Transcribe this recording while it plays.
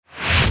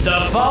The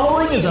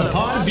following is a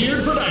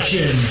Podbeard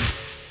production.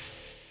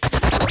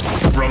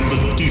 From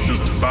the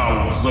deepest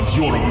bowels of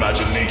your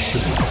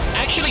imagination.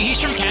 Actually, he's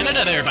from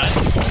Canada there, bud.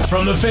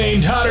 From the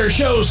famed Hotter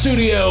Show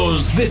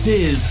Studios, this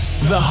is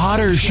The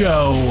Hotter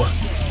Show.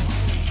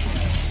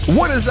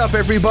 What is up,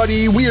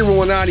 everybody? We are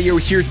rolling audio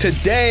here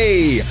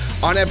today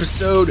on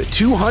episode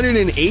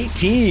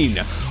 218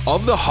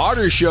 of The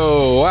Hotter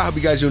Show. I hope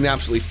you guys are doing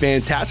absolutely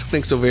fantastic.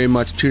 Thanks so very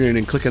much for tuning in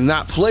and clicking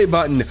that play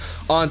button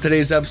on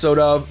today's episode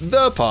of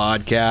the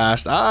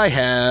podcast. I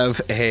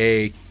have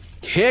a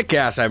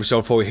kick-ass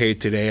episode for you here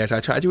today, as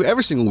I try to do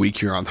every single week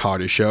here on The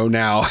Hotter Show.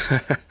 Now,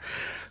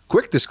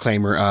 quick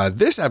disclaimer,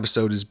 this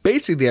episode is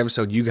basically the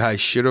episode you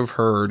guys should have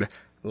heard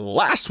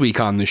last week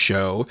on the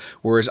show,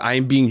 whereas I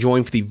am being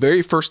joined for the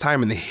very first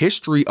time in the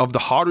history of The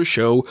Hotter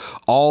Show,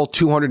 all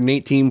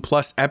 218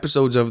 plus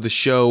episodes of the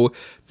show,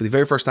 for the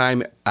very first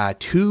time,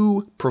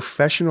 two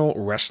professional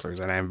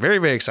wrestlers, and I'm very,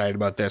 very excited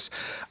about this.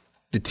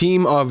 The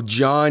team of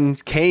John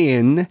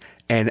Cayen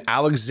and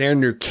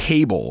Alexander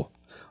Kable.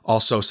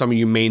 Also, some of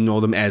you may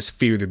know them as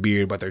Fear the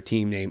Beard, but their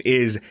team name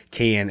is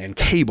Cayen and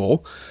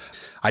Kable.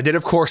 I did,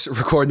 of course,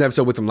 record an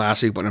episode with them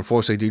last week, but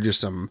unfortunately, due to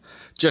some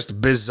just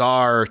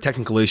bizarre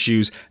technical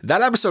issues,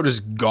 that episode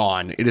is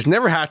gone. It has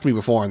never happened to me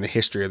before in the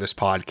history of this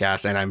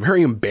podcast, and I'm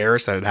very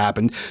embarrassed that it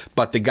happened,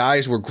 but the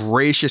guys were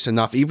gracious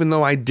enough, even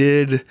though I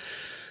did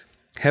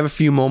have a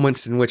few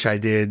moments in which I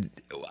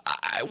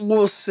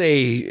will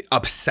say,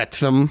 upset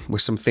them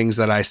with some things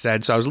that I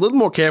said. So I was a little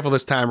more careful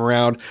this time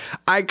around.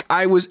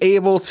 I was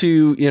able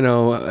to,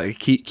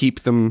 keep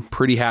them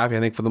pretty happy.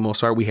 I think for the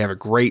most part, we have a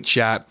great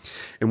chat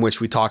in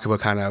which we talk about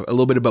kind of a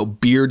little bit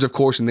about beards, of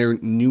course, and their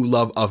new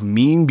love of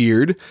Mean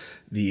Beard,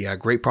 the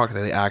great product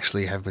that they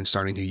actually have been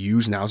starting to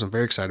use now. So I'm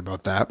very excited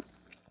about that.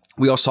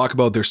 We also talk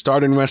about their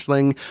start in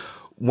wrestling,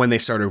 when they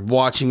started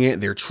watching it,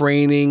 their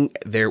training,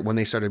 when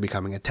they started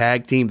becoming a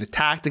tag team, the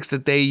tactics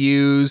that they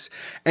use,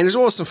 and there's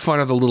also some fun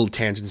of the little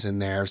tangents in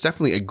there. It's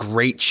definitely a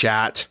great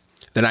chat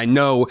that I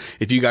know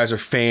if you guys are a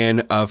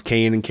fan of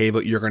Cayen and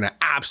Kable, you're going to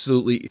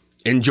absolutely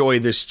enjoy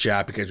this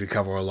chat because we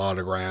cover a lot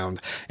of ground.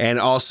 And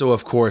also,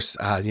 of course,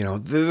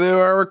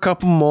 there are a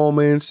couple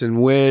moments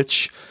in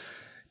which,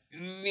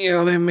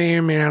 they may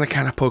or may not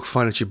kind of poke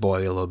fun at your boy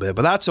a little bit,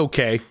 but that's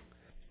okay.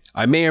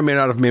 I may or may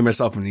not have made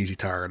myself an easy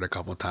target a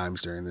couple of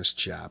times during this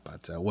chat,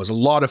 but it was a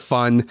lot of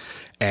fun.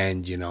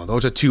 And,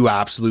 those are two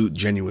absolute,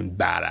 genuine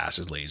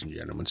badasses, ladies and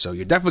gentlemen. So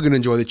you're definitely going to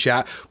enjoy the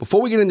chat. Before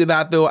we get into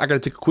that, though, I got to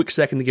take a quick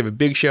second to give a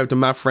big shout out to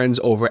my friends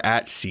over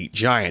at Seat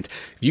Giant.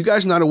 If you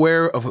guys are not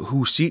aware of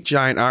who Seat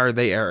Giant are,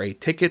 they are a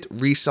ticket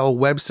resale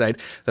website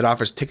that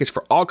offers tickets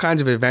for all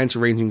kinds of events,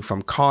 ranging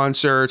from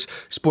concerts,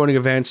 sporting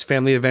events,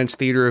 family events,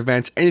 theater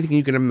events, anything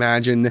you can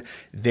imagine.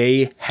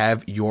 They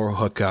have your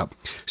hookup.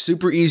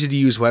 Super easy to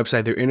use website.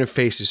 Their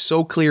interface is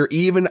so clear.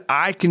 Even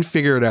I can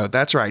figure it out.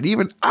 That's right.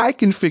 Even I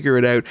can figure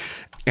it out.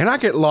 And I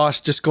get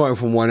lost just going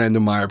from one end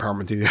of my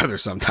apartment to the other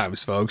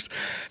sometimes, folks.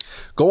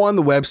 Go on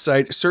the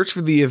website, search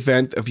for the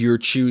event of your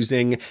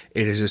choosing.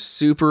 It is a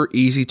super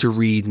easy to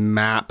read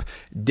map.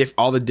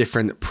 All the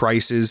different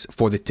prices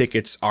for the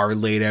tickets are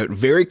laid out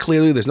very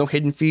clearly. There's no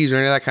hidden fees or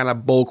any of that kind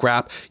of bull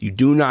crap. You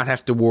do not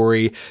have to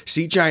worry.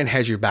 Seat Giant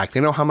has your back. They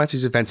know how much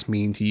these events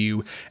mean to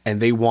you, and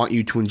they want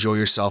you to enjoy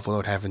yourself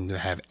without having to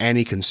have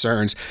any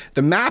concerns.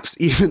 The maps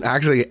even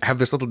actually have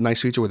this little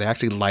nice feature where they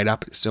actually light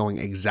up showing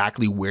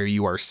exactly where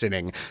you are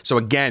sitting. So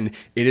again,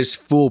 it is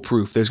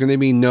foolproof. There's going to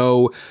be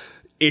no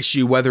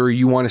issue whether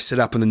you want to sit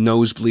up in the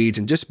nosebleeds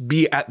and just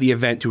be at the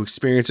event to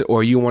experience it,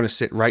 or you want to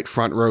sit right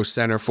front row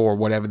center for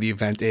whatever the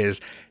event is.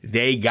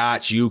 They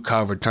got you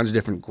covered. Tons of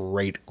different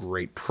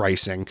great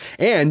pricing.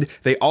 And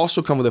they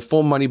also come with a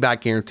full money back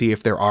guarantee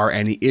if there are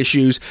any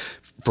issues.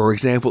 For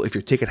example, if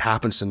your ticket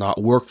happens to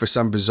not work for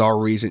some bizarre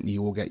reason,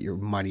 you will get your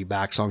money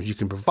back as long as you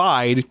can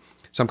provide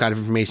some kind of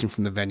information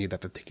from the venue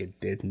that the ticket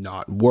did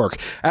not work.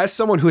 As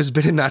someone who has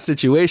been in that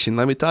situation,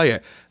 let me tell you,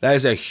 that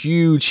is a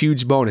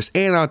huge bonus.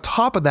 And on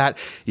top of that,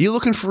 you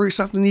looking for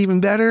something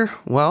even better?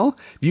 Well,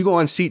 if you go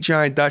on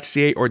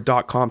seatgiant.ca or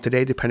 .com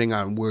today, depending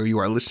on where you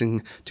are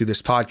listening to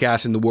this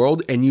podcast in the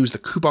world, and use the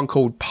coupon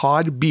code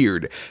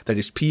PODBEARD, that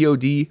is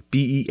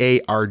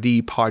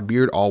PODBEARD,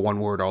 PODBEARD, all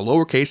one word, all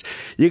lowercase,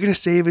 you're going to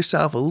save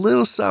yourself a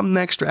little something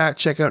extra at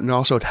checkout, and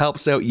also it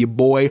helps out your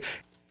boy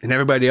and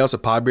everybody else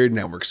at Podbeard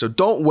Network. So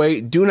don't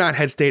wait. Do not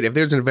hesitate. If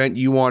there's an event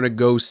you want to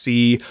go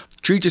see,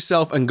 treat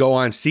yourself and go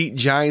on Seat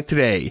Giant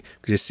today.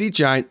 Because Seat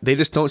Giant, they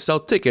just don't sell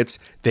tickets.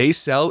 They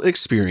sell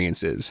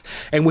experiences.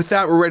 And with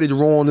that, we're ready to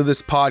roll into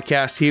this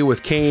podcast here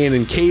with Cayen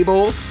and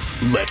Kable.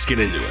 Let's get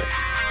into it.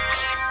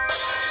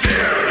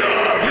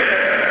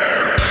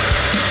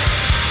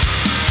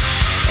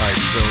 All right,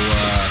 so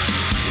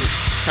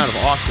it's kind of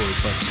awkward,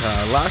 but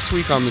last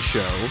week on the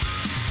show,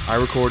 I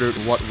recorded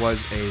what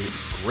was a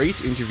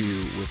great interview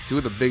with two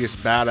of the biggest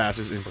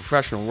badasses in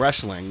professional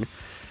wrestling,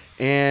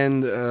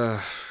 and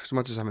as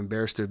much as I'm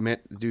embarrassed to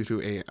admit, due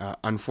to a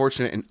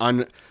unfortunate and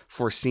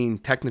unforeseen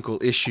technical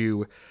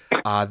issue,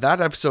 that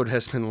episode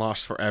has been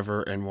lost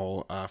forever and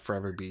will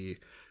forever be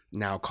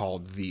now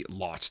called the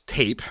Lost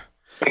Tape.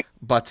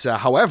 But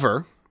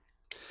however,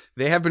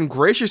 they have been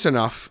gracious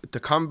enough to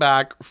come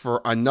back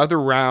for another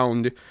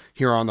round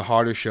here on the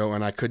Harder Show,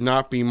 and I could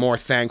not be more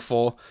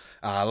thankful.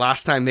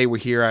 Last time they were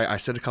here, I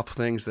said a couple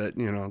things that,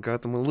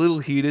 got them a little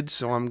heated,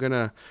 so I'm going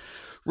to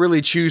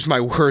really choose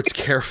my words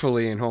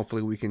carefully, and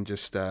hopefully we can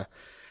just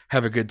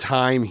have a good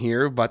time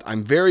here. But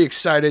I'm very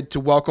excited to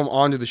welcome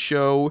onto the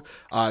show,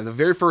 the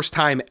very first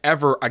time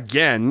ever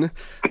again,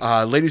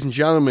 ladies and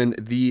gentlemen,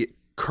 the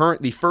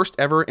first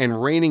ever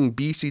and reigning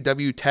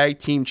BCW Tag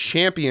Team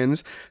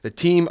Champions, the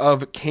team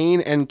of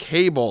Cayen and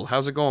Kable.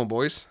 How's it going,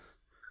 boys?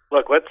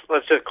 Look, let's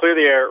just clear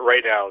the air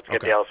right now. Let's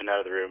get the elephant out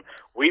of the room.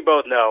 We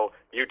both know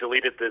you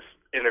deleted this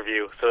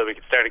interview so that we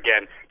could start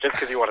again, just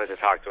because you wanted to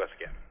talk to us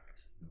again.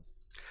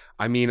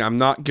 I mean, I'm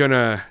not going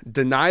to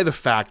deny the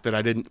fact that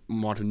I didn't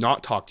want to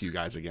not talk to you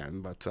guys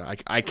again, but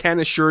I can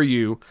assure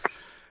you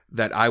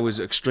that I was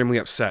extremely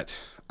upset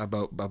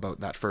about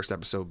that first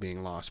episode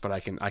being lost, but I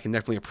can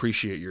definitely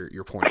appreciate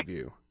your point of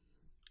view.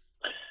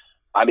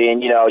 I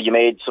mean, you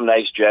made some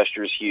nice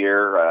gestures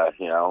here.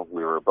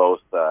 We were both,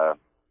 I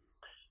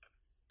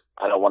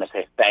don't want to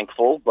say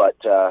thankful, but,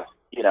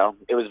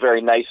 it was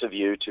very nice of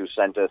you to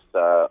send us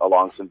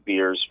along some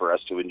beers for us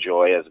to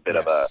enjoy as a bit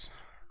of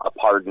a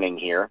pardoning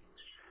here.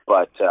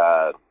 But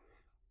I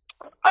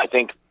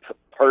think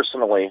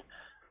personally,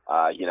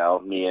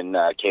 me and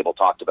Kable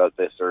talked about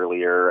this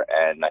earlier,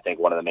 and I think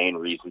one of the main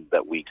reasons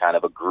that we kind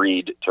of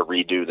agreed to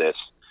redo this,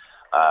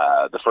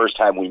 the first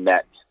time we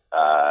met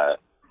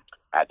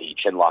at the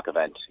Chinlock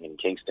event in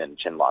Kingston,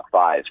 Chinlock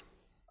 5,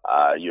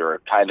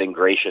 you're kind and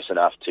gracious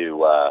enough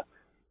to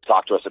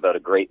talk to us about a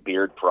great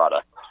beard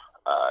product,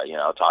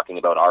 talking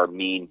about our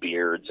mean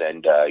beards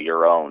and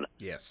your own.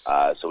 Yes.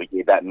 So we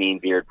gave that mean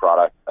beard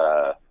product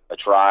a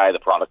try. The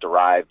product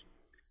arrived,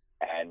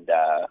 and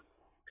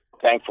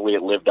thankfully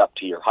it lived up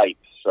to your hype,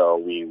 so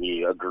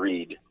we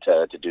agreed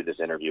to do this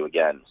interview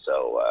again.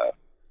 So,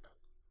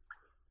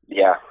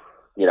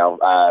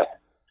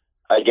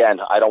 again,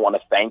 I don't want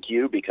to thank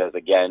you because,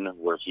 again,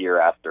 we're here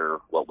after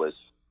what was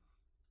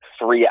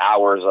 3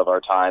 hours of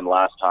our time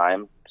last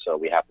time, so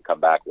we have to come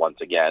back once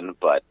again,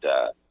 but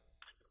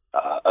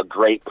a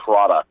great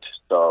product.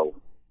 So,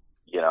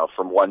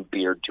 from one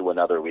beard to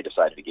another, we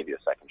decided to give you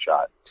a second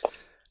shot.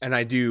 And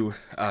I do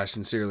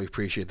sincerely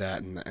appreciate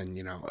that,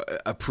 and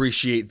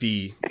appreciate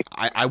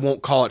I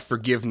won't call it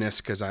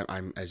forgiveness because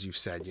I'm as you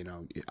said,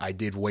 I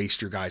did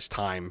waste your guys'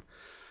 time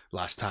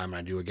last time, and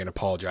I do again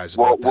apologize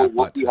about that.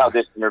 We'll see how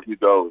this interview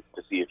goes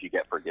to see if you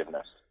get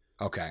forgiveness.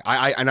 Okay,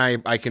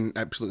 I can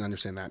absolutely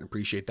understand that and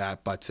appreciate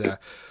that. But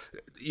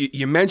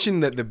you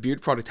mentioned that the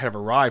beard product have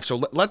arrived,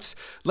 so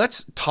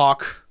let's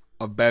talk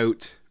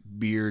about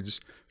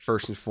beards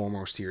first and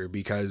foremost here,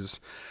 because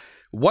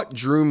what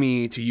drew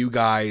me to you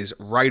guys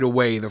right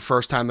away the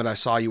first time that I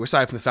saw you,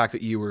 aside from the fact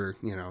that you were,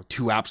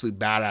 two absolute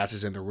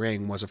badasses in the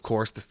ring, was of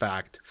course the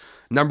fact,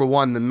 number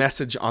one, the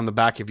message on the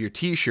back of your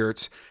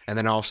t-shirts, and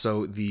then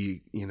also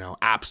the,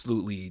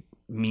 absolutely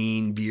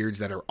mean beards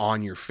that are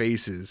on your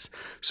faces.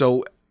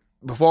 So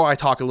before I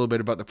talk a little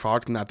bit about the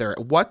product and that there,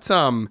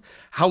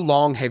 how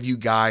long have you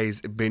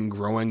guys been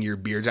growing your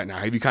beards at now?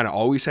 Have you kind of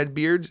always had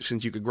beards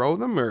since you could grow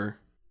them, or?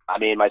 I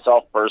mean,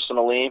 myself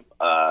personally,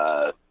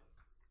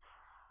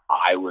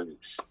 I was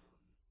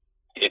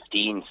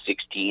 15,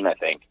 16, I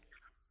think,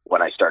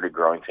 when I started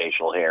growing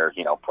facial hair,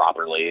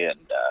 properly. And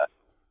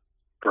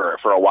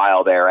for a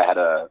while there, I had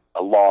a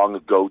long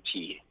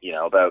goatee,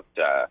 about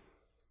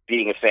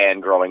being a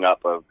fan growing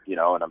up of,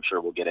 and I'm sure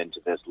we'll get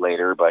into this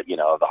later, but, the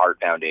Heart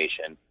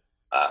Foundation,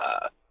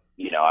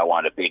 I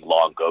wanted a big,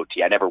 long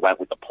goatee. I never went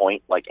with the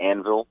point like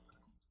Anvil,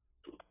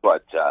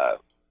 but I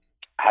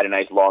had a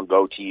nice long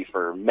goatee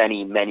for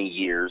many, many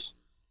years.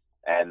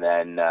 And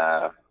then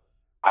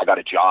I got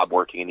a job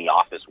working in the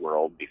office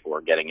world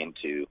before getting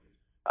into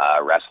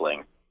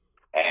wrestling.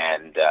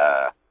 And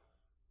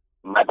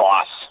my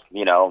boss,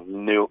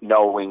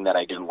 knowing that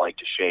I didn't like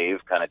to shave,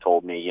 kind of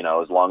told me,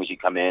 as long as you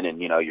come in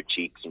and, your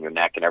cheeks and your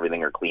neck and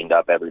everything are cleaned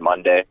up every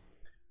Monday,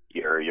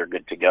 you're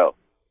good to go.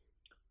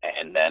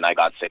 And then I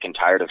got sick and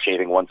tired of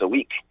shaving once a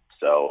week.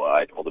 So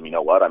I told him, you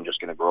know what, I'm just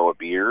going to grow a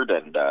beard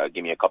and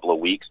give me a couple of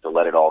weeks to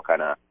let it all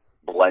kind of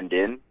blend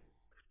in.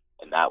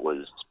 And that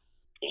was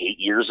 8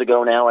 years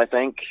ago now, I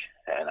think.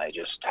 And I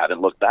just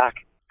haven't looked back.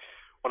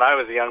 When I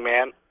was a young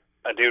man,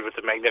 a dude with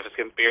a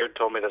magnificent beard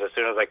told me that as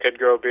soon as I could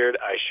grow a beard,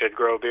 I should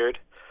grow a beard.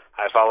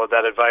 I followed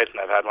that advice,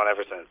 and I've had one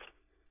ever since.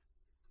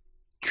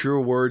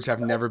 Truer words have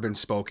never been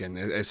spoken.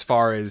 As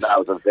far as that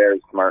was a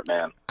very smart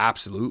man.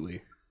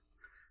 Absolutely.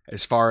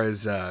 As far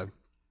as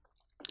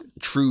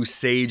true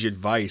sage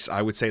advice,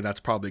 I would say that's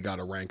probably got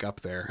to rank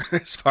up there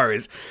as far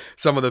as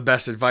some of the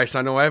best advice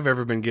I know I've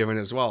ever been given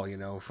as well,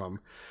 from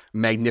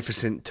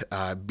magnificent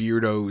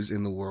beardos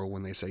in the world,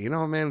 when they say,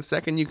 man, the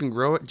second you can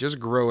grow it, just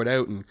grow it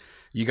out. And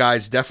you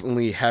guys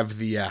definitely have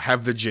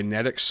the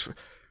genetics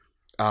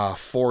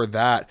for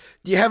that.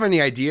 Do you have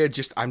any idea,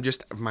 I'm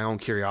just my own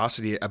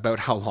curiosity, about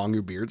how long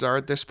your beards are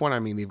at this point? I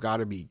mean, they've got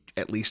to be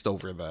at least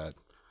over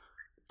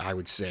I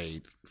would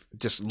say,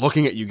 just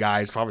looking at you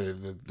guys, probably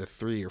the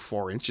 3 or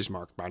 4 inches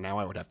mark by now,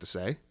 I would have to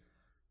say.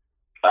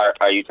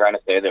 Are you trying to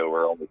say that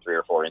we're only 3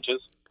 or 4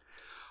 inches?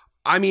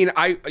 I mean,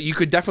 you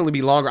could definitely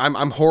be longer.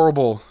 I'm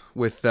horrible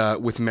with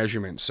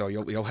measurements, so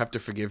you'll have to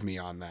forgive me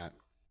on that.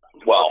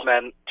 Well,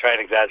 men try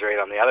and exaggerate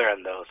on the other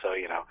end, though. So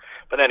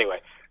But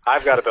anyway,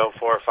 I've got about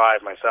 4 or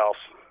 5 myself.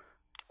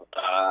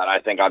 I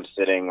think I'm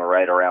sitting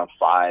right around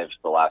 5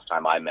 the last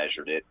time I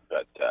measured it.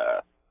 But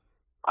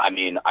I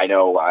mean, I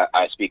know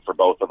I speak for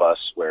both of us,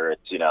 where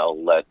it's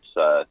let's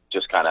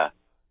just kind of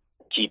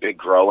keep it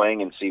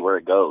growing and see where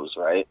it goes.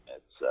 Right?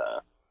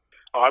 It's.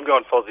 Oh, I'm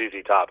going full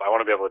ZZ Top. I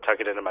want to be able to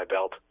tuck it into my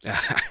belt.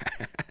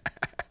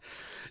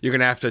 You're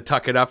gonna have to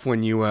tuck it up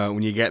when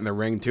you get in the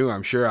ring too.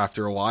 I'm sure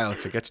after a while,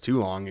 if it gets too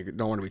long, you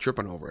don't want to be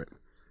tripping over it.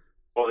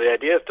 Well, the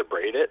idea is to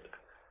braid it.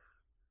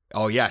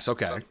 Oh yes,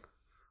 okay.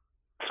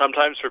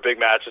 Sometimes for big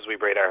matches, we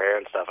braid our hair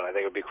and stuff, and I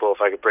think it would be cool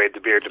if I could braid the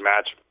beard to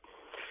match.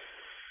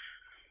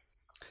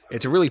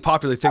 It's a really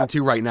popular thing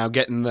too right now.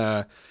 Getting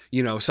the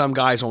some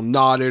guys will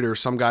knot it, or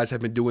some guys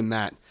have been doing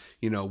that.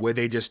 Where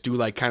they just do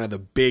like kind of the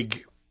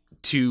big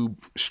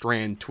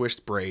 2-strand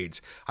twist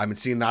braids. I've been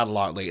seeing that a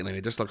lot lately, and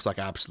it just looks like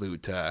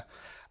absolute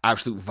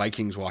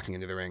Vikings walking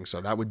into the ring.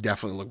 So that would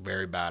definitely look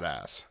very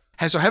badass.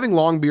 So having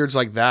long beards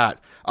like that,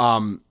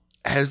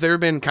 has there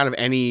been kind of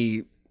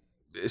any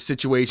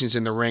situations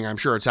in the ring? I'm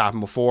sure it's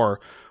happened before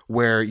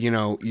where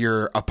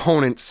your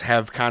opponents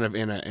have kind of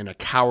in a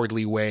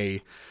cowardly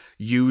way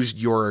used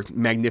your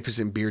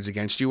magnificent beards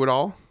against you at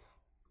all.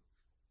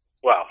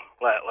 Well,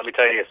 let me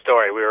tell you a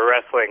story. We were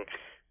wrestling.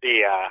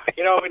 We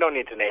don't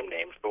need to name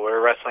names, but we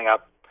were wrestling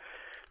up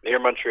near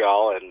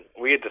Montreal, and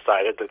we had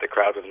decided that the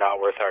crowd was not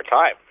worth our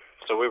time.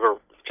 So we were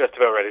just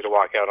about ready to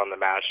walk out on the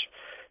match,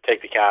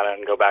 take the kata,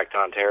 and go back to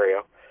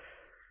Ontario.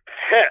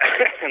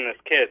 And this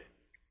kid,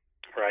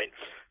 right,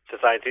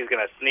 decides he's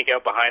going to sneak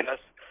out behind us,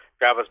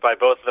 grab us by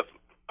both of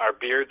our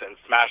beards, and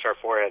smash our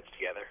foreheads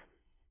together.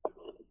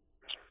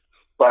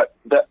 But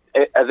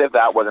as if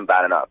that wasn't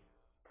bad enough,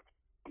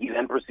 he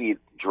then proceeds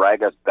to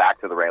drag us back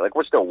to the ring. Like,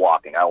 we're still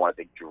walking. I don't want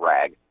to say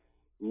drag.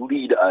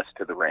 Lead us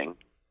to the ring.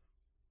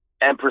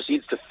 And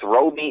proceeds to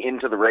throw me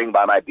into the ring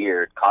by my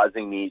beard,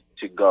 causing me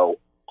to go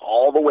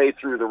all the way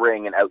through the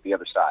ring and out the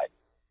other side.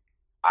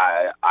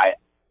 I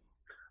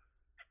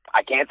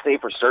can't say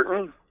for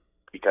certain,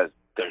 because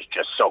there's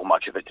just so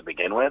much of it to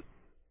begin with,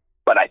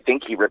 but I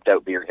think he ripped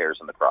out beard hairs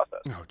in the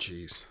process. Oh,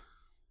 jeez.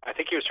 I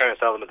think he was trying to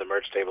sell them at the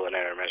merch table in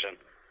intermission.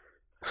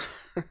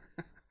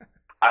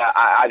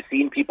 I've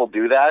seen people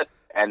do that,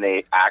 and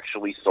they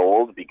actually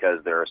sold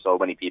because there are so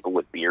many people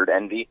with beard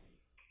envy.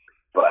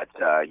 But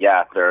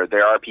yeah,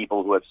 there are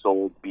people who have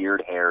sold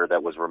beard hair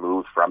that was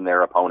removed from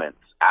their opponents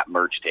at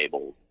merch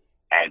tables,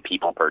 and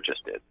people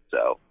purchased it.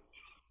 So,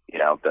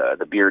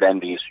 the beard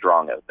envy is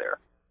strong out there.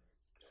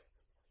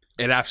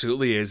 It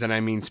absolutely is. And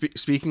I mean,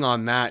 speaking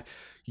on that,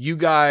 you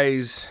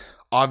guys,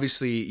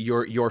 obviously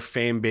your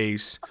fan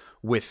base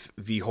with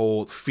the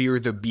whole Fear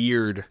the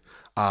Beard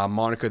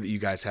moniker that you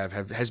guys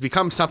has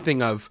become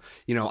something of,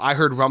 I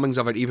heard rumblings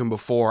of it even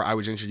before I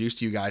was introduced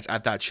to you guys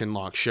at that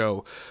Chinlock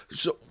show.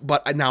 So,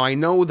 but now I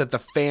know that the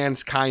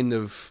fans kind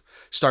of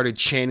started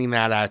chanting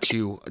that at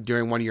you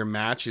during one of your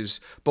matches,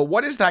 but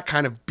what has that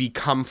kind of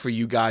become for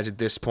you guys at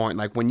this point?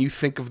 Like, when you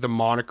think of the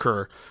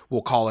moniker,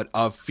 we'll call it,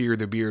 of Fear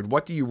the Beard,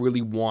 what do you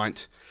really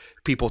want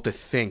people to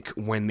think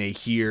when they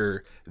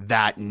hear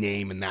that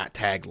name and that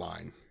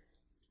tagline?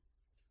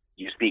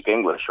 You speak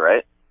English,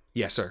 right?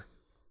 Yes, sir.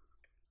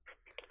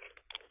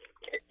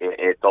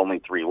 It's only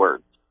 3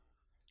 words.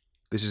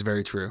 This is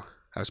very true.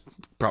 That was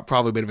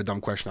probably a bit of a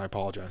dumb question. I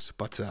apologize.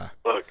 But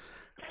look,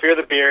 Fear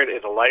the Beard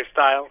is a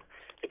lifestyle,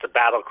 it's a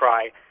battle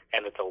cry,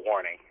 and it's a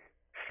warning.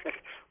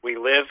 We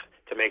live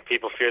to make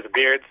people fear the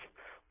beards.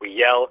 We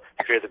yell,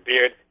 Fear the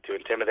Beard, to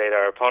intimidate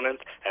our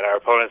opponents, and our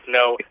opponents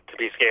know to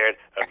be scared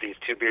of these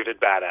 2 bearded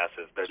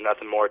badasses. There's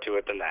nothing more to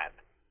it than that.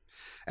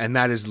 And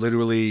that is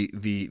literally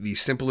the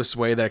simplest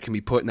way that it can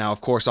be put. Now, of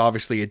course,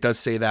 obviously, it does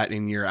say that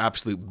in your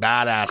absolute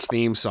badass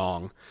theme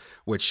song,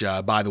 which,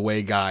 by the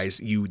way, guys,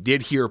 you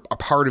did hear a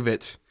part of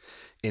it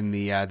in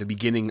the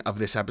beginning of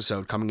this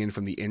episode coming in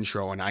from the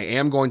intro. And I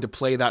am going to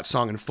play that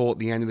song in full at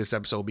the end of this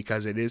episode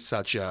because it is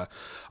such a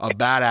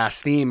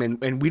badass theme.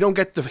 And we don't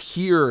get to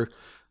hear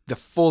the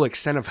full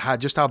extent of how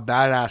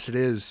badass it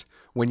is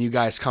when you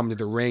guys come to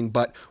the ring.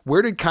 But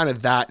where did kind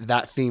of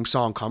that theme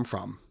song come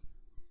from?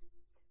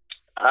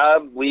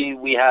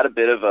 We had a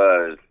bit of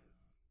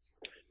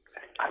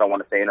I don't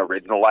want to say an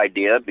original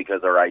idea,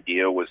 because our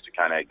idea was to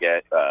kind of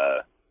get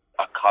a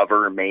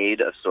cover made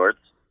of sorts,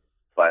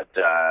 but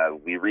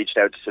we reached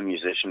out to some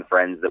musician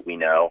friends that we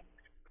know,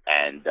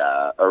 and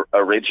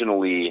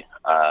originally,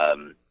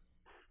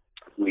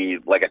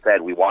 like I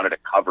said, we wanted a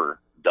cover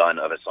done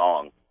of a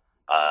song,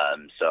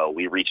 so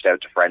we reached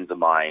out to friends of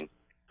mine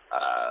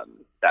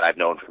that I've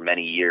known for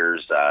many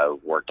years,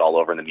 worked all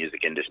over in the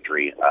music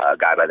industry, a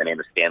guy by the name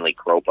of Stanley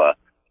Kropa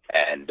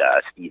and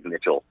Steve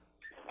Mitchell.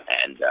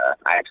 And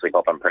I actually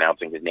hope I'm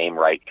pronouncing his name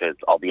right, because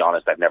I'll be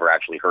honest, I've never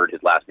actually heard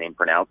his last name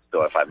pronounced.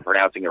 So if I'm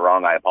pronouncing it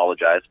wrong, I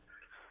apologize.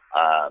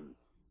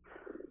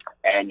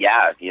 And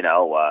yeah,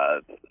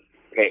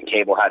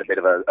 Cable had a bit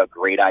of a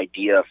great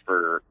idea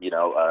for,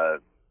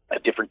 a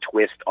different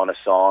twist on a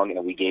song,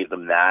 and we gave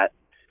them that.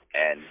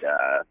 And,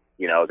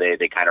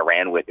 they kind of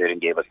ran with it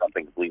and gave us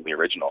something completely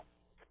original.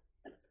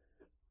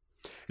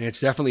 And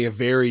it's definitely a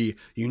very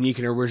unique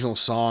and original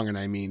song. And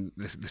I mean,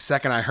 the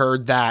second I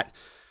heard that,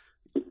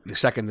 the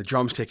second the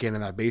drums kick in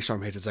and that bass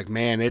drum hits, it's like,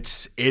 man,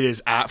 it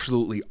is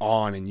absolutely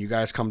on. And you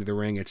guys come to the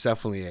ring, it's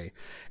definitely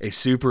a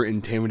super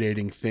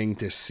intimidating thing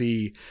to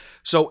see.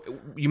 So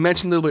you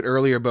mentioned a little bit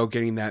earlier about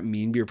getting that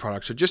Mean Beer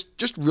product. So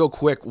just real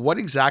quick, what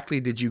exactly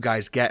did you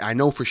guys get? I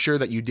know for sure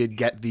that you did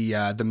get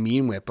the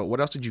Mean Whip, but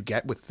what else did you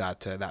get with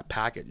that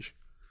package?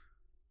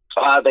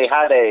 They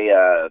had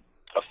a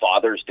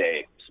Father's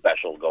Day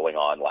special going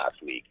on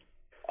last week.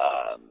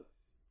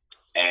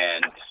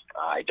 And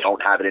I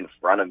don't have it in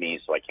front of me,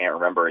 so I can't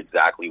remember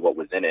exactly what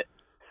was in it.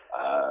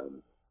 I'll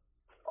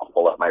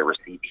pull up my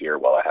receipt here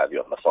while I have you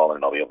on the phone,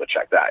 and I'll be able to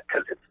check that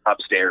because it's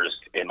upstairs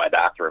in my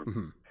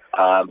bathroom.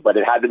 Mm-hmm. But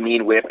it had the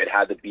Mean Whip, it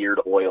had the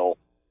beard oil,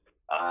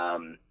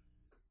 and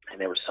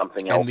there was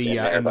something else.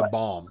 And the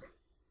balm.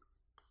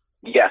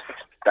 Yes,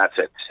 that's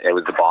it. It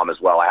was the balm as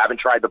well. I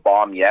haven't tried the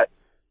balm yet.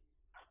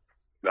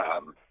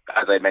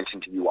 As I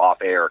mentioned to you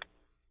off air,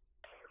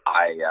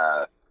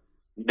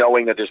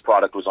 knowing that this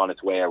product was on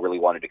its way, I really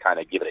wanted to kind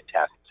of give it a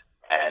test.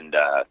 And,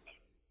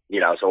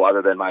 so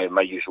other than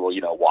my usual,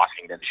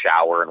 washing in the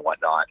shower and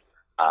whatnot,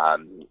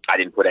 I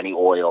didn't put any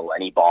oil,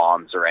 any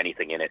balms or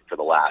anything in it for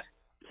the last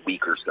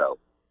week or so.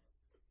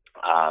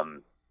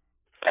 And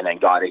then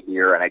got it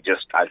here, and I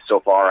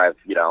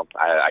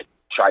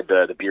tried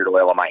the beard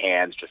oil on my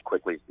hands just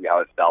quickly to see how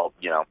it felt,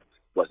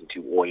 wasn't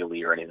too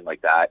oily or anything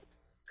like that.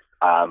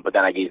 But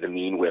then I gave the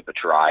Mean Whip a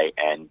try,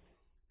 and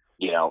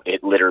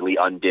it literally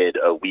undid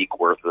a week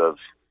worth of,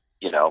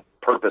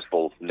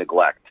 purposeful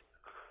neglect,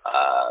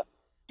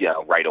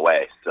 right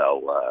away.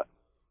 So,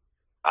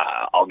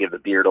 I'll give the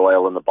beard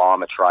oil and the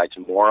balm a try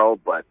tomorrow,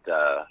 but,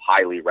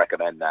 highly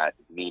recommend that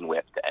Mean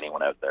Whip to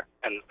anyone out there.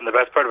 And the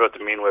best part about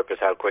the Mean Whip is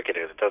how quick it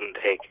is. It doesn't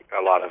take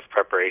a lot of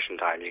preparation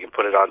time. You can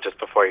put it on just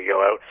before you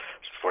go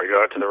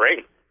out to the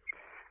ring,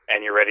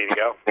 and you're ready to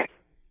go.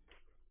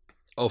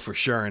 Oh, for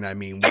sure. And I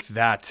mean, with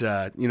that,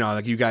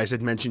 like you guys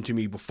had mentioned to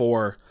me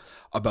before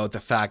about the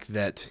fact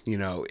that,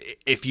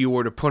 if you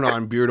were to put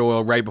on beard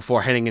oil right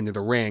before heading into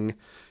the ring,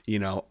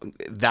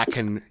 that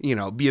can,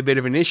 be a bit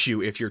of an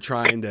issue if you're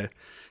trying to,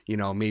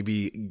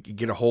 maybe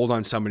get a hold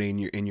on somebody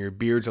and your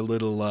beard's a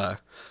little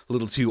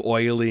too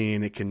oily,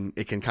 and it can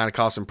kind of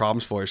cause some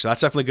problems for you. So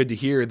that's definitely good to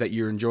hear that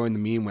you're enjoying the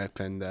Mean Whip,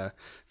 and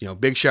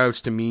big shout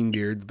outs to Mean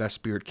Beard, the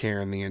best beard care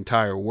in the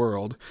entire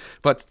world.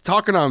 But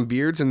talking on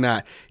beards and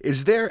that,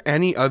 is there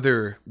any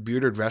other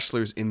bearded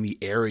wrestlers in the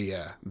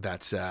area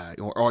that's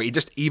or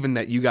just even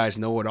that you guys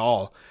know at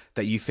all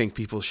that you think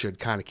people should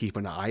kind of keep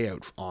an eye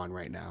out on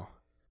right now?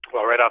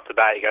 Well, right off the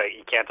bat,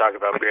 you can't talk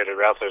about bearded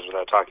wrestlers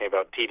without talking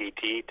about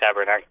TDT,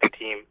 Tabernacle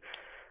Team,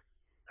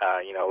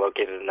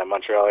 located in the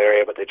Montreal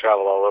area, but they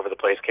travel all over the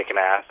place kicking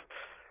ass.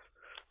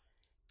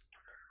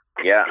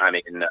 Yeah, I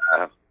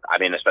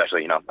mean,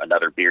 especially,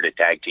 another bearded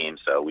tag team,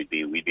 so we'd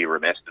be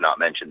remiss to not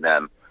mention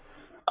them.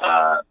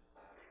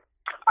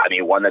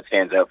 One that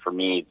stands out for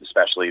me,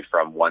 especially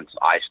from once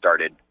I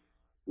started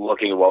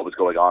looking at what was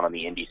going on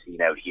the indie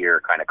scene out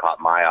here, kind of caught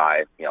my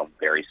eye,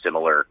 very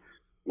similar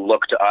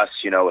look to us,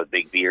 with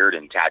big beard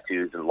and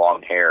tattoos and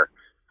long hair,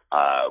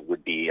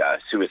 would be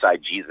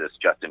Suicide Jesus,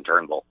 Justin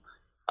Turnbull.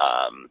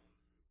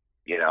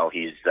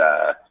 He's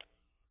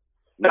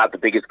not the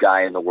biggest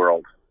guy in the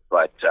world,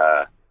 but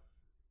I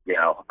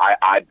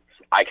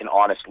can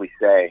honestly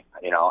say,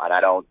 and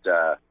I don't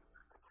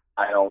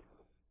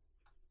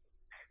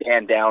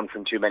stand down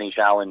from too many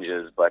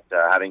challenges, but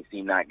having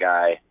seen that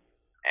guy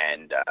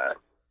and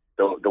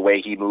the way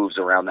he moves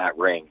around that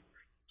ring,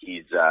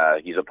 he's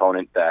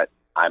opponent that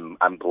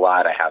I'm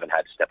glad I haven't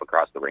had to step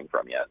across the ring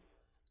from yet.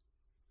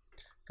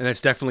 And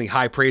that's definitely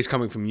high praise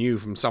coming from you,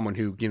 from someone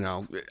who,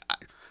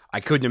 I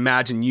couldn't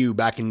imagine you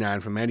backing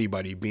down from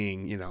anybody,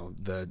 being,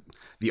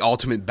 the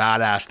ultimate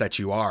badass that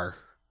you are.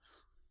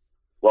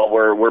 Well,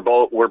 we're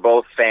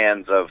both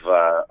fans of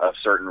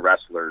certain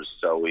wrestlers,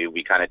 so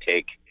we kind of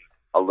take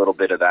a little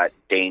bit of that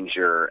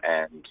danger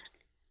and,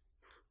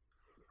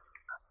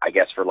 I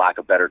guess for lack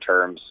of better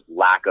terms,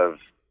 lack of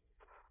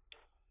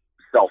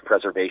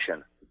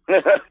self-preservation.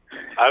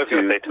 I was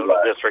going to say total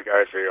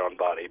disregard for your own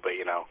body, but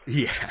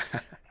Yeah.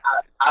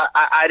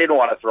 I didn't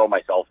want to throw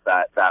myself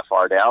that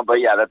far down, but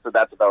yeah,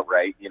 that's about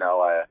right.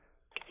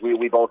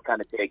 We both kind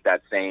of take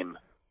that same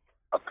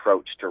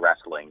approach to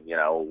wrestling,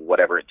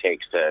 whatever it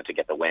takes to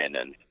get the win.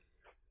 And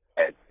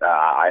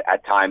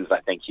at times I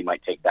think he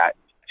might take that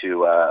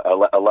to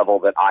a level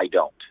that I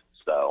don't.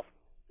 So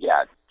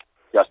yeah,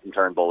 Justin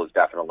Turnbull is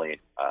definitely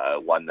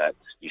one that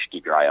you should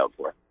keep your eye out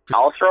for.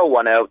 I'll throw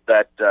one out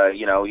that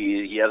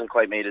he hasn't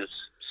quite made his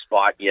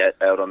spot yet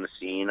out on the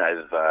scene.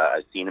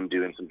 I've seen him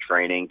doing some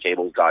training.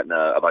 Cable's gotten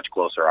a much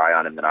closer eye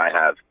on him than I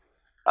have.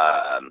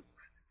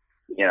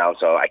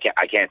 So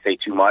I can't say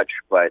too much,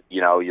 but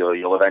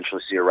you'll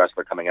eventually see a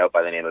wrestler coming out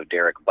by the name of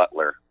Derek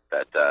Butler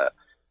that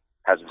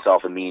has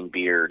himself a mean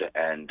beard,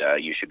 and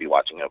you should be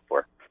watching out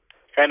for.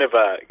 Kind of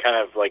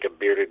like a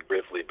bearded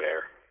grizzly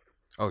bear.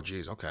 Oh,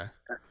 geez. Okay.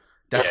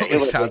 Definitely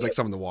sounds like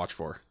something to watch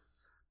for.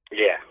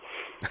 Yeah.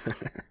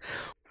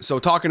 So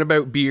talking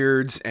about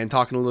beards and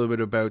talking a little bit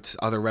about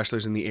other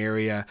wrestlers in the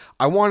area,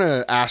 I want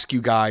to ask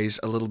you guys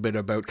a little bit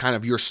about kind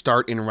of your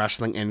start in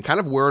wrestling and kind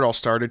of where it all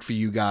started for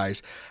you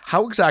guys.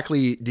 How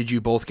exactly did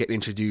you both get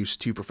introduced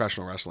to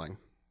professional wrestling?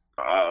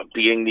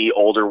 Being the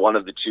older one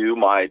of the two,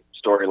 my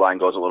storyline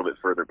goes a little bit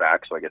further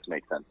back, so I guess it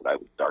makes sense that I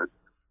would start.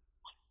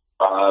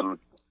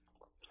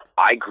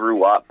 I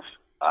grew up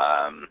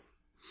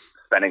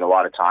spending a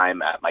lot of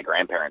time at my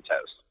grandparents'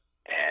 house,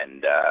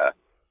 and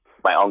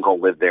my uncle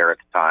lived there at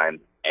the time,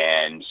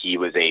 and he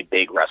was a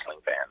big wrestling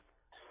fan.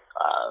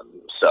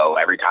 So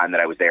every time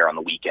that I was there on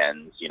the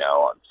weekends,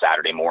 on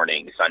Saturday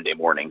mornings, Sunday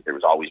mornings, there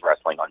was always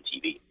wrestling on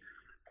TV.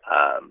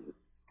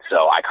 So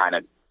I kind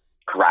of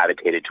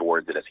gravitated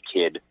towards it as a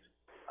kid.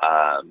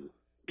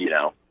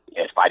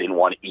 If I didn't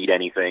want to eat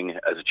anything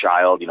as a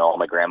child, all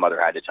my grandmother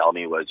had to tell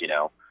me was,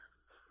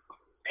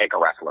 pick a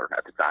wrestler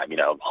at the time.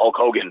 Hulk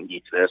Hogan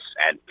eats this,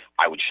 and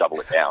I would shovel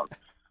it down.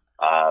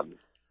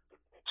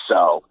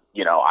 So,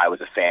 I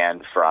was a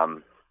fan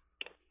from,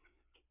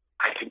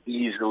 I could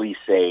easily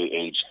say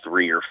age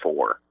 3 or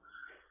 4.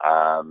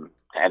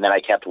 And then I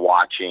kept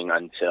watching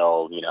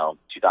until,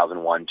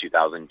 2001,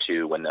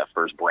 2002, when the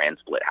first brand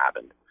split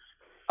happened.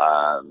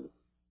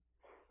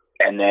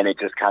 And then it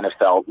just kind of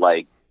felt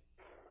like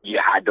you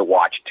had to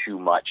watch too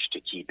much to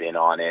keep in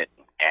on it.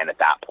 And at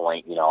that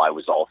point, I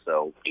was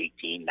also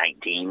 18,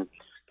 19.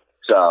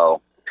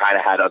 So kind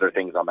of had other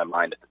things on my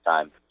mind at the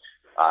time.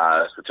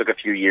 So it took a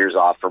few years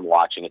off from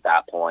watching at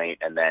that point,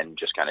 and then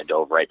just kind of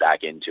dove right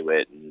back into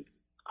it, and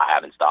I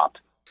haven't stopped.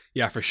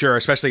 Yeah, for sure.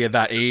 Especially at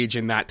that age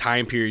and that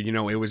time period,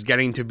 it was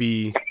getting to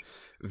be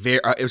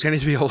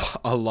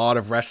a lot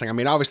of wrestling. I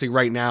mean, obviously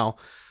right now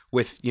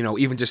with,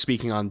 even just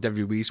speaking on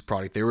WWE's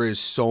product, there is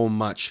so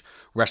much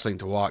wrestling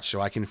to watch. So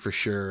I can for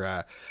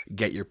sure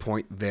get your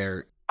point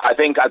there. I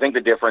think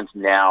the difference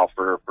now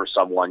for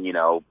someone,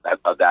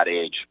 of that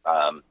age,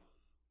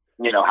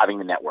 having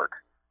the network,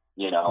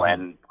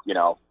 and,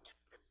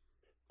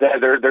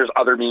 there's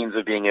other means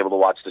of being able to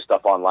watch the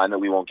stuff online that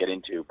we won't get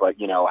into, but,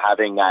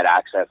 having that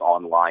access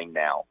online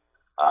now,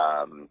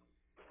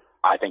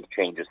 I think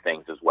changes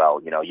things as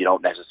well. You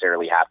don't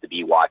necessarily have to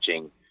be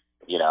watching,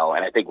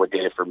 and I think what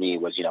did it for me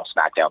was,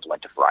 SmackDowns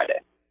went to Friday.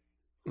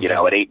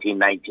 At 18,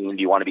 19,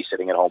 do you want to be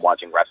sitting at home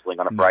watching wrestling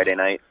on a Friday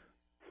night?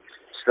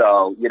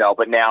 So,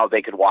 but now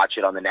they could watch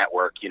it on the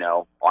network,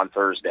 on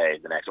Thursday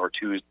or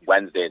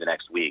Wednesday the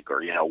next week,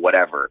 or,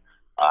 whatever,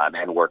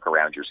 and work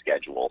around your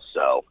schedule.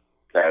 So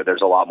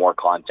there's a lot more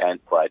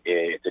content, but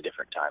it's a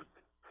different time.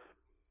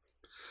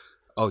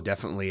 Oh,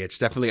 definitely. It's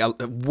definitely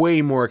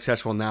way more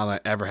accessible now than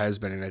it ever has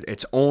been. And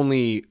it's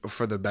only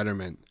for the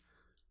betterment,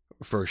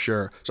 for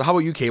sure. So how about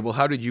you, Cable?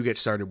 How did you get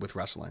started with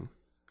wrestling?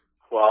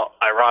 Well,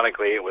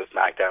 ironically, it was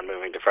SmackDown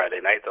moving to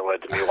Friday night that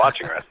led to me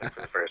watching wrestling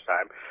for the first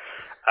time.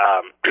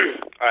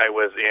 I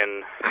was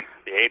in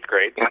the 8th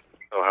grade,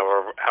 so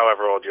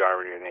however old you are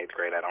when you're in 8th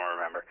grade, I don't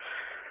remember.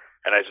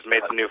 And I just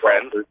made some new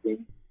friends.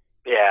 13?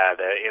 Yeah,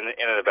 in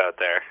and about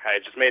there.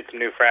 I just made some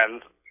new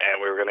friends,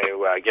 and we were going to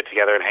get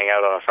together and hang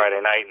out on a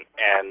Friday night.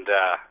 And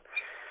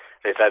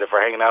they said, if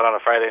we're hanging out on a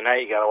Friday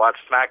night, you got to watch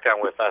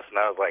SmackDown with us. And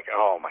I was like,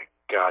 oh my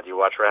God, you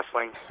watch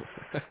wrestling?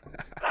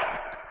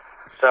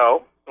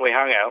 So we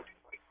hung out,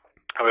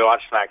 and we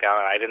watched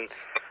SmackDown, and I didn't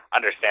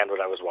understand what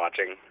I was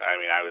watching.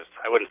 I mean, I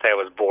wouldn't say I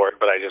was bored,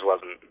 but I just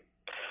wasn't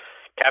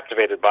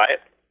captivated by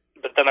it.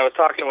 But then I was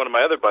talking to one of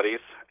my other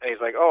buddies, and he's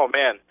like, oh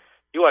man,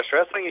 you watch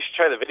wrestling? You should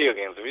try the video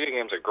games. The video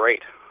games are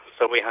great.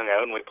 So we hung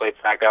out and we played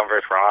SmackDown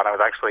vs. Raw, and I was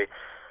actually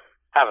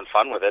having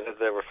fun with it.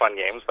 There were fun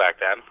games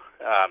back then.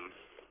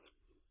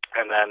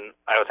 And then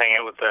I was hanging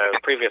out with the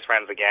previous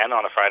friends again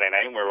on a Friday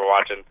night, and we were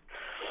watching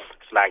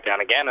SmackDown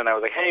again, and I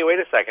was like, hey,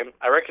 wait a second.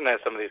 I recognize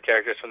some of these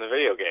characters from the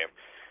video game.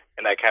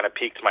 And that kind of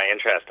piqued my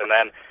interest. And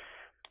then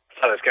I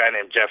saw this guy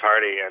named Jeff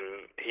Hardy,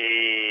 and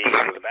he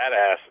was a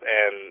badass,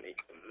 and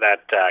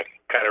that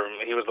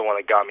he was the one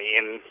that got me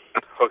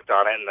hooked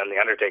on it. And then The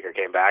Undertaker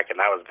came back,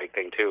 and that was a big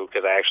thing too,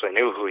 because I actually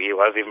knew who he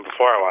was even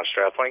before I watched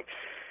wrestling.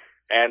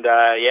 And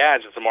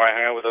just the more I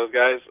hung out with those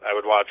guys, I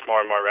would watch more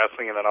and more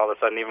wrestling, and then all of a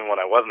sudden, even when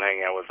I wasn't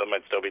hanging out with them,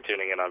 I'd still be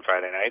tuning in on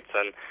Friday nights,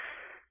 and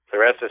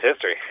the rest is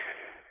history.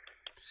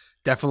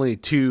 Definitely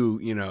two,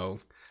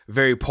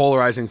 very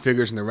polarizing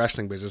figures in the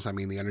wrestling business. I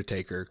mean, The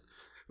Undertaker,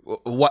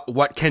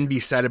 what can be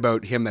said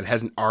about him that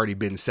hasn't already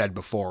been said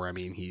before? I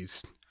mean,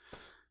 he's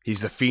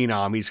the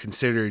phenom. He's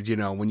considered,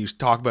 when you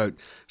talk about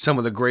some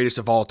of the greatest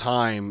of all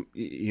time,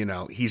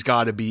 he's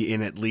got to be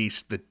in at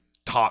least the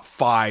top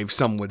 5,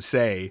 some would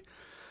say.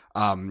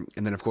 And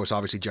then of course,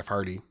 obviously Jeff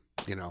Hardy,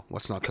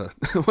 what's not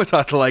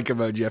to like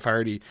about Jeff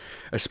Hardy,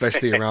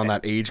 especially around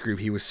that age group.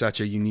 He was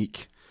such a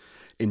unique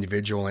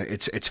individual. And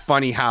it's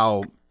funny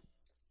how,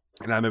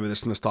 and I remember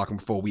this talking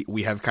before,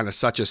 we have kind of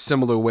such a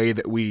similar way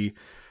that we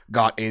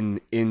got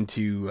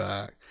into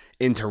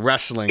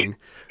wrestling.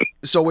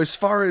 So as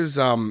far as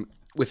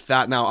with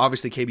that now,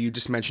 obviously, KB, you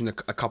just mentioned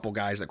a couple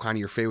guys that kind of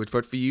your favorites,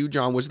 but for you,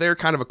 John, was there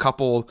kind of a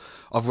couple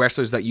of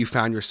wrestlers that you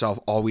found yourself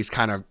always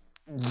kind of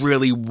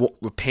really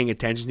paying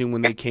attention to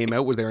when they came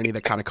out? Was there any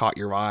that kind of caught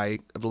your eye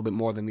a little bit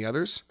more than the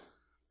others?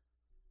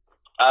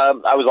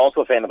 I was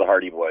also a fan of the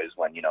Hardy Boys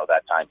when,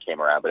 that time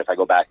came around. But if I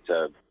go back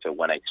to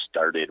when I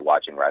started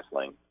watching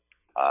wrestling,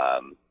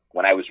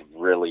 when I was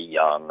really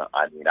young,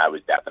 I mean, I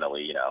was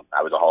definitely,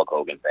 I was a Hulk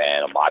Hogan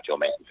fan, a Macho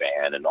Man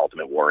fan, an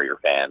Ultimate Warrior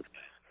fan.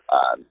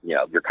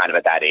 You're kind of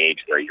at that age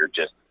where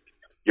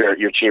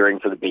you're cheering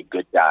for the big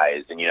good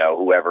guys, and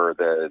whoever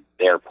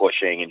they're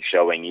pushing and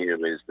showing you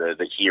is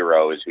the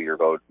hero, is who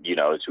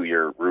is who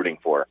you're rooting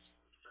for.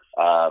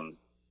 As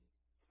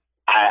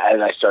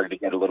I started to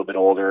get a little bit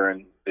older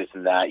and this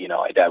and that,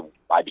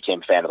 I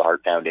became a fan of the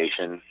Hart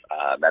Foundation.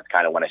 That's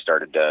kind of when I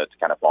started to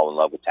kind of fall in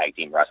love with tag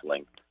team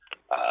wrestling.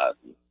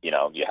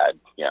 You had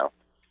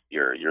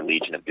your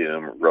Legion of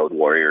Doom, Road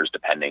Warriors,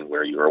 depending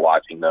where you were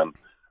watching them.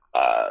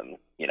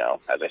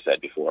 As I said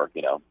before,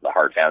 the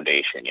Hart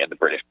Foundation, you had the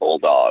British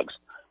Bulldogs,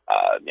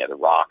 you had the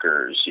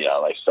Rockers,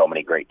 like so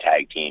many great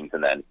tag teams.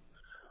 And then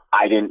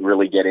I didn't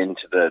really get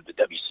into the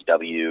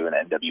WCW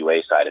and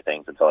NWA side of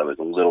things until I was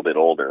a little bit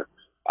older.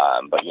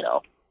 But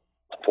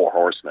Four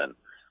Horsemen.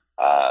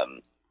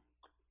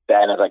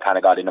 Then as I kind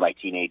of got into my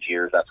teenage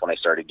years, that's when I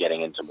started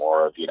getting into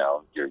more of,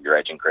 your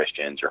Edge and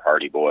Christians, your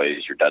Hardy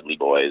Boys, your Dudley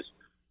Boys.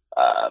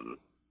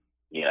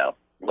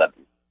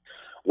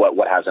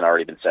 What hasn't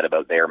already been said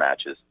about their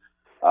matches.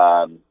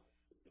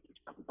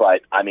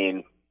 But I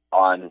mean,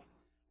 on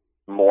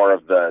more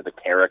of the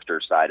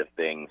character side of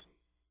things,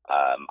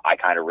 I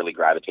kind of really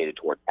gravitated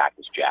towards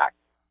Cactus Jack.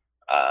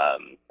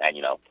 And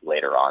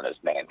later on as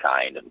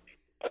Mankind and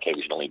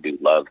occasionally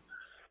Dude Love.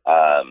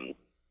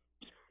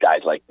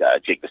 Guys like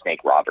Jake the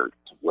Snake Roberts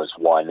was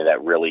one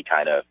that really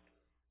kind of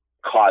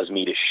caused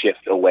me to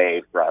shift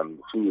away from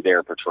who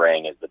they're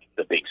portraying as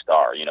the big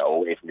star,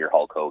 away from your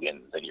Hulk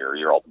Hogan's and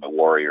your Ultimate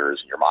Warriors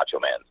and your Macho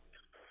Mans.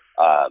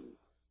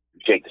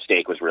 Jake the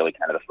Snake was really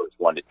kind of the first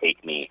one to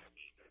take me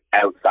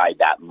outside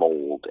that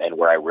mold, and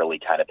where I really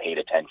kind of paid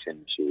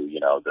attention to,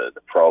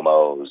 the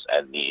promos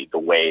and the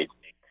way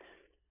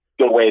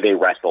they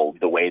wrestled,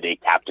 the way they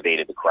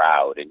captivated the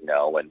crowd. And,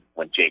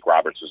 when Jake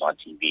Roberts was on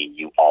TV,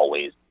 you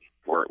always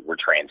were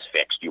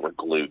transfixed. You were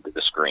glued to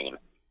the screen.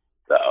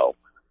 So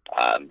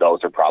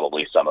those are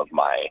probably some of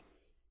my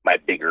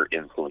bigger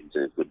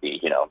influences would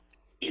be,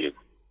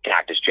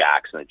 Cactus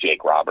Jackson and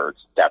Jake Roberts,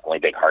 definitely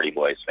big Hardy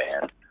Boys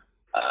fan.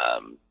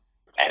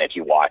 And if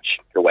you watch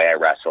the way I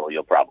wrestle,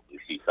 you'll probably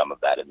see some of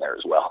that in there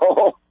as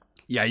well.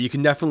 Yeah, you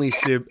can definitely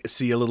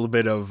see a little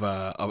bit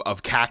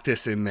of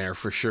Cactus in there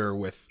for sure.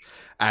 With,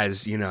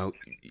 as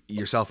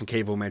yourself and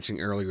Cable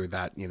mentioning earlier,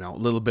 that a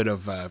little bit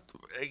of, I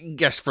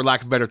guess for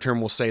lack of a better term,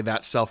 we'll say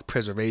that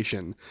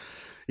self-preservation.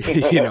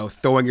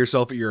 Throwing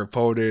yourself at your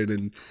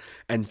opponent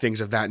and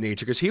things of that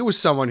nature. Because he was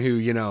someone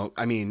who,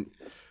 I mean,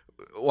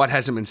 what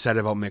hasn't been said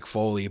about Mick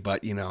Foley,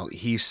 but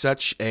he's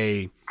such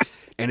an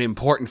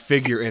important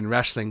figure in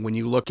wrestling when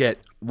you look at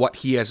what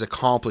he has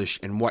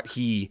accomplished and what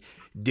he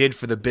did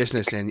for the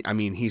business. And I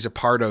mean, he's a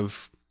part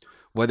of,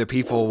 whether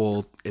people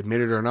will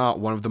admit it or not,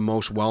 one of the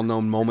most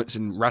well-known moments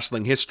in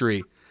wrestling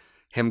history.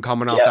 Him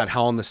coming off that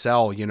Hell in the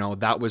Cell,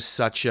 that was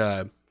such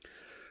an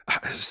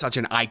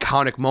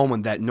iconic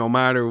moment that no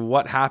matter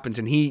what happens,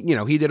 and he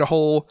did a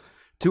whole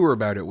tour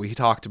about it. We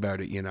talked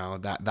about it,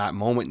 that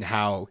moment, and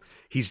how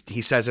he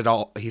says it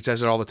all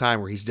the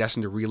time, where he's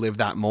destined to relive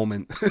that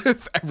moment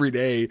every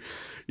day,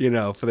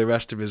 for the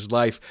rest of his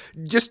life.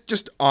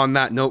 Just on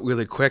that note,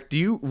 really quick, do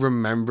you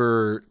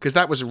remember, because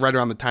that was right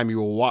around the time you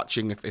were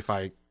watching, if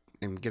I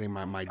am getting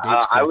my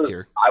dates correct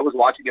here. I was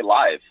watching it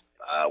live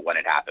when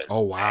it happened. Oh,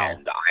 wow.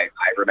 And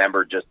I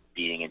remember just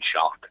being in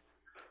shock.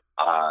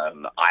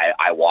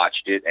 I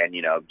watched it, and,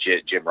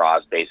 Jim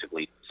Ross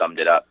basically summed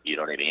it up. You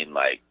know what I mean?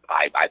 Like,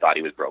 I thought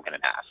he was broken in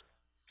half.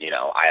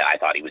 I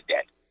thought he was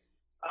dead.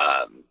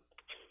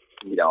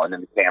 And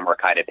then the camera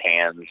kind of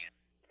pans,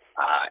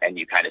 and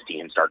you kind of see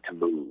him start to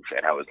move.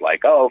 And I was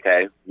like, oh,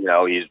 okay.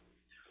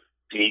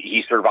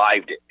 He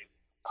survived it.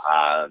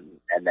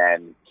 And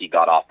then he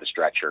got off the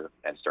stretcher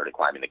and started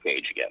climbing the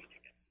cage again.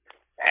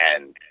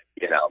 And,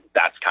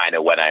 that's kind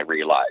of when I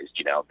realized,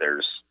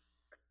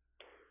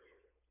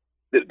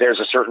 there's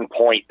a certain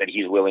point that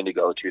he's willing to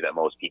go to that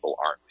most people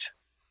aren't.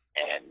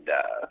 And,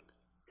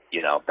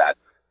 that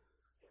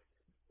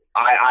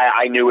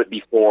I knew it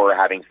before,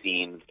 having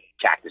seen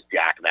Cactus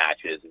Jack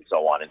matches and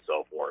so on and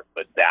so forth,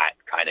 but that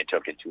kind of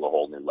took it to a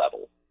whole new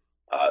level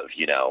of,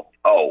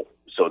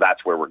 so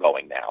that's where we're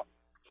going now.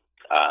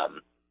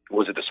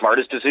 Was it the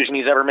smartest decision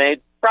he's ever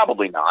made?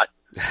 Probably not.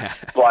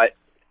 But,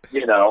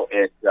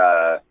 it's,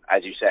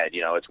 as you said,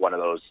 it's one of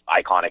those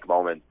iconic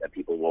moments that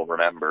people will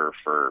remember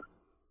for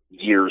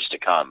years to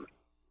come.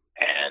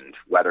 And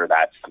whether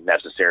that's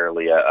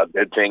necessarily a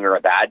good thing or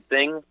a bad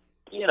thing,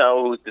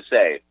 who's to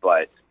say?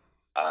 But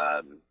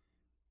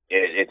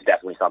it's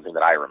definitely something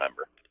that I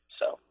remember.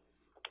 So.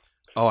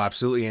 Oh,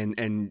 absolutely.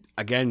 And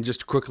again,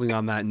 just quickly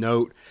on that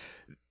note,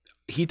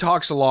 he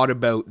talks a lot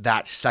about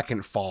that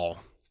second fall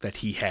that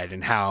he had,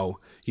 and how,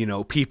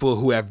 people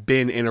who have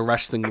been in a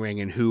wrestling ring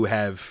and who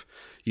have,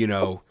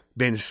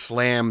 been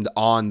slammed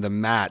on the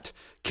mat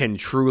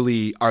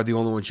are the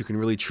only ones who can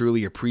really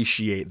truly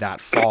appreciate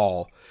that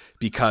fall,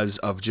 because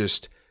of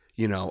just,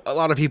 a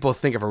lot of people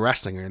think of a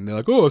wrestling ring and they're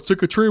like, oh, it's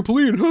like a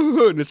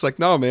trampoline. And it's like,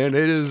 no, man,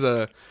 it is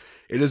a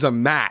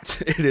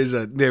mat.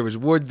 There was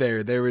wood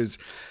there. There is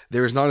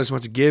not as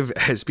much give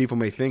as people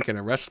may think in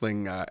a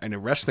wrestling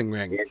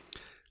ring.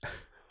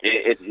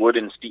 It's wood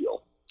and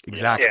steel.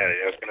 Exactly. Yeah,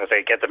 I was going to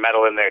say, get the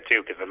metal in there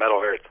too, because the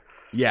metal hurts.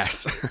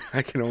 Yes,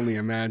 I can only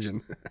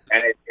imagine.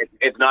 And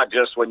it's not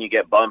just when you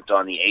get bumped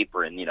on the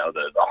apron,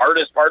 the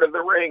hardest part of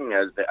the ring,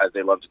 as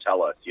they love to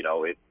tell us,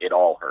 it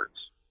all hurts.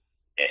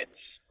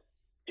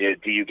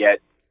 Do you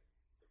get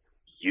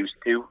used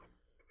to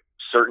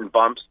certain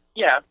bumps?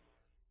 Yeah.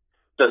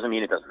 Doesn't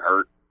mean it doesn't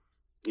hurt.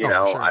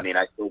 Sure. I mean,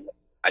 I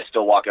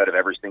still walk out of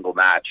every single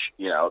match,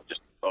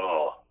 just,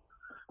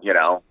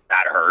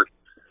 that hurt.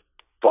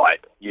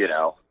 But,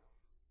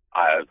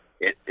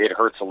 it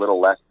hurts a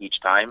little less each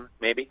time,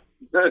 maybe.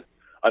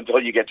 Until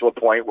you get to a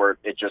point where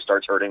it just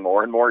starts hurting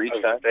more and more each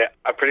time.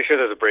 I'm pretty sure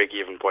there's a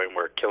break-even point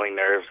where killing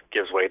nerves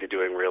gives way to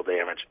doing real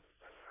damage.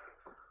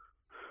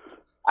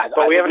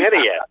 But we haven't hit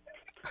it yet.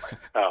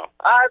 Oh.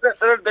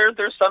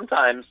 There's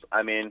sometimes.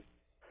 I mean,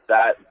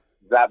 that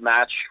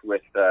match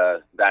with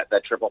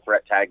that triple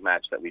threat tag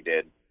match that we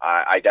did,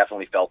 I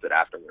definitely felt it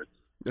afterwards.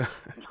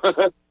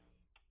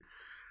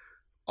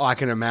 Oh, I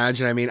can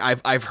imagine. I mean,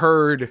 I've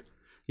heard,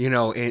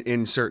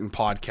 in certain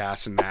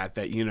podcasts and that,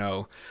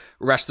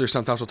 wrestlers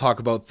sometimes will talk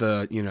about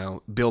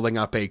the, building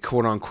up a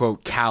quote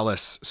unquote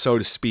callus, so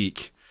to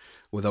speak,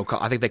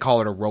 I think they call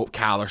it a rope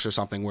callus or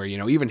something, where,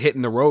 even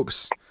hitting the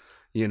ropes,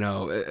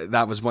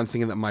 that was one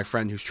thing that my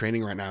friend who's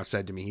training right now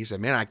said to me. He said,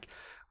 man,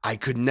 I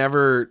could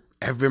never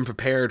have been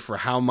prepared for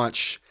how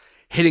much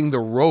hitting the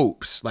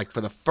ropes, like for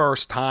the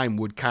first time,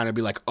 would kind of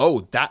be like,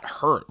 oh, that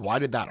hurt. Why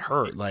did that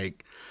hurt?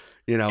 Like,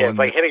 it's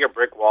like hitting a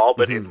brick wall,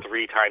 but in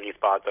 3 tiny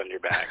spots on your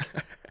back.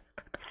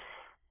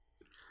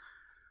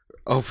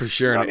 Oh, for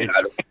sure. And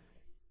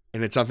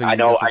it's something I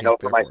know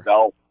for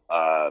myself,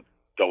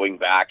 going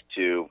back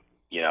to,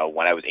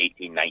 when I was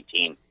 18,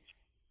 19,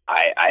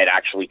 I had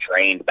actually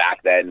trained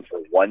back then for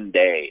one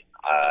day.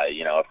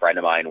 A friend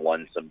of mine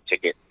won some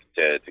tickets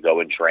to go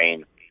and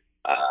train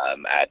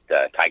at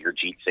Tiger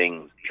Jeet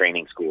Singh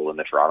training school in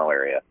the Toronto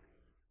area.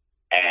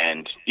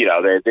 And,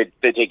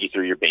 they take you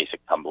through your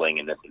basic tumbling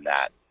and this and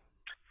that.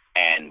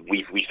 And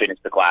we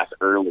finished the class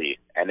early,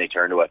 and they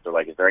turned to us. They're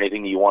like, is there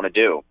anything you want to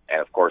do? And,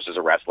 of course, as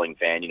a wrestling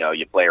fan,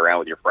 you play around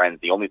with your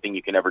friends. The only thing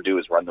you can ever do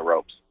is run the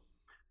ropes.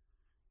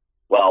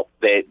 Well,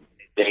 they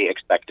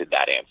expected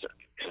that answer,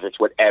 because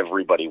it's what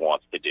everybody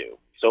wants to do.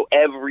 So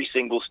every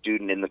single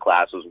student in the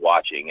class was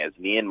watching as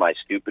me and my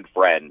stupid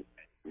friend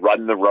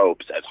run the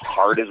ropes as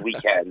hard as we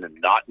can,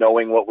 not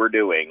knowing what we're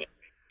doing,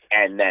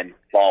 and then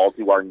fall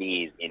to our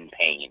knees in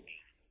pain.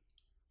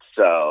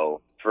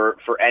 So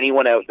for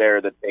anyone out there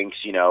that thinks,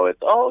 it's,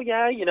 oh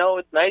yeah,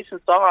 it's nice and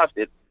soft,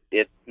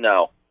 it's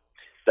no.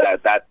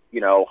 That's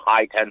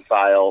high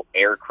tensile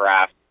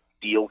aircraft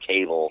steel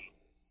cable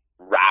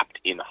wrapped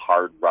in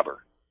hard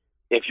rubber.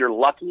 If you're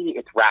lucky,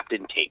 it's wrapped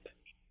in tape.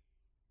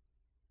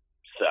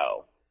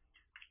 So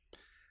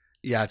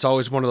yeah, it's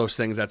always one of those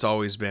things that's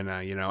always been,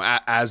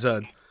 as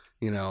a,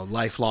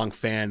 lifelong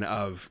fan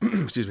of,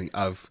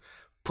 of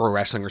pro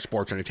wrestling or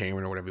sports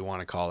entertainment or whatever you want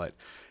to call it.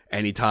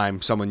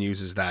 Anytime someone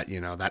uses that,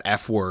 that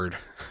F word,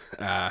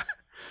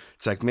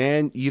 it's like,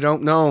 man, you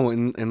don't know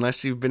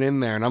unless you've been in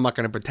there. And I'm not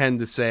going to pretend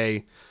to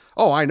say,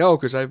 oh, I know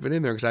because I've been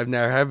in there, because I've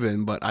never have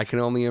been, but I can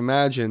only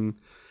imagine,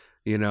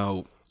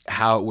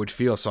 how it would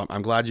feel. So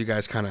I'm glad you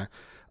guys kind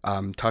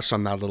of touched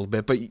on that a little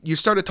bit. But you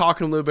started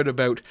talking a little bit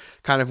about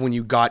kind of when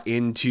you got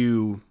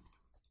into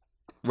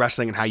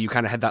wrestling and how you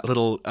kind of had that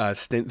little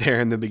stint there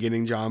in the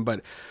beginning, John.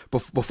 But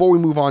before we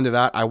move on to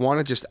that, I want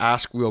to just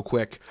ask real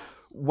quick,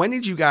 when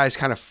did you guys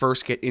kind of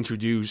first get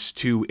introduced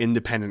to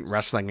independent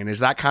wrestling? And is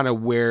that kind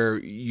of where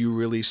you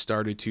really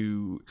started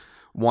to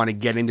want to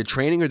get into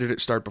training, or did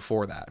it start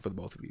before that for the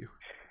both of you?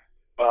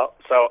 Well,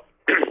 so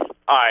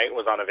I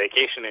was on a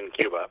vacation in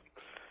Cuba,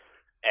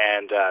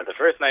 and the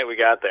first night we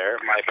got there,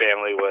 my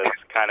family was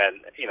kind of,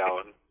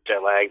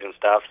 jet-lagged and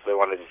stuff, so they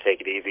wanted to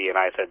take it easy, and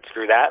I said,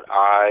 screw that,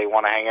 I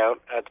want to hang out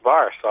at the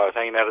bar. So I was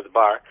hanging out at the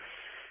bar,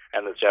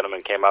 and this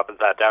gentleman came up and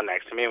sat down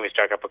next to me, and we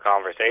struck up a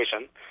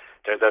conversation.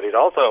 Turns out he's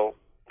also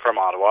from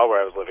Ottawa, where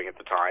I was living at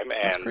the time,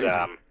 and and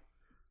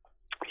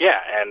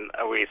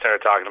we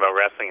started talking about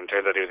wrestling, and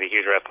turns out he was a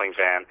huge wrestling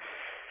fan.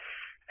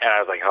 And I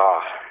was like,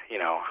 oh,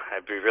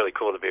 it'd be really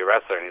cool to be a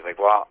wrestler. And he's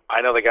like, well, I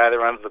know the guy that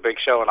runs the big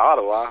show in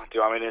Ottawa. Do you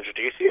want me to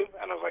introduce you?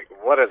 And I was like,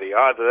 what are the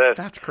odds of this?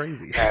 That's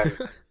crazy. And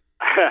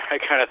I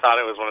kind of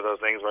thought it was one of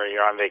those things where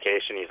you're on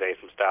vacation, you say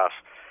some stuff,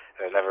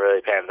 and it never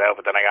really pans out.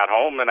 But then I got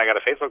home, and I got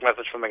a Facebook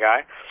message from the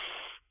guy,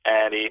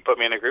 and he put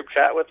me in a group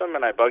chat with him,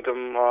 and I bugged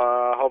him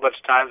a whole bunch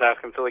of times,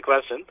 asking silly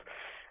questions.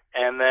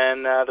 And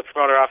then the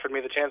promoter offered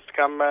me the chance to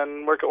come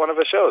and work at one of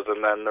his shows,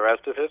 and then the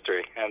rest is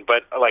history.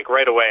 But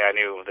right away, I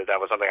knew that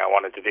was something I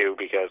wanted to do,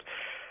 because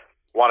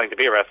wanting to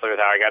be a wrestler is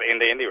how I got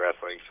into indie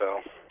wrestling.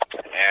 So,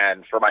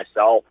 And for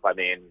myself, I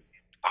mean,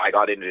 I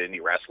got into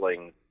indie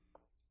wrestling,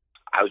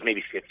 I was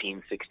maybe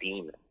 15,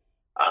 16.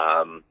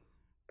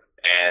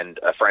 And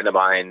a friend of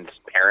mine's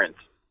parents,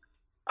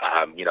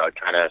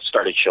 kind of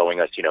started showing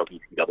us,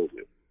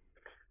 ECW.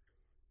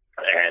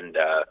 And,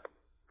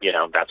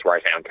 that's where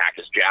I found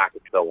Cactus Jack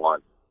and so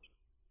on.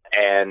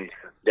 And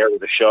there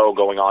was a show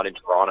going on in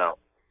Toronto,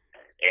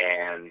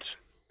 and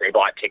they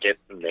bought tickets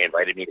and they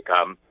invited me to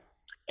come.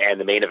 And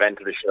the main event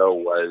of the show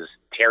was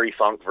Terry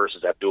Funk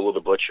versus Abdullah the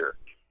Butcher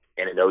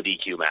in an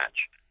ODQ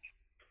match.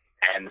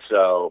 And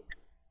so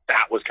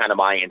that was kind of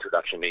my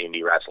introduction to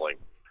indie wrestling.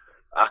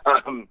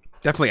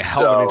 Definitely a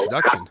hell of an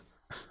introduction.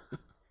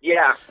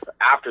 Yeah.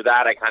 After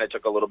that, I kind of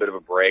took a little bit of a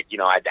break.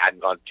 I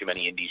hadn't gone to too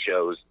many indie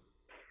shows.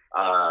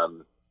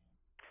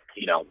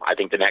 I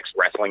think the next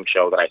wrestling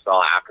show that I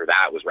saw after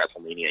that was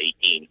WrestleMania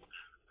 18.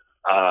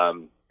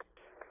 And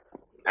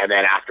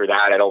then after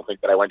that, I don't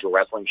think that I went to a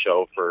wrestling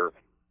show for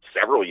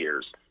several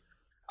years.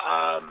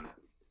 And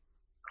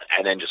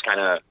then just kind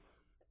of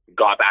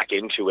got back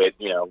into it,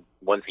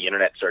 once the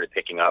internet started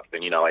picking up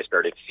and, I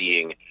started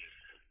seeing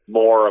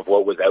more of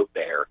what was out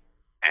there.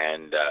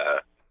 And,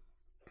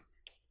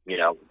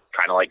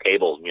 kind of like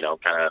Kable,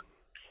 kind of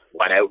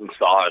went out and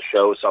saw a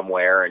show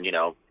somewhere and,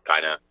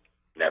 kind of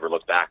never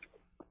looked back.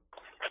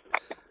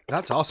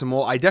 That's awesome.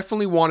 Well, I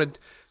definitely wanted to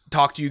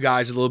talk to you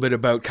guys a little bit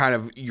about kind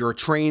of your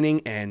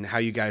training and how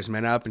you guys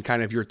met up and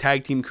kind of your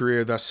tag team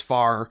career thus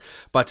far.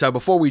 But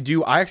before we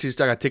do, I actually just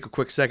got to take a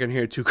quick second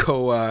here to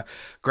go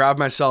grab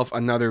myself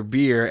another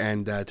beer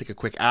and take a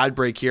quick ad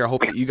break here. I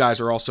hope that you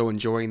guys are also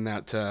enjoying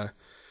that,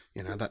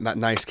 that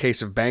nice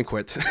case of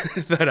Banquet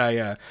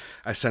that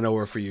I sent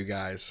over for you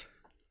guys.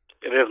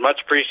 it is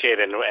much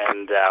appreciated, and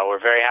we're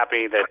very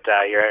happy that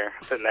you're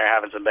sitting there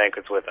having some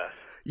banquets with us.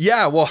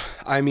 Yeah, well,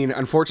 I mean,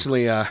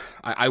 unfortunately,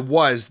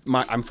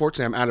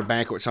 unfortunately, I'm out of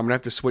Banquet, so I'm gonna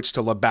have to switch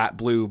to Labatt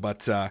Blue.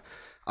 But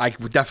I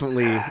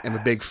definitely am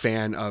a big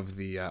fan of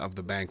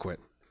the Banquet.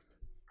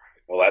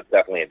 Well, that's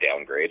definitely a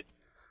downgrade.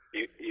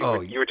 You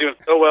were doing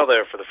so well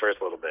there for the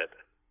first little bit.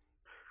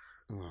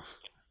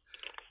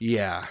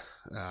 Yeah,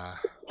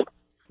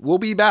 we'll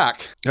be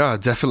back.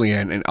 Definitely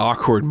an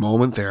awkward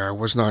moment there. I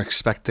was not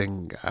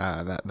expecting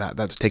that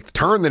to take the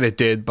turn that it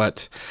did,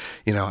 but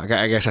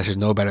I guess I should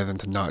know better than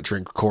to not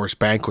drink Coors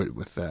Banquet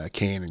with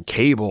Cayen and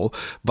Kable.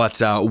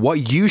 But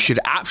what you should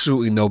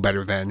absolutely know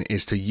better than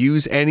is to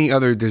use any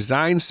other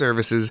design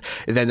services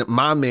than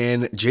my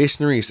man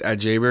Jason Reese at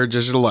Jaybird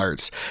Digital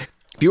Arts.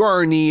 If you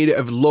are in need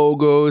of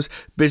logos,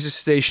 business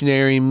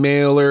stationery,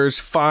 mailers,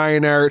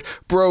 fine art,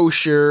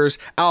 brochures,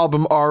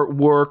 album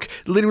artwork,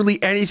 literally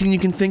anything you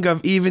can think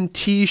of, even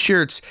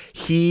t-shirts,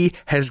 he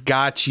has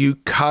got you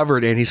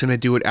covered, and he's going to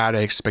do it at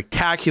a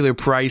spectacular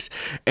price,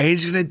 and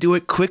he's going to do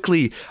it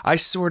quickly. I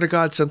swear to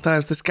God,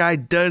 sometimes this guy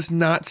does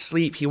not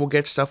sleep. He will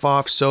get stuff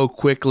off so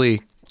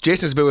quickly.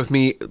 Jason's been with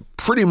me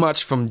pretty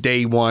much from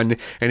day one,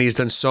 and he's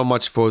done so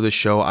much for the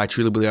show. I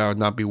truly believe I would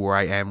not be where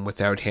I am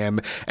without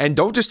him. And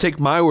don't just take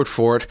my word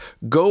for it.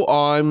 Go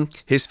on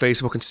his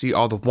Facebook and see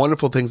all the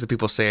wonderful things that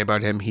people say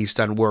about him. He's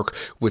done work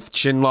with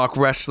Chinlock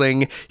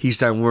Wrestling. He's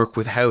done work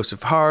with House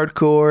of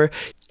Hardcore.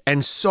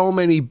 And so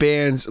many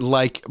bands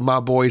like my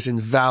boys in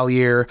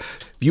Valier.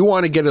 If you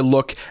want to get a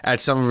look at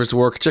some of his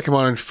work, check him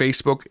out on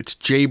Facebook. It's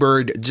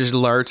Jaybird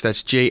Digital Arts.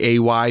 That's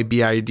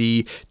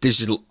Jaybid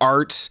Digital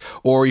Arts.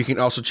 Or you can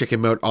also check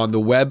him out on the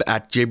web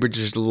at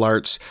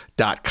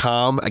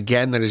jaybirdigitalarts.com.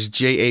 Again, that is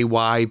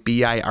Jaybird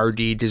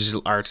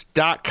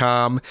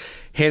digitalarts.com.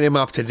 Hit him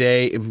up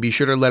today and be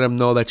sure to let him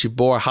know that your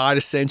boy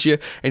Hada sent you,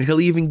 and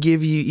he'll even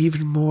give you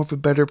even more of a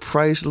better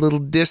price, a little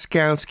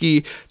discount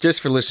ski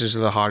just for listeners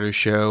of the Hotter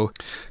Show.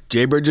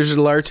 Jaybird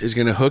Digital Arts is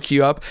going to hook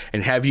you up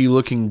and have you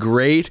looking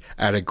great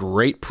at a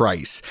great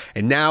price.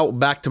 And now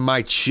back to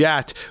my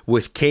chat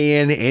with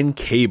Cayen and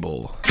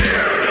Kable.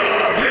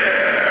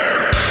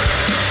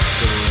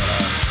 So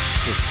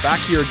we're back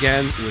here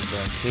again with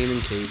Cayen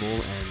and Kable,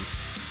 and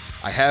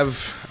I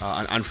have,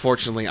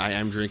 unfortunately, I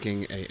am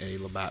drinking a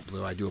Labatt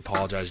Blue. I do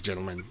apologize,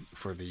 gentlemen,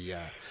 for the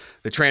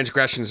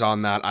transgressions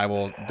on that. I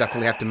will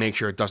definitely have to make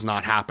sure it does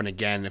not happen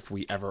again if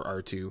we ever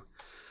are to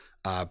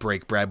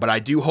break bread. But I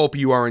do hope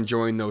you are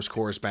enjoying those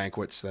Coors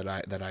Banquets that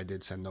I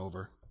did send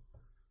over.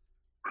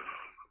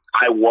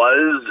 I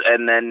was,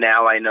 and then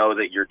now I know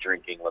that you're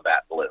drinking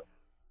Labatt Blue.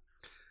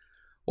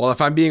 Well,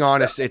 if I'm being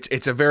honest,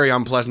 it's a very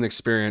unpleasant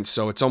experience.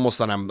 So it's almost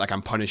that I'm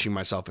punishing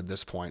myself at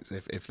this point,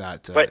 if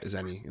that is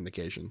any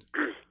indication.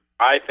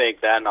 I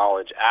think that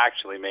knowledge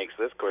actually makes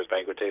this Coors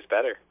Banquet taste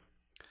better.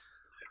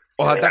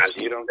 Well,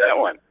 you don't get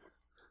one.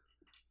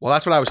 Well,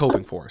 that's what I was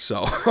hoping for.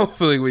 So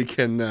hopefully we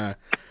can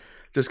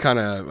just kind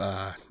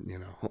of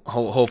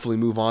hopefully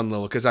move on a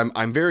little, because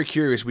I'm very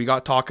curious. We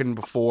got talking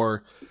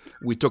before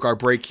we took our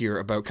break here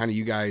about kind of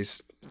you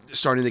guys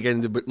starting to get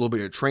into a little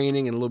bit of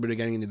training and a little bit of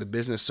getting into the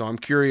business. So I'm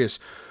curious,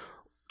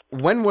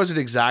 when was it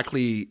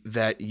exactly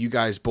that you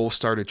guys both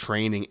started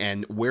training,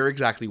 and where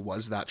exactly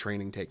was that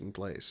training taking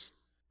place?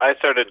 I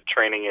started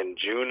training in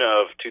June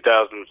of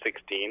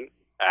 2016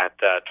 at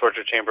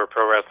Torture Chamber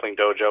Pro Wrestling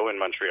Dojo in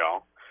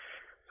Montreal.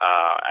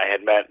 I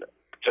had met,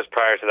 just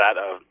prior to that,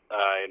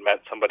 I had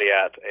met somebody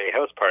at a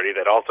house party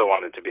that also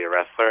wanted to be a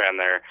wrestler, and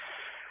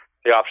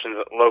the options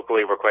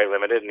locally were quite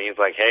limited, and he's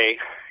like, hey,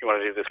 you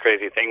want to do this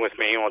crazy thing with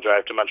me, and we'll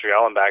drive to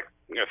Montreal and back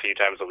a few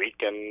times a week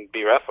and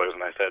be wrestlers.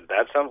 And I said,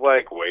 that sounds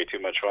like way too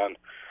much fun.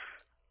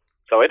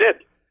 So I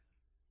did.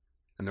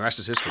 And the rest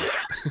is history.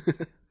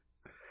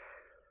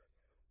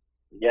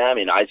 Yeah, I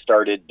mean, I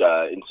started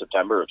in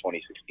September of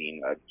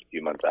 2016, a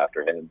few months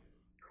after him.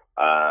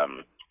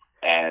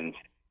 And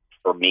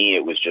for me,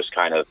 it was just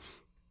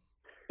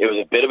it was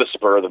a bit of a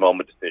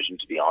spur-of-the-moment decision,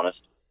 to be honest.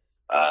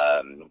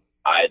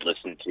 I had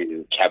listened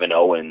to Kevin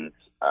Owens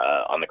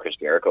on the Chris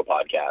Jericho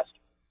podcast,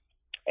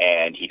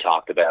 and he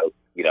talked about,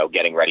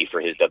 getting ready for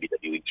his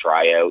WWE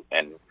tryout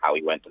and how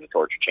he went to the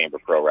Torture Chamber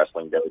Pro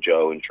Wrestling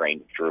Dojo and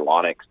trained with Drew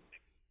Onyx.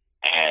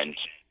 And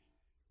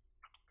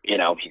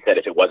he said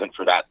if it wasn't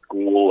for that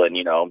school and,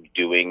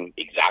 doing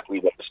exactly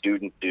what the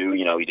students do,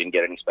 he didn't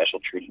get any special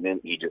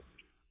treatment. He just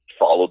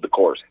followed the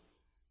course.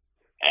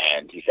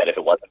 And he said if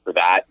it wasn't for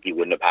that, he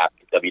wouldn't have passed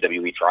the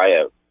WWE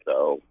tryout.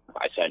 So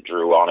I sent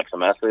Drew Onyx a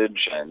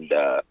message, and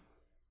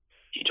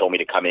he told me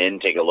to come in,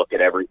 take a look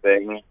at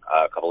everything.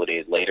 A couple of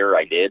days later,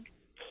 I did.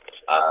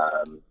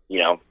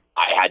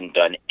 I hadn't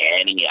done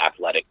any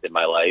athletics in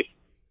my life.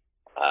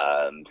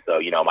 So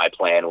my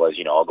plan was,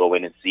 I'll go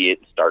in and see it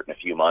and start in a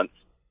few months.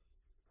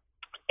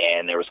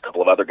 And there was a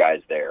couple of other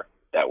guys there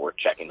that were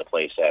checking the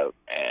place out.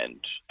 And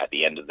at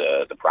the end of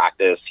the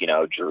practice,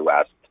 Drew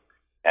asked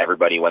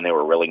everybody when they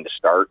were willing to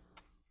start.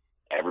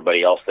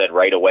 Everybody else said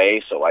right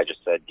away. So I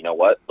just said, you know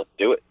what, let's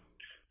do it.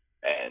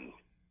 And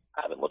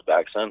I haven't looked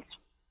back since.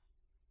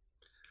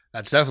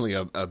 That's definitely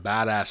a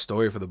badass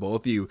story for the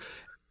both of you.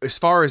 As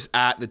far as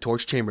at the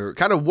Torch Chamber,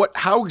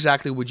 how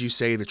exactly would you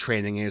say the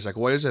training is? Like,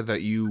 what is it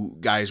that you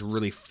guys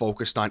really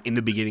focused on in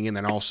the beginning and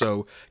then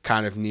also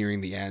kind of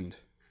nearing the end?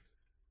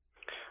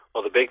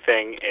 Well, the big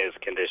thing is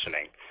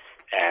conditioning.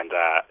 And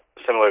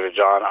similar to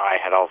John, I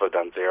had also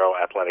done zero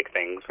athletic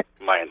things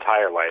my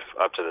entire life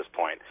up to this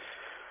point.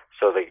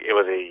 So it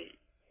was a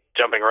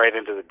jumping right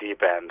into the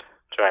deep end,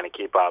 trying to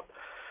keep up.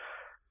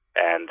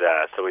 And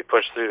so we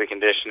pushed through the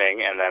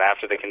conditioning, and then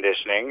after the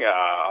conditioning,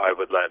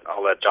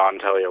 I'll let John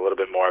tell you a little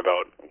bit more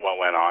about what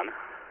went on.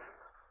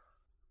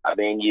 I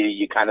mean,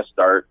 you kind of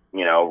start,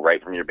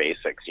 right from your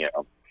basics,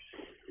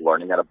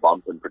 learning how to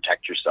bump and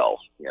protect yourself,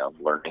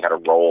 learning how to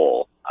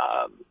roll,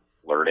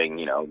 learning,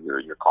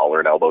 your collar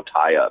and elbow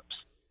tie-ups,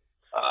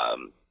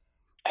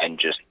 and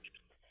just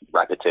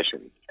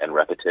repetition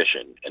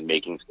and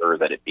making sure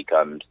that it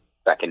becomes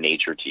second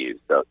nature to you.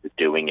 So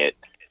doing it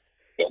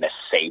in a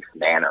safe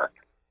manner,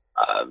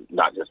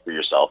 not just for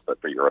yourself,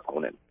 but for your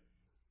opponent.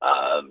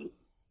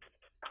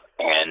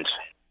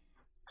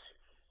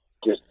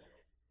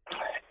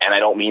 And I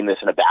don't mean this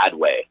in a bad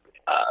way,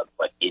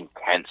 but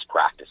intense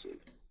practices.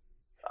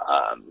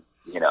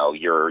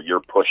 You're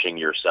pushing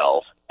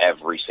yourself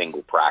every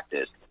single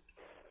practice,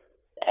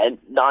 and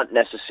not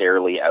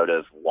necessarily out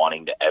of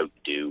wanting to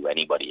outdo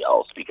anybody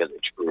else, because it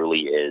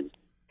truly is,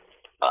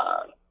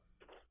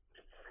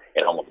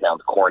 it almost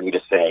sounds corny to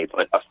say,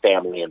 but a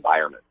family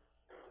environment.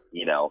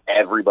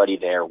 Everybody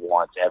there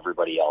wants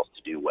everybody else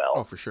to do well.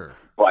 Oh, for sure.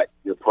 But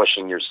you're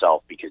pushing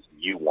yourself because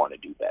you want to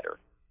do better,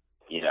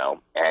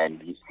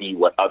 and you see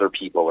what other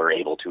people are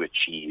able to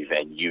achieve,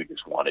 and you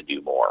just want to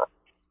do more.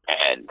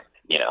 And,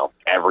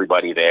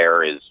 everybody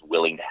there is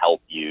willing to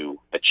help you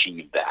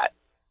achieve that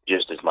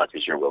just as much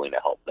as you're willing to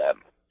help them.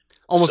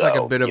 Almost like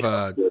a bit of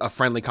a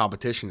friendly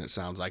competition, it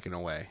sounds like, in a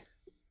way.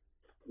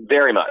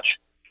 Very much.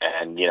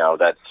 And,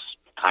 that's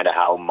kind of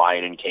how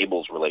mine and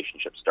Cable's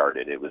relationship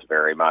started. It was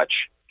very much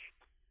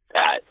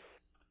that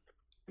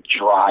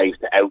drive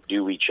to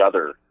outdo each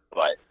other,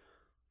 but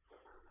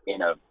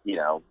in a,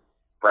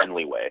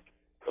 friendly way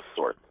of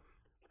sorts.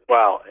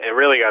 Well, it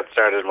really got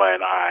started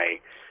when I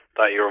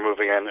thought you were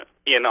moving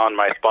in on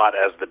my spot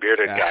as the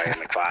bearded guy in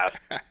the class.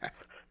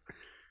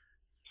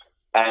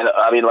 And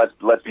I mean,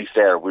 let's be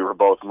fair. We were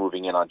both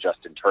moving in on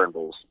Justin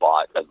Turnbull's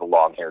spot as the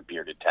long-haired,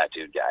 bearded,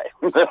 tattooed guy.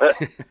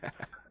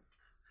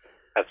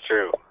 That's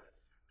true.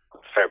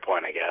 That's a fair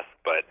point, I guess.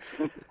 But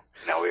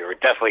we were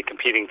definitely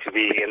competing to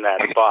be in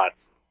that spot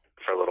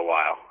for a little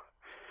while.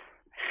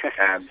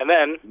 And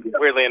then,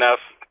 weirdly enough,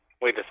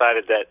 we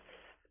decided that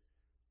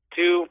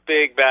two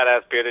big,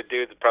 badass bearded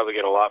dudes would probably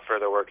get a lot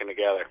further working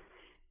together.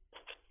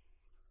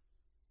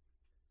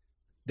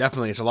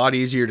 Definitely. It's a lot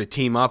easier to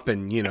team up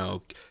and,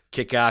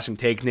 kick ass and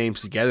take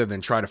names together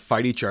than try to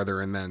fight each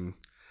other and then,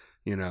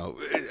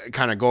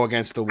 kind of go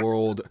against the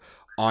world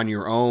on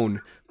your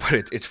own. But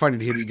it's funny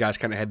to hear that you guys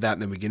kind of had that in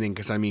the beginning,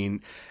 because, I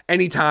mean,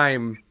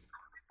 anytime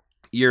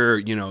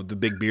you're, the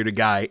big bearded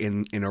guy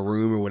in a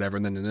room or whatever,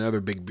 and then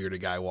another big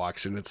bearded guy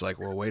walks in, it's like,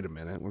 well, wait a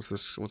minute, what's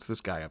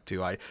this guy up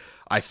to?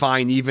 I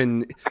find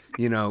even,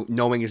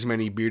 knowing as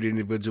many bearded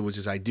individuals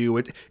as I do,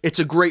 it's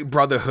a great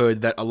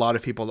brotherhood that a lot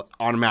of people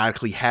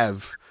automatically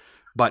have,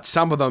 but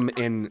some of them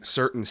in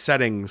certain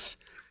settings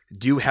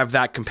do have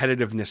that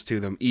competitiveness to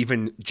them,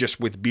 even just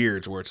with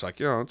beards, where it's like,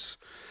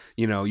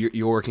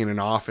 you're working in an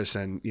office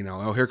and,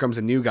 oh, here comes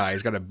a new guy.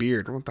 He's got a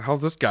beard. What the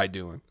hell's this guy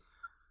doing?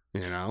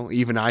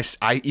 Even I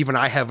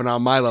have it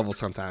on my level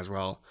sometimes.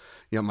 Well,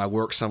 my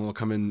work, someone will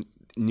come in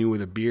new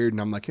with a beard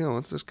and I'm like,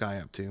 what's this guy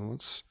up to?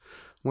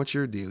 What's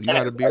your deal? You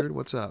got a beard?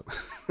 What's up?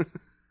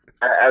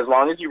 As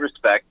long as you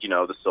respect,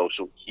 the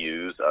social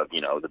cues of,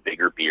 the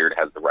bigger beard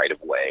has the right of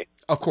way.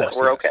 Of course.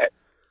 We're yes. okay.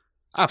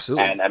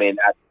 Absolutely. And I mean,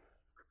 that's,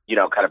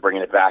 kind of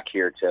bringing it back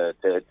here to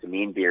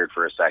Mean Beard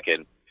for a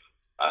second.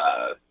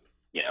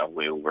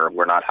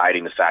 We're not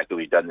hiding the fact that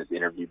we've done this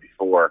interview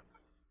before.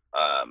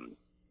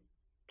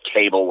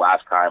 Kable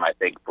last time, I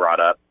think, brought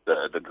up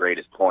the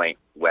greatest point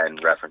when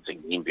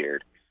referencing Mean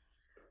Beard.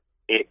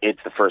 It's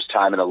the first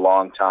time in a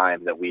long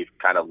time that we've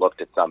kind of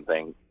looked at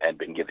something and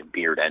been given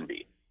beard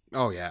envy.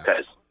 Oh, yeah.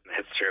 Because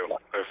it's true.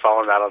 We're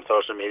following that on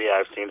social media.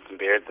 I've seen some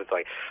beards. It's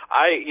like,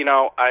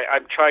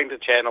 I'm trying to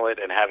channel it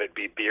and have it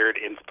be beard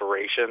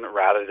inspiration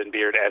rather than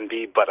beard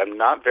envy, but I'm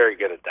not very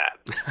good at that.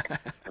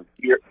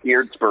 beard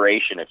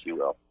inspiration, if you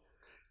will.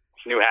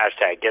 New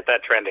hashtag. Get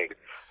that trending.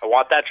 I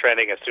want that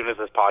trending as soon as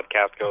this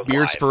podcast goes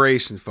Beard live.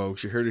 inspiration,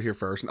 folks. You heard it here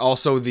first. And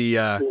also the...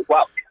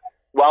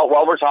 Well,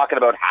 while we're talking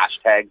about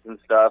hashtags and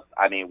stuff,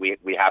 I mean,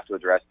 we have to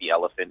address the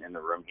elephant in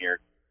the room here.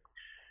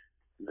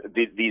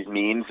 These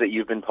memes that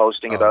you've been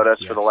posting about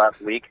us for the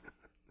last week.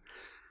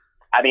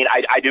 I mean,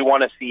 I do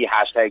want to see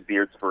hashtag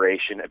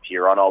Beardspiration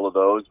appear on all of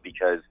those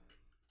because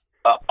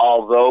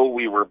although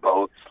we were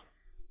both,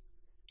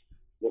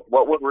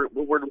 what word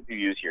would you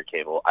use here,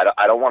 Kable?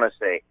 I don't want to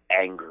say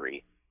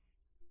angry,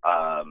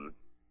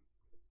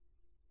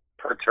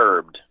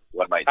 perturbed.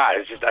 What might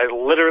it's just I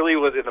literally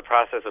was in the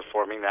process of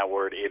forming that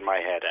word in my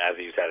head as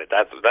you said it.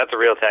 That's a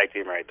real tag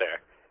team right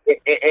there.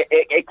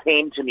 It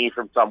came to me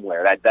from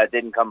somewhere. That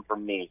didn't come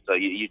from me. So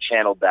you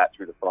channeled that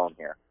through the phone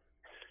here.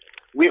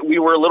 We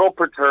were a little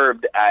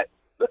perturbed at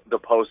the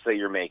posts that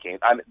you're making.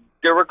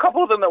 There were a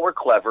couple of them that were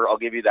clever. I'll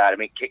give you that. I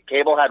mean,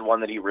 Kable had one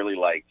that he really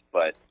liked,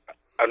 but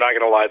I'm not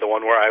going to lie. The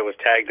one where I was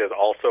tagged as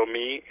also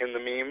me in the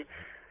meme,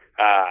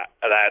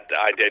 that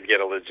I did get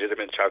a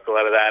legitimate chuckle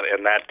out of that,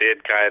 and that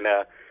did kind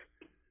of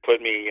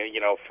put me,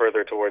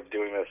 further towards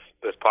doing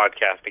this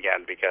podcast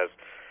again because.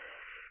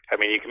 I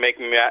mean, you can make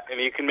me mad. I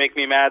mean, you can make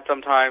me mad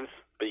sometimes,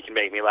 but you can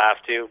make me laugh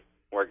too.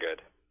 We're good.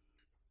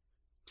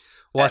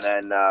 What?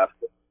 And then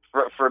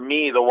for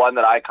me, the one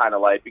that I kind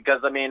of like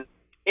because I mean,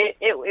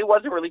 it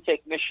wasn't really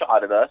taking a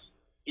shot at us.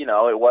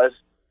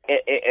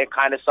 It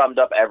kind of summed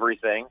up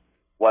everything.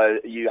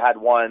 Was you had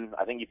one?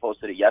 I think you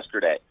posted it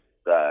yesterday.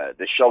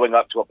 The showing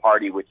up to a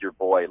party with your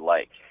boy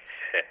like.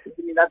 I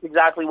mean, that's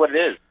exactly what it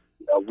is.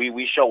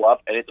 We show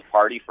up and it's a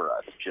party for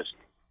us. Just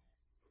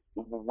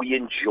we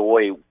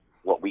enjoy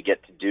what we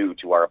get to do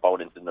to our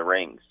opponents in the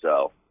ring.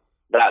 So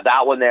that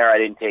one there I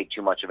didn't take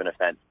too much of an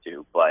offense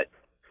to, but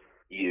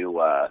you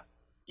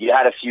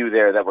had a few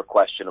there that were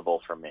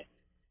questionable from me.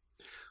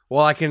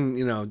 Well, I can,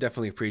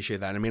 definitely appreciate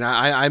that. I mean,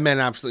 I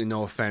meant absolutely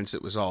no offense.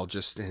 It was all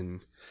just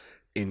in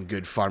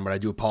good fun, but I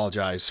do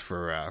apologize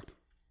for,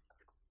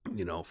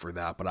 for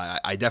that. But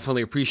I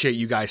definitely appreciate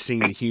you guys seeing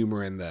the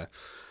humor in the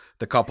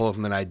couple of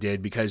them that I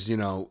did because,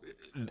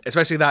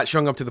 especially that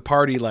showing up to the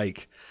party,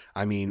 like,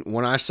 I mean,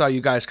 when I saw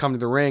you guys come to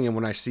the ring and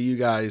when I see you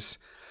guys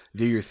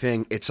do your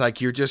thing, it's like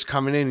you're just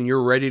coming in and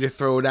you're ready to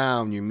throw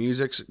down. Your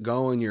music's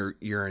going,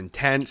 you're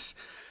intense.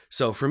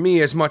 So for me,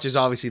 as much as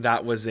obviously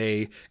that was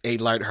a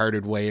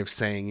lighthearted way of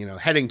saying,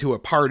 heading to a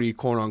party,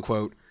 quote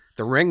unquote,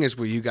 the ring is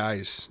where you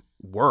guys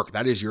work.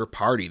 That is your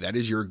party. That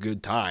is your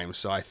good time.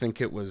 So I think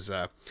it was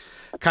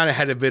kind of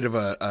had a bit of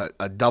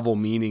a double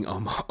meaning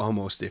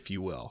almost, if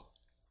you will.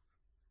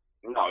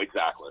 No,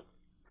 exactly.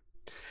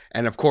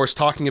 And of course,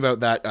 talking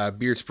about that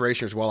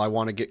Beardspiration as well, I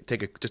want to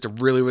take just a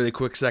really, really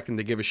quick second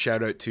to give a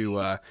shout out to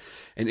an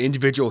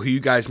individual who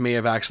you guys may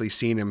have actually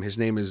seen him. His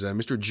name is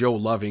Mr. Joe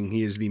Loving.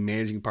 He is the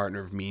managing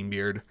partner of Mean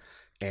Beard,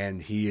 and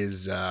he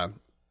is, one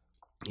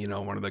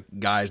of the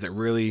guys that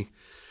really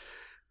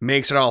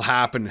makes it all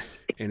happen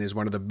and is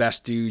one of the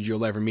best dudes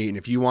you'll ever meet. And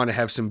if you want to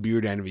have some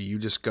beard envy, you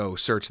just go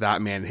search that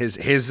man. His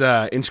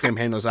Instagram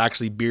handle is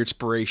actually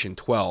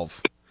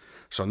Beardspiration12,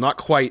 so not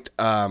quite.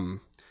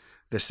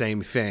 The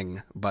same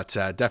thing, but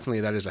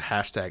definitely that is a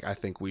hashtag I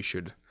think we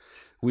should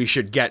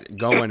get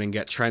going and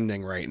get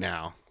trending right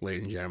now,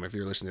 ladies and gentlemen, if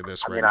you're listening to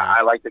this now.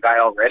 I like the guy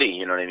already,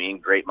 you know what I mean?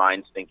 Great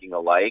minds thinking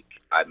alike.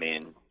 I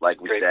mean,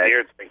 like we Great said. Great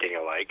beards thinking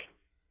alike.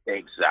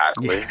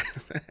 Exactly.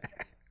 Yes.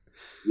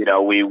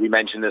 We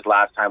mentioned this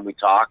last time we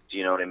talked,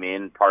 you know what I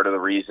mean? Part of the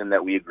reason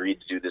that we agreed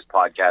to do this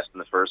podcast in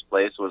the first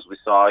place was we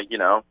saw,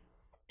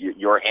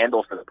 your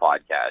handle for the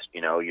podcast.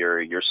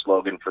 Your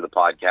slogan for the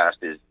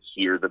podcast is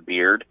Hear the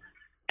Beard.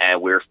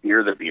 And we're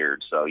Fear the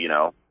Beard, so,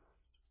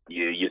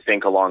 you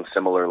think along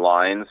similar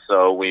lines,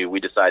 so we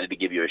decided to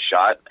give you a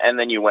shot, and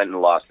then you went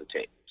and lost the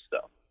tape, so.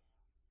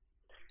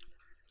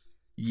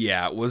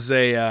 Yeah, it was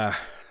a,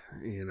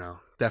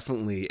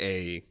 definitely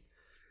a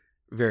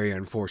very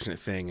unfortunate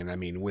thing, and I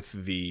mean, with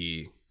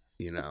the,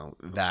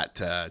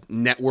 that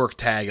network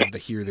tag of the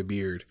Hear the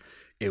Beard,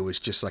 it was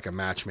just like a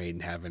match made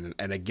in heaven,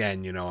 and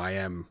again, I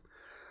am...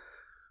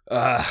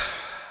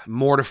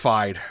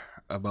 mortified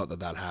about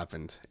that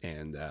happened,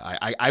 and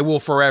I will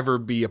forever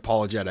be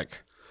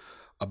apologetic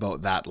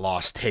about that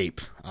lost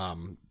tape.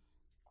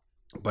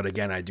 But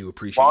again, I do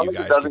appreciate you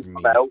guys giving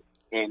me. Out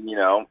in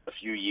a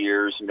few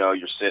years, you're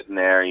sitting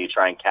there and you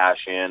try and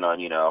cash in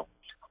on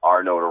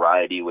our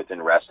notoriety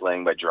within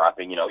wrestling by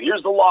dropping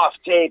here's the lost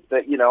tape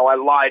that I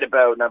lied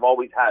about and I've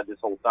always had this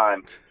whole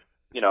time.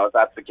 If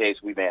that's the case,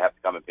 we may have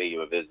to come and pay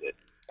you a visit,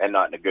 and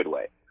not in a good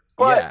way.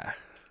 But, yeah.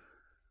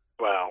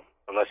 Well,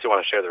 unless you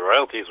want to share the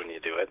royalties when you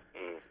do it.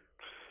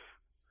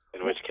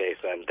 In which case,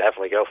 then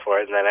definitely go for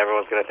it, and then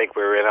everyone's going to think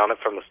we were in on it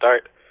from the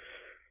start.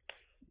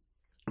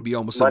 Be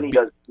almost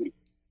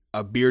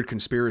a beard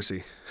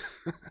conspiracy.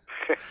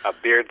 A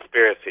beard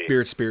conspiracy.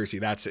 Beard conspiracy.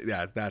 That's it.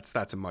 Yeah,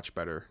 that's a much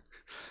better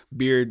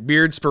beard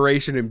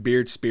inspiration and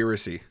beard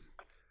conspiracy.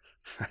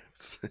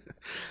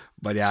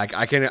 But yeah,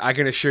 I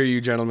can assure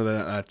you, gentlemen,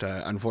 that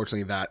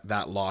unfortunately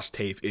that lost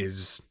tape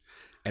is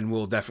and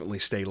will definitely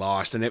stay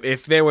lost. And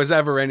if there was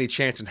ever any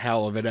chance in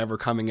hell of it ever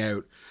coming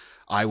out,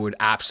 I would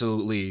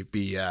absolutely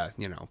be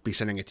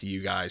sending it to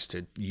you guys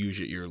to use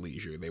at your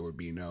leisure. There would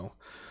be no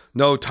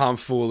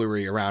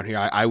tomfoolery around here.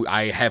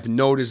 I have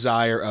no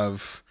desire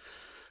of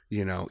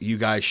you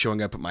guys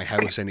showing up at my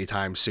house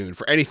anytime soon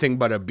for anything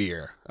but a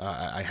beer.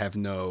 I have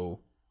no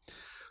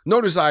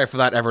desire for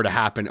that ever to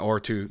happen, or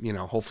to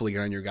hopefully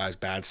get on your guys'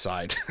 bad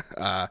side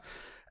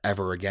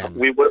ever again.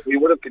 We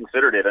would have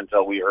considered it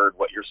until we heard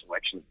what your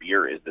selection of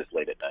beer is this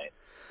late at night.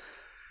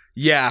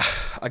 Yeah,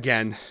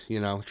 again,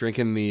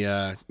 drinking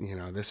the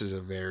this is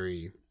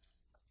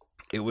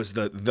it was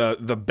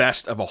the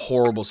best of a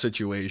horrible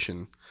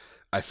situation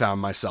I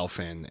found myself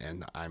in,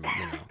 and I'm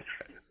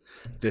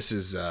this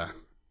is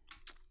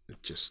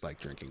just like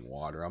drinking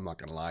water. I'm not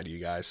gonna lie to you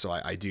guys. So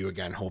I do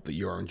again hope that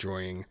you're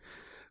enjoying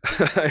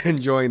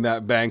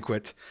that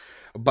banquet.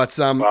 But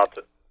well, I'll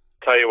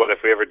tell you what,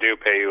 if we ever do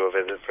pay you a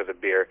visit for the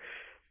beer,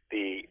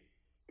 the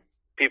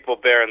people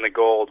bearing the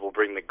gold will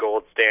bring the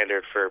gold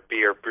standard for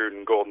beer brewed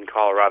in Golden,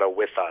 Colorado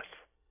with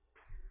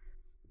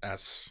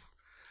us.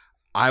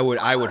 I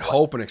would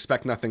hope and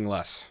expect nothing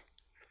less,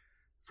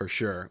 for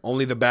sure.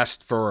 Only the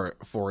best for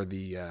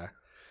the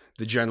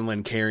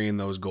gentleman carrying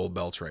those gold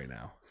belts right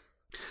now.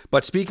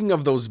 But speaking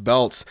of those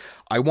belts,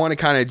 I want to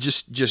kind of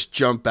just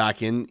jump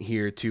back in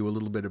here to a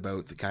little bit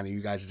about the kind of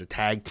you guys as a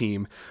tag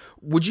team.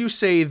 Would you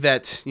say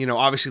that,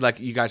 obviously like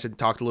you guys had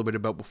talked a little bit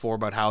about before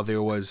about how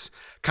there was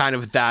kind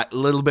of that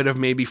little bit of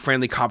maybe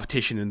friendly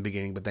competition in the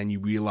beginning, but then you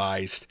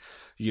realized,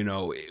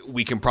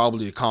 we can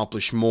probably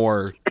accomplish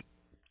more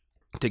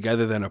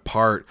together than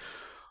apart.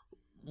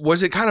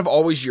 Was it kind of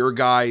always your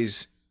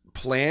guys'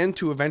 plan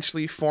to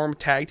eventually form a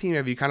tag team?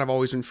 Have you kind of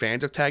always been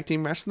fans of tag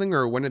team wrestling,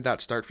 or when did that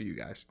start for you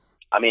guys?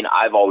 I mean,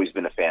 I've always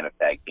been a fan of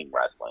tag team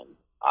wrestling.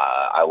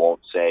 I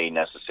won't say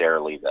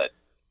necessarily that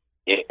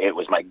it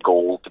was my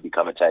goal to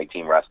become a tag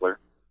team wrestler.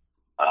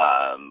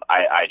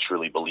 I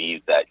truly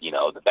believe that,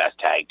 the best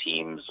tag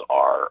teams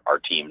are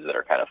teams that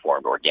are kind of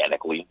formed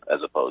organically as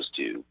opposed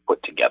to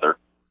put together.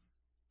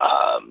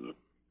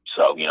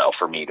 So,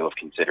 for me to have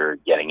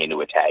considered getting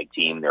into a tag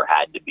team, there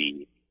had to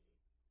be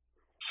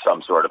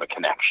some sort of a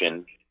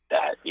connection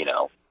that,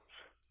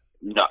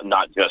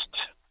 not just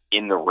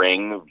in the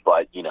ring,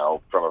 but,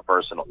 from a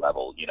personal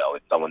level,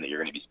 it's someone that you're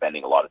going to be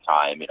spending a lot of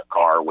time in a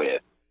car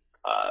with,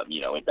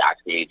 in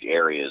backstage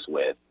areas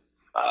with,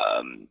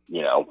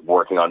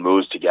 working on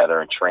moves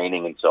together and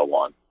training and so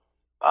on.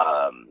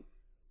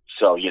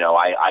 So,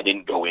 I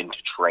didn't go into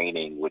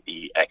training with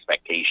the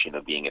expectation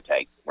of being a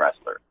tag team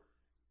wrestler,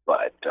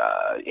 but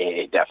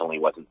it definitely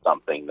wasn't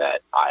something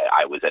that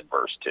I was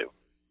adverse to.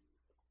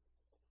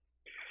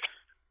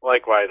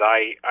 Likewise,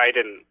 I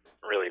didn't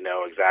really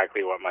know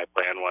exactly what my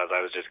plan was.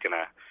 I was just going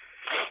to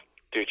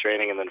do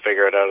training and then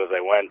figure it out as I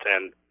went.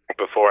 And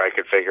before I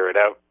could figure it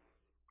out,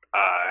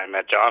 I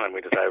met John and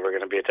we decided we're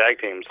going to be a tag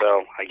team.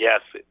 So I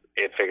guess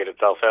it figured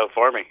itself out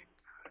for me.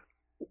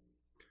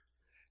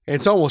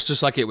 It's almost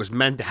just like it was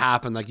meant to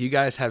happen. Like you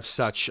guys have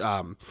such,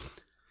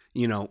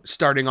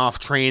 starting off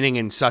training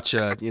in such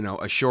a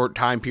short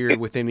time period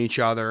within each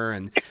other,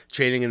 and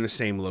training in the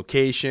same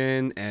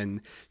location,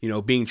 and,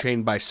 being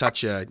trained by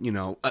such a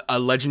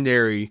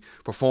legendary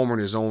performer in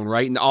his own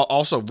right. And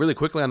also really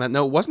quickly on that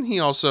note, wasn't he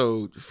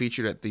also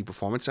featured at the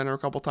Performance Center a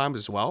couple times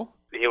as well?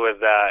 He was,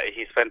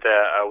 he spent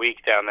a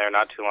week down there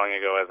not too long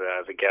ago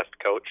as a guest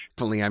coach.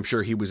 Definitely, I'm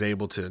sure he was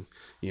able to,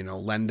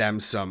 lend them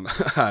some,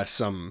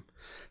 some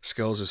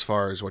skills as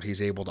far as what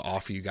he's able to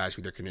offer you guys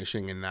with their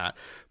conditioning and that.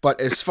 But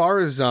as far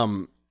as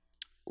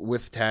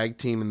with tag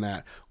team and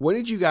that, when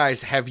did you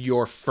guys have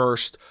your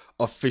first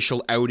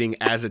official outing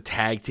as a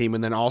tag team?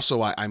 And then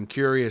also I'm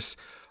curious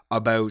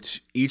about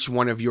each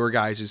one of your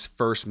guys'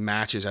 first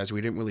matches, as we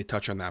didn't really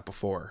touch on that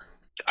before.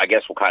 I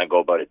guess we'll kind of go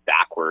about it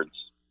backwards,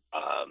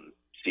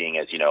 seeing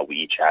as we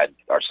each had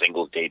our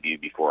singles debut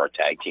before our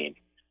tag team.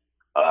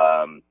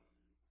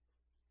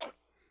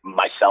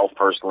 Myself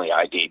personally,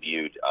 I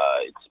debuted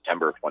in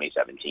September of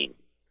 2017.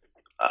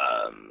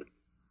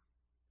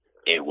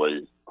 It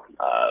was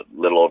a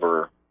little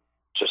over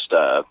just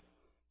about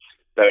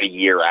a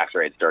year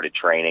after I had started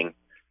training.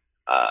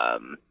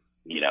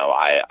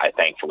 I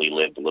thankfully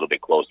lived a little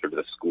bit closer to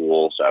the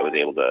school, so I was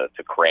able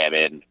to cram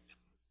in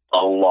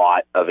a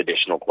lot of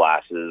additional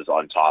classes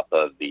on top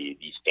of the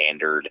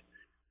standard,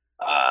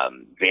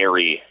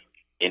 very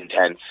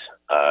intense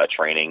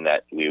training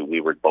that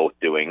we were both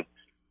doing.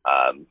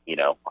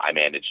 I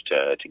managed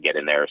to get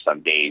in there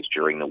some days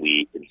during the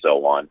week and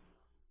so on.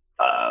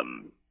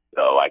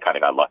 So I kind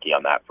of got lucky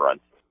on that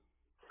front.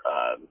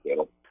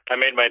 I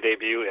made my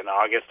debut in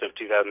August of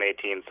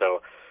 2018,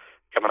 so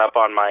coming up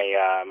on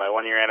my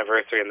 1 year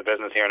anniversary in the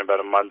business here in about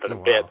a month and a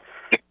bit.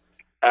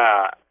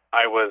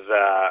 I was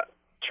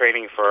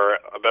training for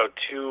about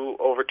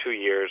over 2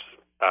 years.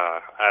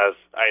 As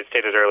I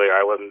stated earlier,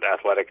 I wasn't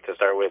athletic to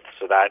start with,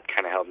 so that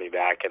kind of held me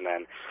back. And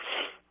then,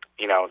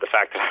 the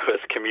fact that I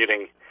was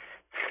commuting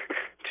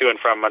to and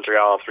from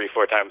Montreal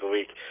 3-4 times a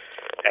week,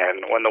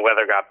 and when the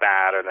weather got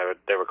bad and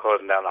they were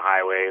closing down the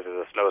highways and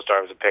the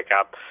snowstorms would pick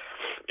up,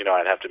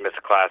 I'd have to miss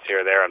a class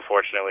here or there,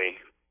 unfortunately,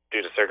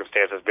 due to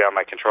circumstances beyond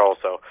my control.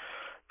 So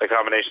the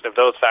combination of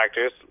those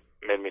factors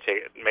made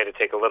it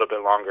take a little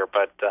bit longer.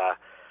 But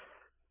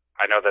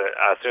I know that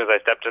as soon as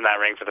I stepped in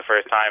that ring for the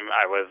first time,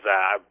 I was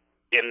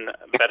in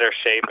better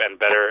shape and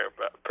better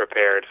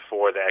prepared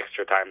for the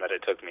extra time that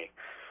it took me.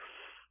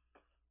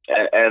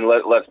 And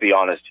let's be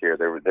honest here.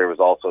 There was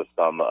also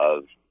some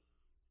of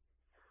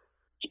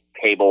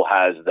Kable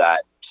has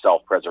that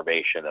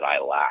self-preservation that I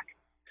lack.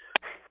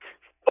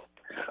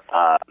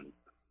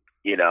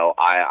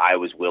 I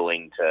was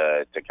willing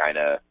to kind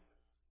of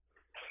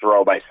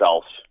throw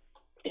myself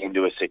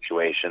into a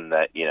situation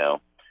that,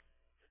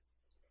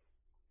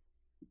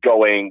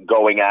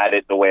 going at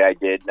it the way I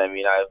did. I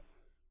mean,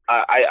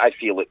 I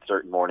feel it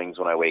certain mornings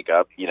when I wake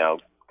up.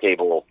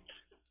 Kable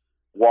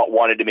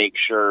wanted to make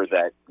sure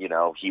that,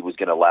 he was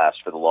going to last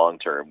for the long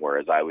term,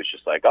 whereas I was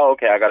just like, oh,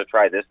 okay, I got to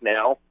try this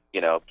now.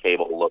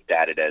 Kable looked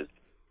at it as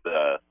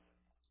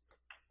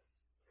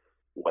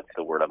what's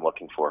the word I'm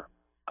looking for?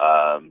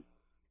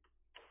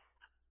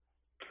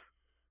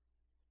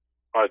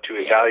 To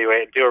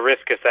evaluate, do a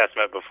risk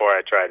assessment before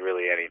I tried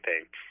really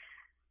anything.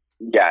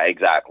 Yeah,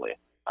 exactly.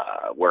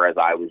 Whereas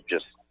I was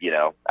just,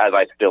 as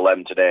I still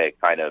am today,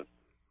 kind of,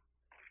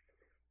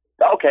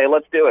 okay,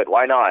 let's do it.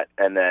 Why not?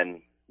 And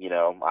then,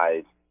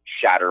 I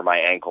shatter my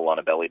ankle on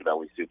a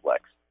belly-to-belly suplex.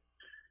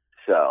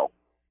 So,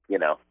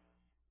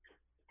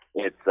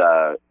 it's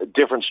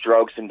different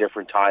strokes and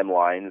different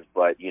timelines,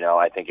 but,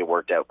 I think it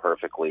worked out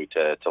perfectly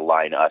to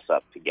line us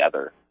up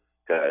together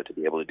to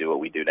be able to do what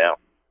we do now.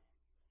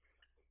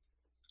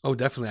 Oh,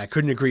 definitely. I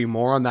couldn't agree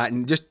more on that.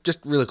 And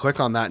just really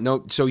quick on that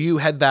note. So you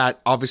had that,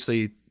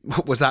 obviously,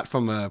 was that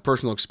from a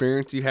personal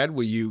experience you had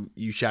where you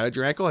shattered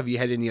your ankle? Have you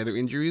had any other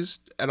injuries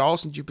at all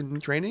since you've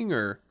been training,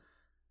 or?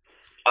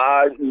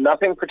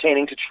 Nothing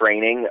pertaining to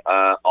training,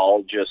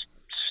 all just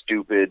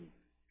stupid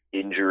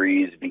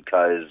injuries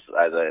because,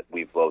 as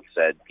we've both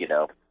said,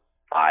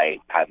 I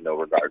have no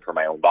regard for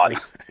my own body.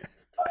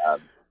 I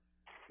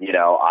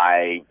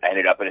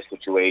ended up in a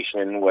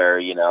situation where,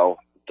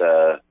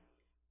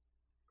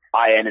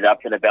 I ended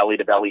up in a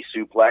belly-to-belly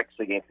suplex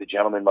against a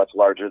gentleman much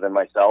larger than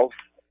myself,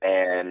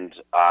 and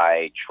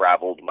I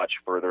traveled much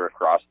further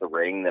across the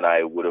ring than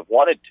I would have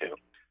wanted to.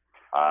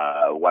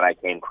 When I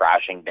came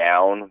crashing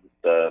down,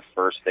 the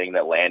first thing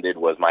that landed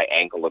was my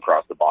ankle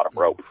across the bottom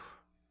rope.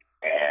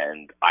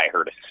 And I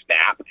heard a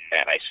snap,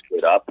 and I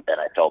stood up, and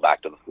I fell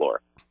back to the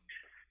floor.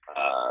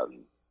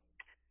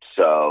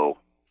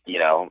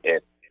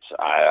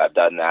 I've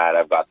done that.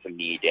 I've got some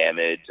knee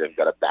damage. I've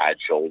got a bad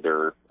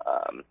shoulder.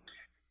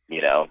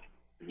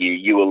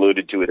 You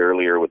alluded to it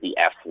earlier with the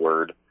F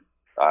word.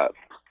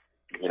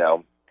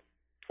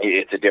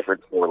 It's a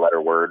different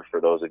 4-letter word for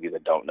those of you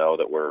that don't know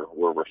that we're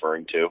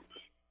referring to,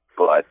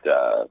 but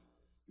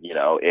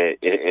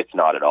it's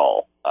not at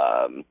all.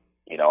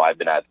 I've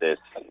been at this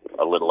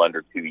a little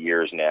under 2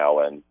 years now,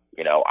 and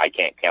I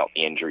can't count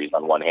the injuries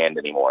on one hand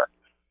anymore.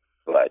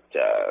 But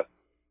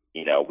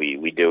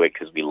we do it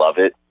because we love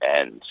it,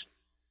 and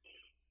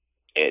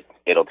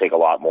it'll take a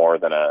lot more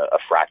than a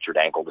fractured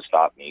ankle to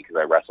stop me, because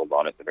I wrestled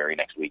on it the very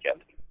next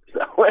weekend.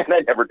 So, and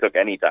I never took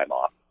any time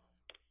off.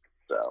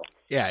 So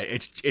yeah,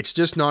 it's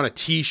just not a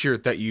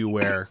T-shirt that you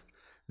wear.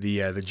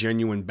 The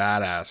genuine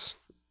badass,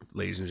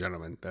 ladies and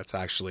gentlemen. That's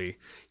actually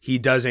he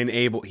does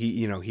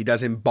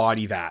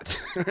embody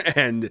that,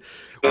 and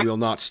will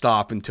not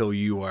stop until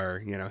you are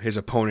his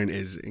opponent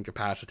is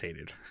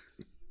incapacitated.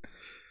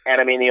 And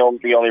I mean, the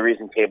only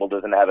reason Kable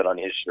doesn't have it on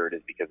his shirt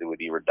is because it would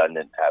be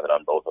redundant to have it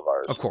on both of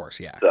ours. Of course,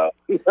 yeah. So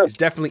it's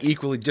definitely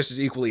just as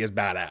equally as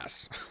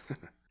badass.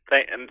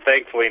 And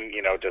thankfully,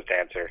 just to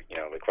answer,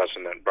 the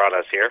question that brought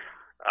us here,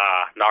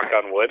 knock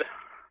on wood.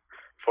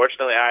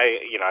 Fortunately, I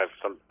have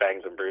some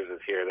bangs and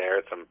bruises here and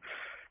there, some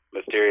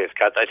mysterious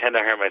cuts. I tend to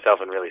hurt myself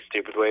in really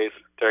stupid ways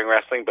during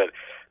wrestling, but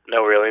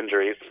no real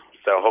injuries.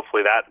 So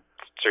hopefully that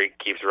streak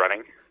keeps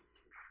running.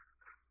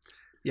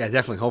 Yeah,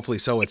 definitely. Hopefully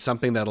so. It's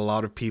something that a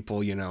lot of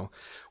people,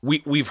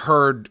 we've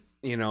heard,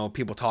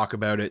 people talk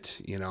about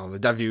it. The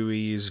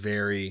WWE is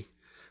very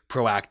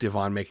proactive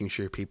on making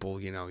sure people,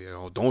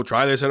 don't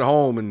try this at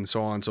home and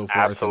so on and so forth.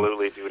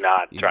 Absolutely do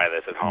not try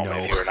this at home. No.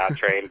 If you are not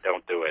trained,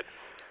 don't do it.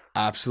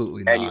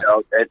 Absolutely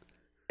not.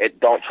 And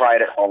don't try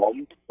it at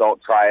home.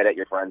 Don't try it at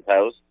your friend's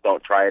house.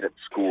 Don't try it at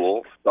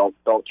school. Don't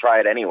try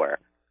it anywhere.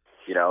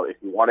 If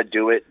you want to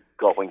do it,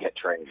 go and get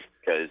trained.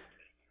 Because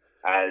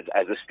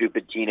as a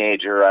stupid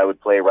teenager, I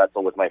would play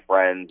wrestle with my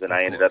friends, and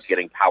I ended up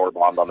getting power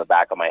bombed on the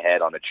back of my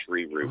head on a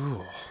tree roof.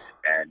 Ooh.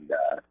 And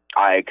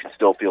I can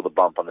still feel the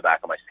bump on the back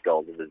of my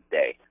skull to this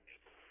day.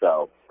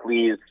 So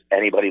please,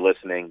 anybody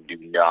listening, do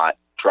not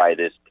try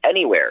this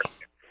anywhere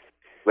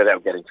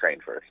without getting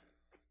trained first.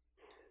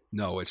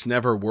 No, it's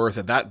never worth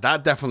it. That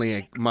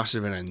definitely must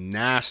have been a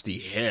nasty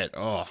hit.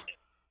 Oh.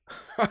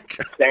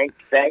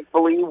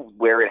 Thankfully,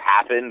 where it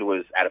happened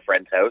was at a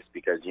friend's house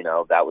because,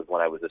 that was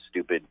when I was a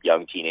stupid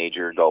young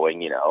teenager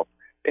going, hey,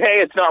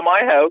 it's not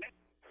my house.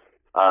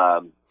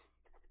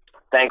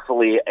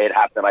 Thankfully, it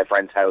happened at my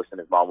friend's house, and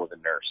his mom was a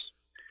nurse.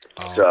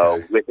 Oh, so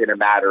okay. within a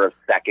matter of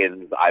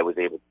seconds, I was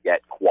able to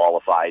get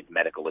qualified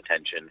medical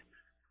attention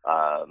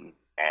and,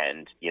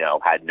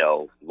 had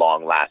no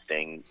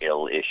long-lasting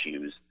ill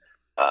issues.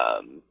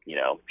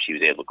 She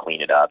was able to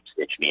clean it up,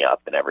 stitch me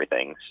up and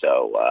everything.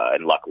 So,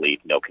 and luckily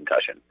no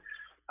concussion.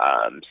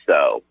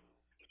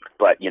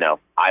 But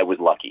I was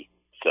lucky.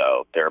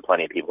 So there are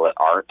plenty of people that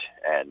aren't.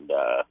 And,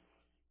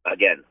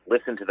 again,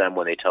 listen to them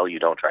when they tell you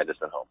don't try this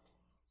at home.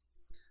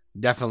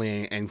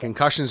 Definitely. And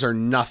concussions are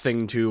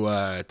nothing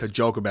to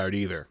joke about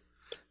either.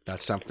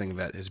 That's something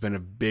that has been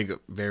a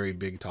very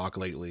big talk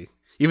lately.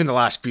 Even the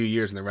last few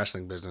years in the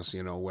wrestling business,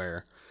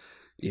 where,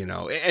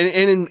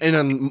 and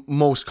in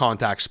most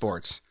contact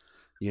sports,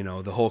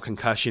 the whole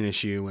concussion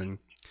issue and,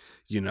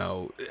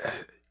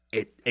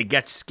 it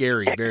gets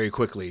scary very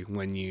quickly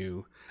when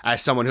you,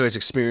 as someone who has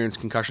experienced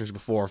concussions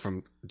before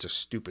from just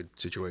stupid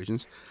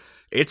situations,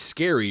 it's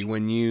scary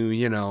when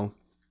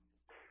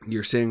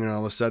you're sitting and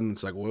all of a sudden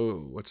it's like,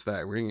 whoa, what's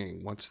that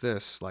ringing? What's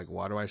this? Like,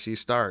 why do I see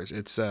stars?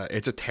 It's a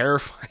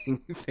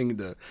terrifying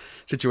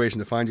situation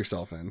to find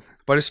yourself in.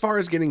 But as far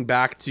as getting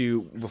back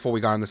to, before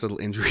we got on this little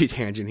injury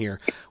tangent here,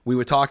 we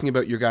were talking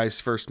about your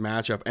guys' first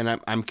matchup,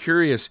 and I'm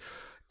curious,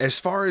 as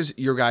far as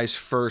your guys'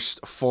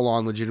 first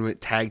full-on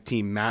legitimate tag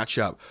team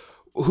matchup,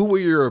 who were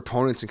your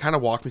opponents, and kind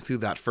of walk me through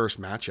that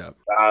first matchup?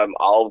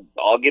 I'll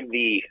give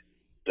the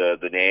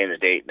name, the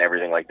date, and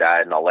everything like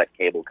that, and I'll let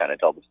Kable kind of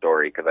tell the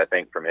story because I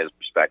think from his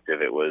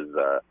perspective it was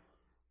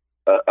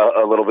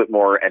a little bit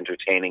more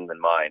entertaining than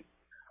mine.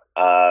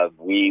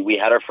 We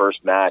had our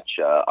first match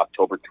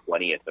October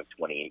 20th of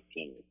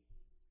 2018.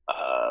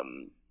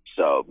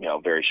 So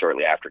very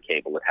shortly after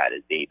Kable had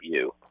his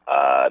debut.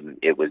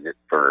 It was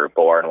for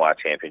Beauharnois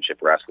Championship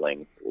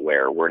Wrestling,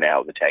 where we're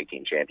now the tag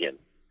team champions.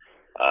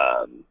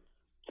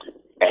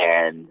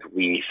 And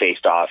we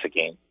faced off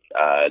against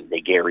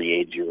the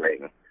Guerrier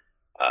During,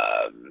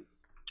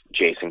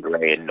 Jason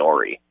Gray and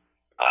Nori,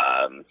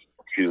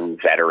 two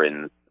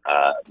veterans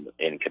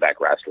in Quebec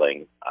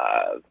wrestling.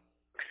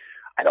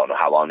 I don't know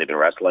how long they've been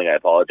wrestling. I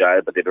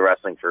apologize, but they've been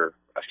wrestling for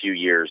a few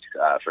years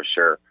for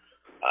sure.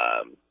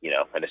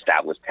 An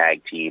established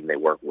tag team. They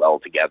work well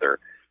together.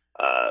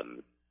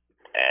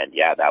 And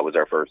yeah, that was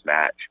our first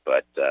match.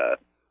 But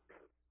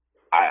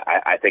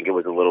I think it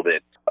was a little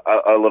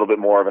bit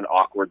more of an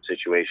awkward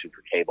situation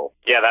for Kable.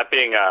 Yeah, that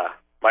being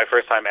my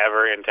first time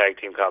ever in tag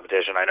team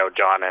competition. I know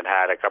John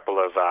had a couple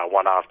of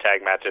one-off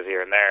tag matches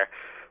here and there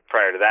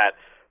prior to that,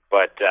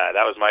 but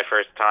that was my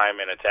first time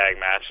in a tag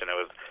match, and it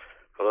was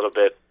a little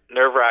bit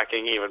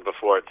nerve-wracking even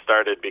before it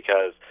started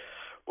because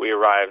we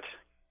arrived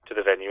to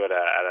the venue at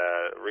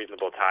a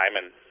reasonable time,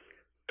 and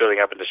building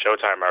up into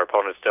showtime, our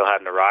opponents still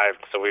hadn't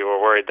arrived, so we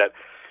were worried that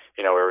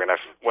we were going to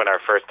win our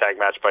first tag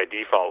match by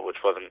default, which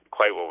wasn't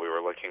quite what we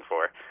were looking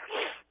for.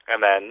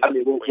 And then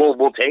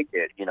we'll take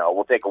it.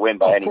 We'll take a win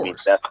by any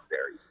means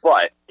necessary.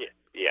 But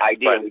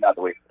ideally, not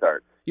the way to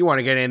start. You want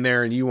to get in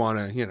there and you want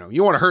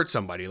to hurt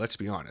somebody. Let's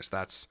be honest. You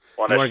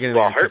want to get in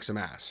there and kick some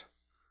ass.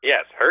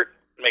 Yes, hurt,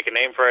 make a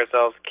name for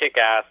ourselves, kick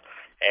ass,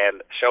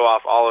 and show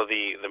off all of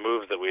the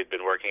moves that we'd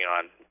been working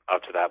on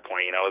up to that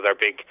point. It was our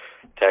big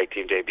tag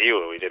team debut.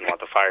 We didn't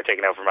want the fire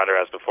taken out from under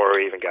us before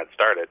we even got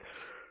started.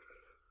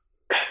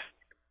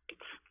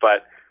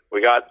 But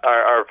we got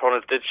our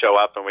opponents did show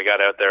up, and we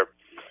got out there.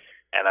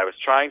 And I was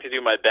trying to do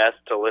my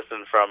best to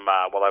listen from,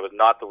 I was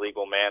not the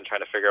legal man,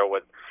 trying to figure out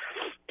what,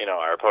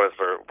 our opponents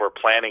were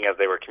planning as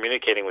they were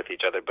communicating with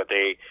each other. But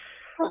I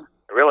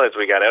realized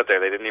we got out there,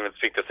 they didn't even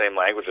speak the same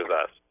language as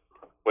us,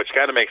 which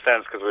kind of makes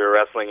sense because we were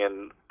wrestling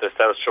in the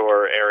South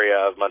Shore area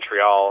of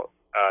Montreal,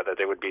 that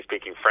they would be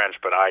speaking French,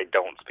 but I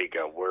don't speak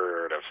a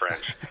word of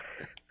French.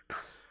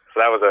 So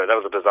that was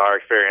a bizarre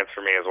experience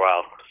for me as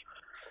well.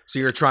 So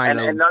you're trying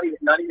and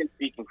not even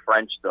speaking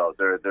French though.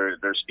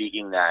 They're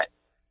speaking that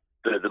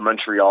the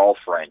Montreal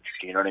French.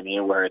 You know what I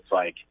mean? Where it's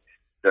like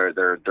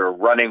they're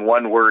running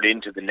one word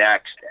into the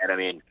next. And I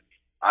mean,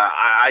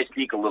 I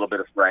speak a little bit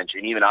of French,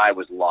 and even I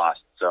was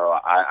lost. So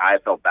I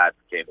felt bad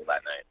for Kable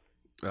that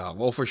night.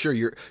 Well, for sure,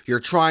 you're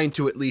trying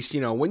to at least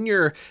when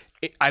you're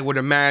I would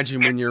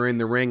imagine when you're in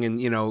the ring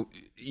and,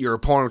 your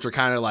opponents are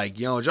kind of like,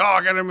 get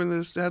him in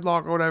this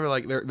headlock or whatever.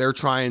 Like they're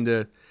trying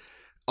to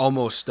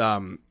almost,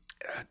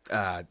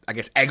 I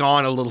guess, egg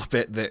on a little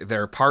bit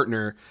their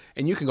partner,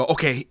 and you can go,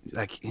 okay,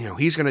 like,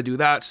 he's going to do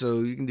that,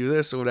 so you can do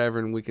this or whatever,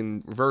 and we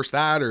can reverse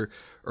that or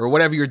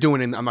whatever you're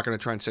doing. And I'm not going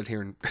to try and sit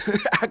here and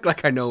act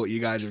like I know what you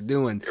guys are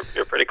doing.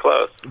 You're pretty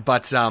close.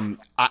 But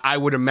I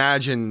would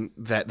imagine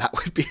that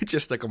would be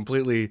just a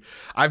completely.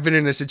 I've been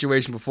in a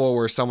situation before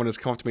where someone has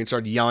come up to me and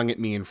started yelling at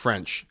me in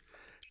French,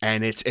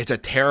 and it's a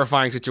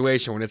terrifying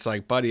situation when it's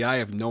like, buddy, I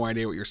have no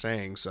idea what you're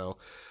saying. So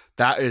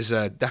that is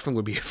definitely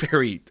would be a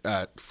very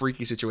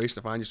freaky situation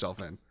to find yourself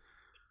in.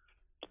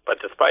 But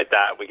despite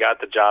that, we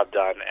got the job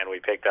done, and we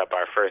picked up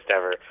our first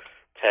ever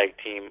tag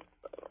team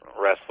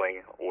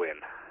wrestling win.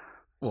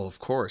 Well, of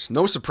course.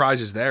 No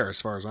surprises there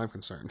as far as I'm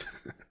concerned.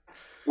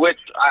 Which,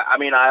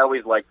 I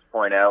always like to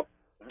point out.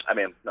 I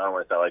don't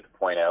want to say I like to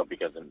point out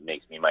because it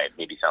makes me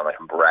maybe sound like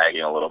I'm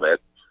bragging a little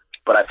bit.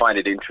 But I find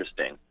it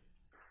interesting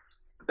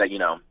that,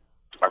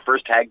 our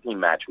first tag team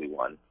match we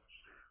won.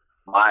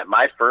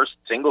 My first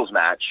singles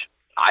match,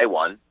 I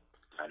won.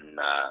 And,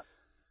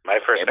 my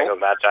first singles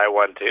match, I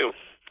won too.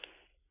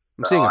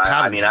 I'm seeing a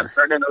pattern there. I'm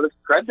starting to notice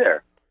a trend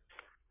there.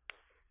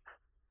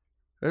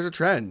 There's a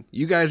trend.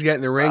 You guys get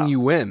in the ring, you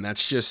win.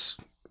 That's just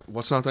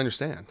what's not to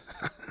understand.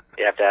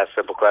 You have to ask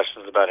simple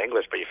questions about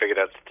English, but you figured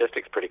out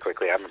statistics pretty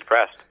quickly. I'm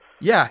impressed.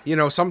 Yeah,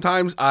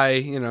 sometimes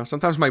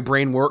sometimes my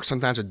brain works,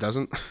 sometimes it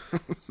doesn't.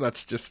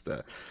 That's just,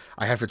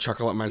 I have to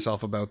chuckle at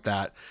myself about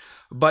that.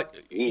 But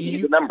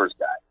he's a numbers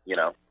guy,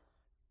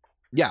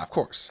 Yeah, of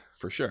course,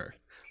 for sure.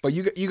 But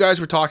you guys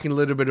were talking a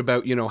little bit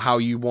about, how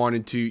you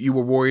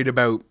were worried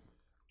about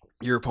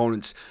your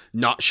opponents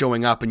not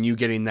showing up and you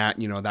getting that,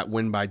 that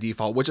win by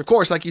default, which of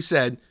course, like you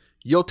said,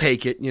 you'll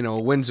take it, a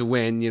win's a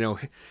win,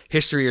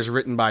 history is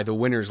written by the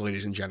winners,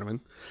 ladies and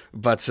gentlemen.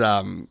 But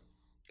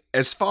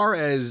as far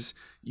as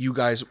you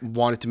guys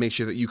wanted to make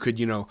sure that you could,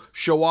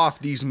 show off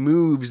these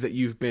moves that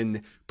you've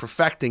been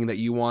perfecting that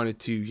you wanted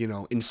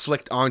to,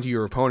 inflict onto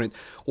your opponent,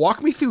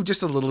 walk me through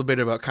just a little bit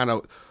about kind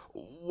of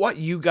what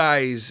you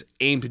guys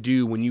aim to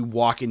do when you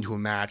walk into a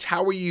match.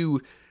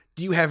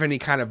 Do you have any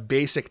kind of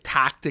basic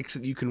tactics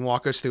that you can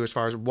walk us through as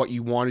far as what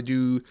you want to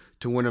do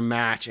to win a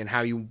match and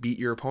how you beat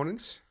your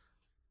opponents?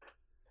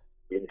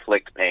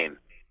 Inflict pain.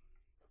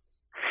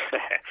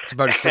 It's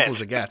about as simple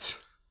as it gets.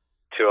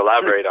 To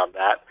elaborate on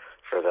that,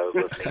 for those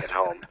listening at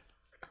home,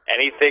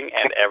 anything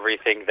and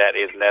everything that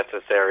is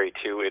necessary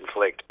to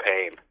inflict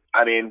pain.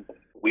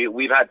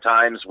 We've had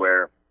times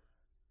where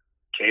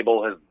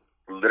Kable has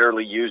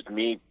literally used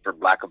me, for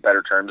lack of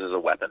better terms, as a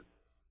weapon.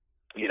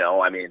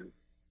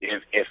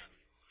 If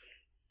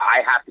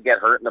I have to get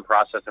hurt in the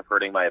process of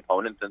hurting my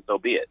opponent, then so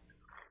be it.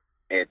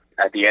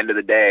 At the end of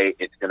the day,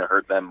 it's going to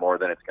hurt them more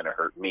than it's going to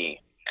hurt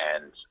me.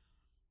 And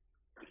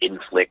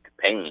inflict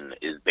pain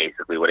is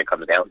basically what it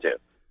comes down to.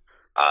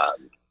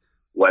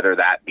 Whether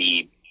that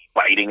be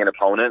biting an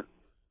opponent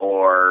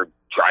or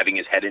driving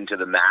his head into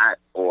the mat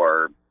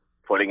or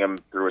putting him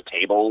through a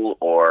table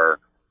or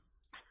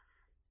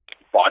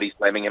body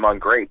slamming him on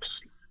grapes.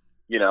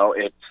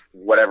 It's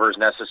whatever is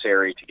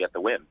necessary to get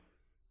the win.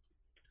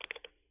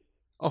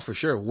 Oh, for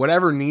sure.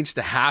 Whatever needs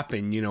to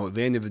happen, at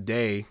the end of the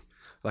day,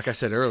 like I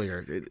said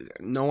earlier,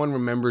 no one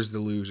remembers the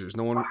losers,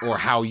 no one, or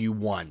how you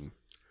won.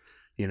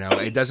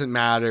 It doesn't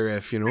matter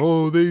if,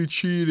 they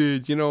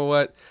cheated. You know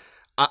what?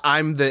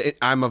 I'm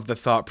of the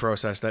thought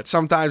process that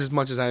sometimes, as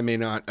much as I may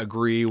not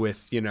agree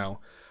with,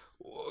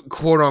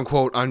 quote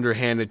unquote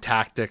underhanded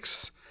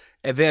tactics,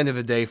 at the end of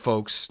the day,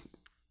 folks,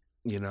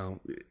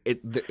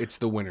 it's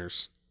the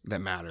winners that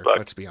matter.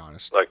 Let's be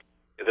honest. Look,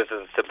 this is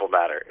a simple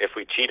matter. If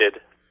we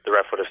cheated, the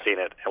ref would have seen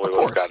it and we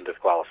would have gotten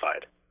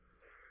disqualified.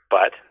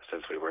 But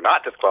since we were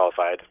not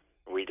disqualified,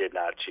 we did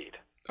not cheat.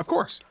 Of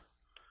course.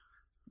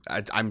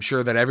 I'm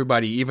sure that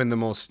everybody, even the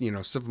most,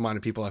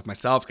 simple-minded people like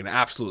myself, can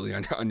absolutely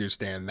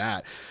understand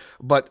that.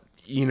 But,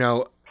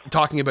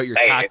 talking about your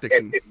tactics.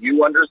 If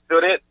you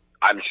understood it,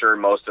 I'm sure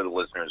most of the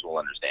listeners will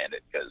understand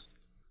it because,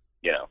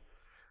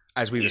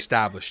 as we've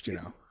established, you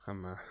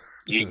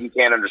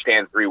can't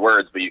understand 3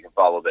 words, but you can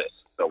follow this.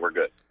 So we're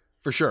good.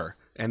 For sure.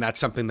 And that's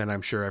something that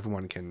I'm sure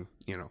everyone can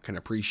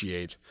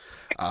appreciate.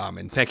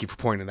 And thank you for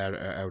pointing that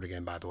out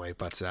again, by the way.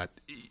 But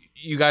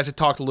you guys had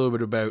talked a little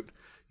bit about,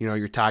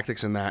 your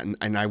tactics and that.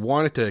 And I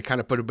wanted to kind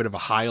of put a bit of a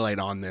highlight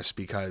on this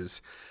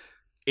because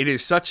it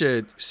is such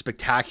a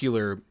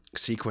spectacular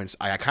sequence.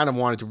 I kind of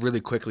wanted to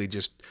really quickly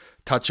just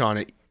touch on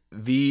it.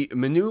 The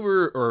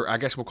maneuver, or I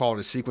guess we'll call it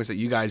a sequence that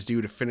you guys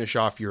do to finish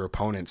off your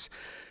opponents.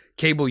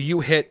 Kable,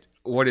 you hit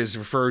what is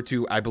referred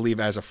to, I believe,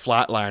 as a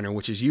flatliner,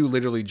 which is you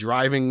literally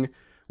driving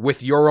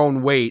with your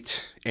own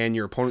weight and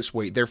your opponent's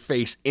weight, their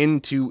face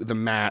into the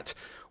mat,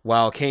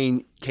 while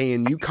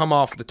Cayen, you come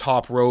off the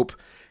top rope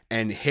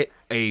and hit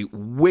a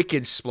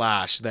wicked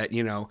splash that,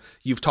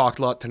 you've talked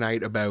a lot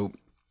tonight about,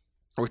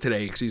 or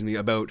today,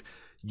 about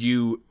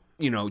you,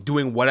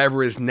 doing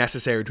whatever is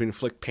necessary to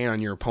inflict pain on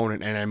your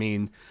opponent.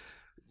 And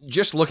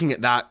just looking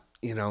at that,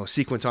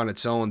 sequence on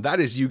its own, that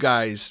is you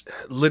guys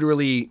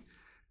literally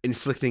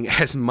inflicting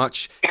as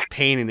much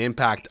pain and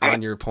impact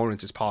on your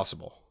opponents as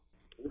possible.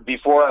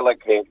 Before I let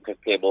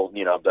Kable,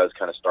 does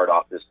kind of start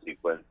off this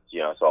sequence,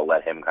 so I'll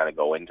let him kind of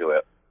go into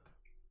it.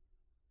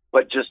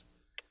 But just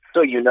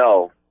so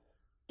yeah,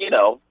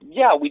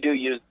 we do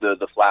use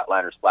the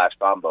flatliner splash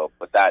combo,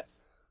 but that's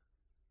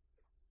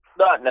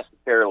not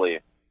necessarily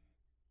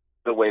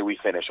the way we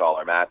finish all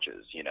our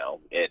matches.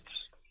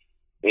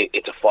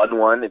 It's a fun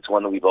one. It's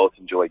one that we both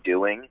enjoy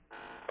doing,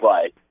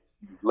 but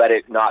let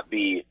it not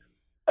be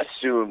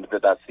assumed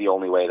that that's the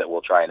only way that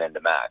we'll try and end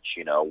a match.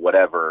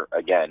 Whatever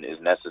again is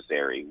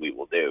necessary, we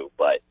will do.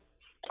 But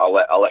I'll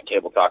let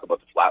Kable talk about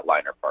the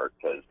flatliner part,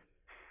 because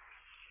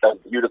as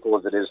beautiful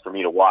as it is for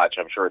me to watch,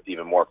 I'm sure it's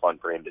even more fun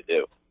for him to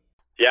do.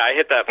 Yeah, I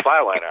hit that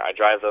flatliner. I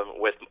drive them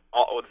with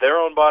their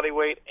own body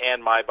weight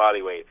and my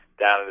body weight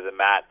down into the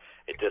mat.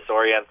 It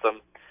disorients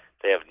them.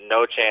 They have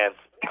no chance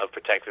of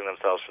protecting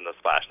themselves from the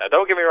splash. Now,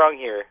 don't get me wrong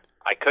here.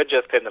 I could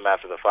just pin them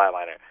after the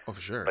flatliner. Oh,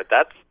 for sure. But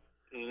that's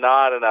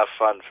not enough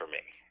fun for me.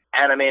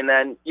 And,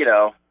 then,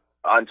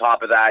 on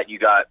top of that, you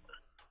got,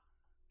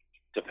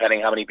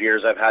 depending how many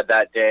beers I've had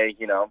that day,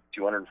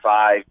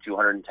 205,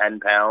 210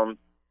 pounds,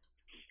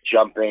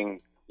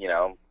 jumping,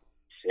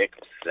 6,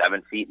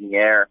 7 feet in the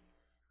air,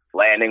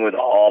 landing with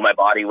all my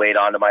body weight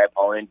onto my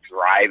opponent,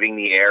 driving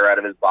the air out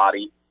of his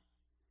body.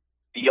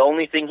 The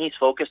only thing he's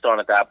focused on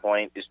at that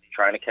point is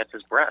trying to catch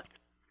his breath.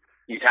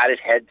 He's had his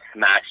head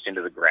smashed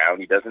into the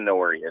ground. He doesn't know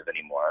where he is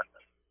anymore.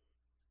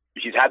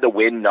 He's had the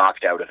wind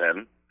knocked out of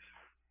him.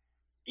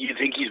 You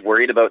think he's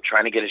worried about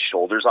trying to get his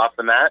shoulders off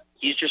the mat?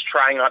 He's just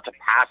trying not to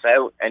pass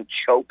out and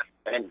choke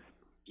and,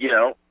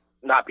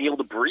 not be able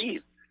to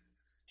breathe.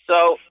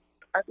 So,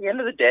 at the end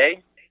of the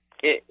day,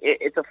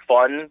 it's a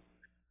fun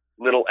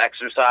little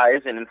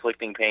exercise in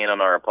inflicting pain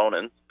on our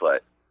opponents,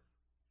 but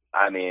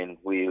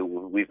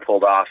we've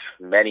pulled off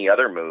many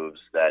other moves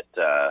that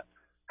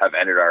have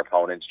ended our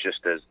opponents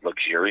just as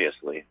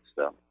luxuriously.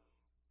 So,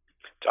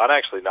 John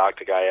actually knocked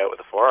a guy out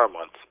with a forearm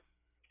once.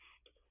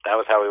 That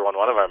was how we won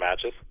one of our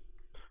matches.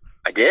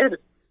 I did.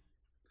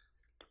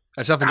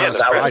 That's definitely not a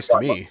surprise to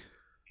me.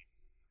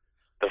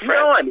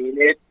 No,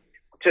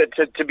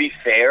 to be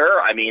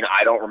fair, I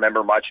don't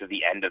remember much of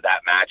the end of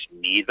that match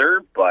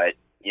neither, but,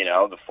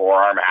 the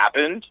forearm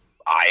happened.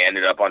 I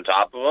ended up on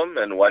top of him,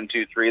 and 1,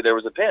 2, 3, there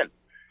was a pin.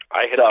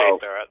 I had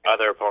faced our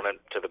other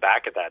opponent to the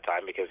back at that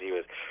time because he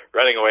was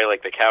running away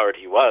like the coward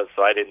he was,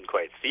 so I didn't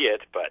quite see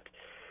it, but...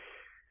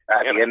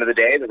 At the end of the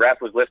day, the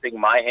ref was lifting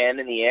my hand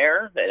in the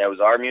air, and it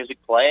was our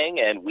music playing,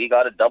 and we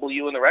got a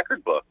W in the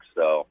record book,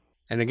 so...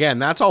 And again,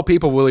 that's all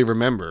people really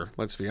remember,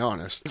 let's be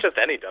honest. Just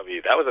any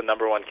W. That was a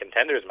number one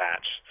contenders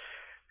match,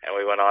 and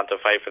we went on to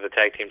fight for the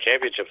tag team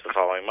championships the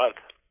following month.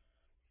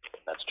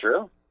 That's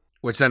true.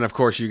 Which then, of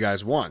course, you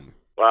guys won.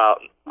 Well,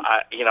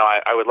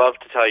 I would love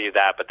to tell you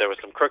that, but there was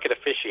some crooked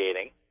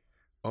officiating.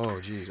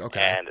 Oh, geez,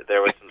 okay. And there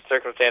were some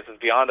circumstances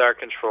beyond our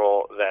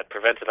control that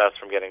prevented us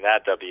from getting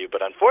that W.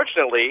 But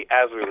unfortunately,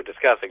 as we were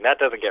discussing, that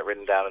doesn't get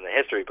written down in the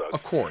history books.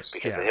 Of course,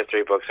 because the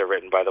history books are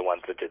written by the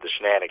ones that did the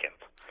shenanigans.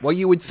 Well,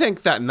 you would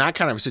think that in that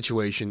kind of a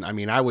situation,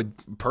 I would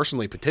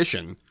personally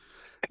petition,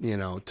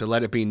 to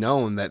let it be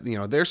known that,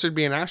 there should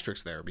be an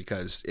asterisk there,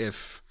 because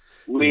if...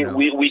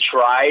 We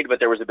tried, but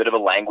there was a bit of a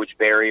language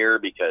barrier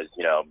because,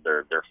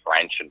 they're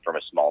French and from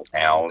a small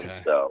town,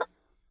 okay. So...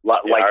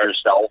 Like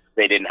yourself,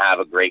 they didn't have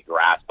a great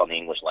grasp on the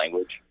English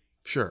language.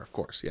 Sure, of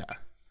course, yeah.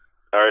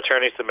 Our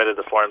attorney submitted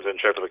the forms in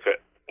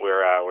triplicate.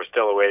 We're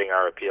still awaiting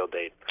our appeal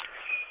date.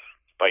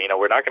 But,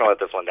 we're not going to let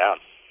this one down.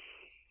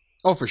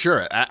 Oh, for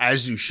sure.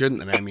 As you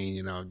shouldn't.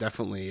 And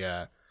definitely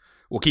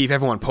we'll keep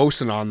everyone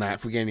posted on that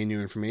if we get any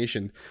new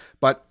information.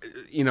 But,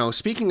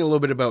 speaking a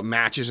little bit about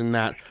matches and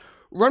that,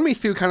 run me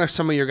through kind of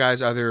some of your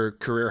guys' other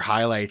career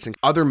highlights and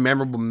other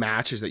memorable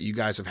matches that you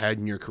guys have had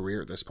in your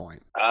career at this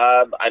point.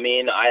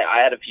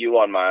 I had a few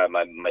on my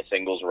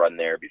singles run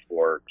there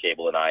before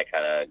Kable and I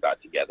kind of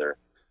got together.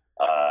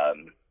 I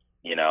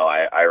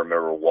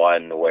remember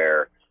one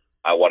where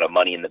I won a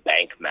Money in the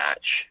Bank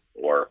match,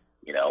 or,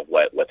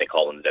 what they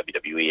call in the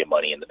WWE a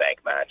Money in the Bank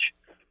match.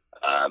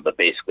 But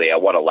basically I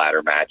won a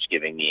ladder match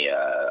giving me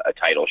a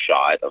title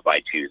shot of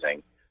my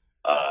choosing.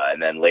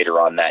 And then later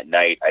on that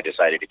night, I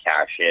decided to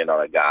cash in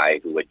on a guy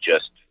who had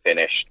just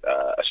finished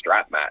a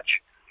strap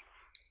match.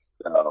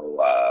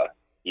 So,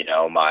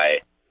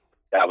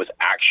 that was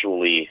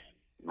actually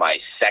my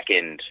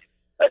second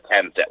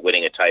attempt at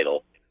winning a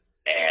title,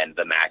 and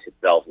the match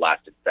itself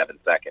lasted 7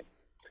 seconds.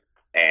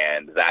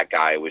 And that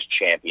guy was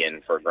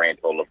champion for a grand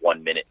total of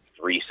 1 minute,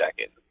 3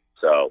 seconds.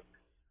 So,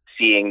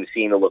 seeing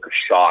the look of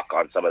shock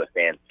on some of the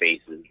fans'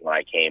 faces when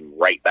I came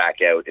right back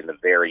out in the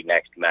very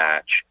next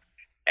match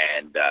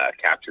and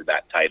captured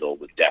that title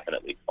was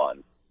definitely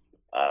fun.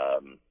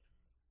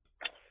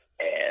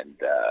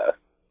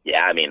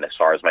 As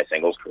far as my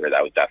singles career,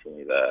 that was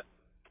definitely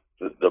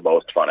the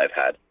most fun I've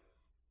had.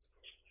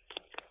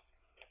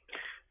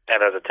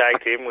 And as a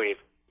tag team, we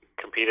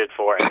competed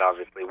for and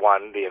obviously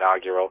won the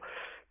inaugural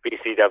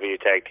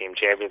BCW Tag Team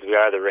Champions. We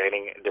are the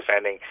reigning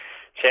defending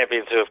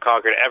champions who have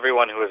conquered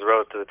everyone who has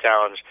rose to the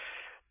challenge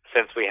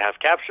since we have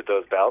captured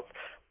those belts.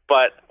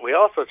 But we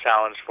also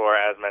challenged for,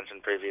 as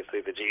mentioned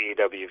previously, the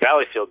GEW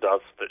Valleyfield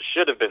belts that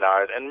should have been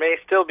ours and may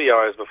still be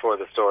ours before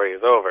the story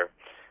is over.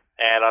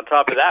 And on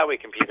top of that, we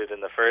competed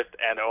in the first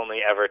and only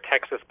ever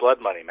Texas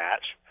Blood Money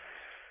match.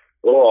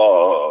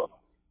 Oh.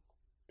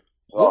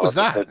 What was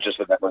that? Just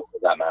the memory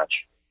of that match.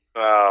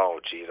 Oh,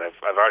 geez,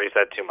 I've already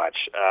said too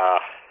much.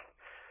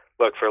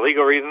 Look, for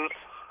legal reasons,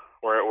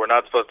 we're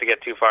not supposed to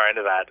get too far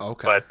into that.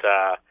 Okay. But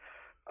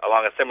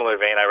along a similar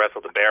vein, I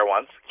wrestled a bear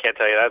once. Can't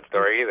tell you that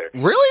story either.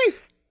 Really?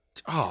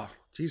 Oh,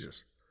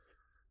 Jesus.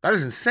 That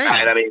is insane.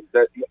 And I mean,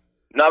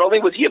 not only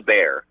was he a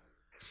bear,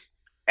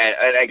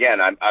 and again,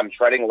 I'm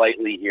treading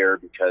lightly here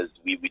because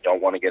we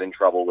don't want to get in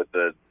trouble with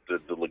the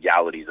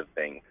legalities of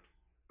things.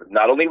 But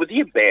not only was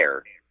he a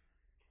bear,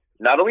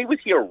 not only was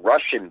he a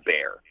Russian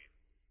bear,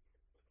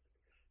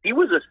 he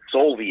was a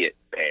Soviet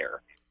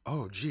bear.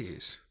 Oh,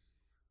 jeez.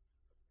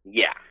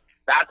 Yeah.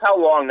 That's how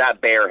long that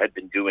bear had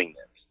been doing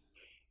this.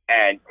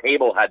 And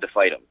Kable had to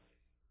fight him.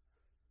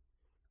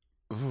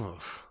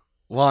 Oof.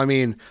 Well, I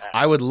mean,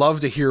 I would love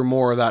to hear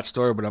more of that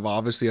story, but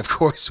obviously, of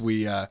course,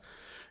 we,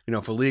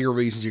 for legal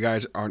reasons, you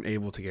guys aren't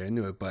able to get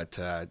into it. But,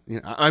 I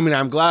mean,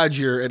 I'm glad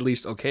you're at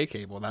least okay,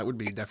 Kable. That would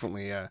be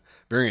definitely a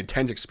very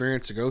intense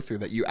experience to go through,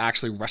 that you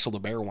actually wrestled a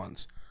bear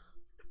once.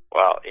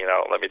 Well,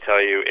 let me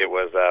tell you, it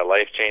was a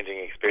life-changing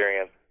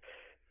experience,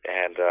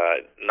 and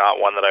not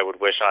one that I would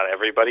wish on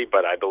everybody,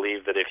 but I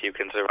believe that if you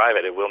can survive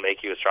it, it will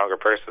make you a stronger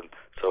person.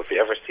 So if you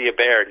ever see a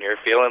bear and you're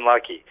feeling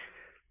lucky,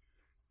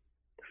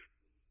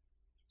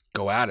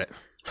 go at it.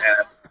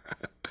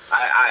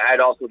 I'd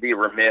also be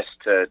remiss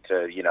to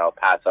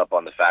pass up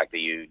on the fact that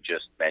you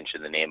just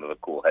mentioned the name of a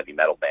cool heavy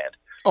metal band.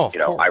 Oh, of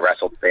course. I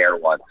wrestled Bear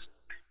once.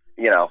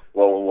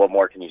 What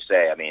more can you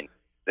say? I mean,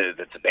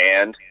 it's a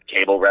band.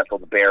 Kable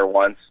wrestled Bear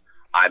once.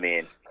 I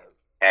mean,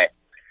 hey,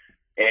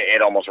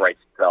 it almost writes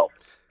itself.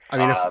 I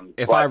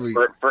mean,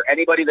 for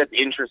anybody that's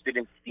interested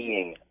in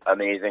seeing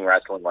amazing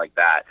wrestling like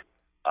that,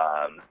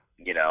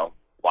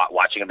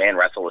 watching a man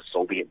wrestle a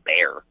Soviet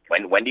bear.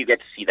 When do you get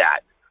to see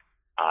that?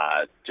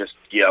 Just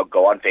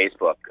go on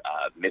Facebook,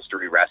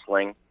 Mystery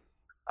Wrestling.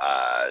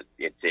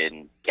 It's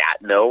in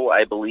Gatineau,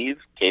 I believe.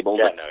 Kable.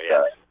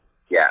 Gatineau,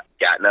 yeah,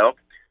 Gatineau.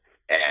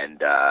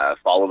 And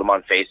follow them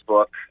on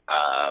Facebook.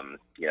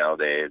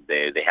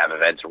 They have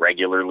events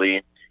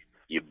regularly.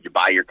 You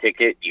buy your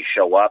ticket, you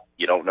show up.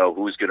 You don't know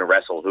who's going to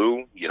wrestle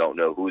who. You don't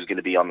know who's going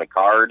to be on the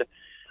card.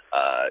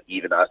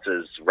 Even us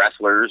as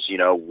wrestlers,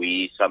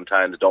 we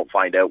sometimes don't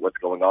find out what's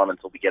going on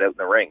until we get out in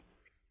the ring.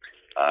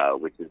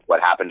 Which is what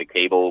happened to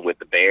Kable with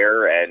the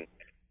bear, and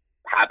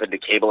happened to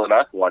Kable and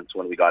us once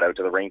when we got out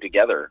to the ring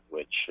together,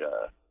 which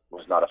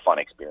was not a fun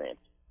experience.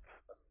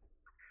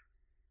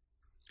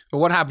 Well,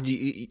 what happened?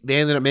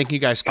 They ended up making you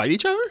guys fight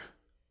each other?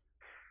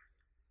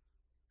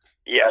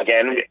 Yeah,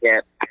 again, we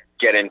can't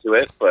get into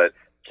it, but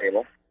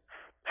Kable.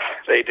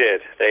 They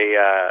did.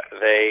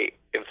 They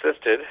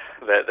insisted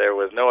that there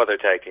was no other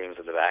tag teams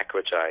in the back,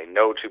 which I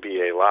know to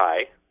be a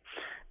lie,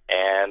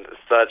 and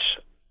such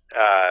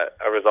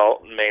a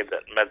result meant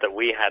that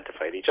we had to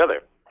fight each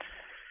other.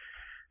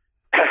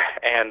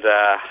 And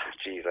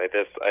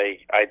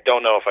I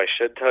don't know if I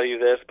should tell you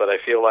this, but I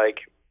feel like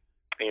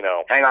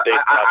Hang on,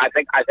 I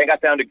think I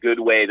found a good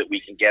way that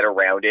we can get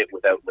around it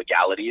without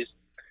legalities.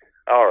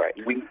 All right.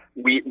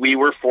 We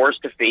were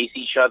forced to face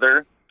each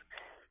other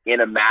in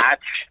a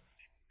match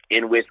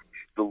in which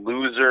the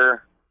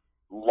loser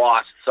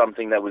lost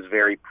something that was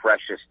very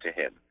precious to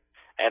him.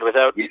 And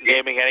without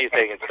naming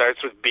anything, it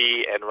starts with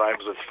B and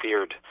rhymes with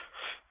feared.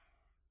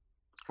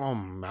 Oh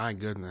my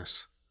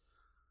goodness!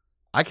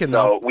 I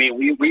cannot. So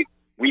we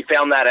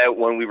found that out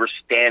when we were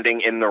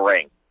standing in the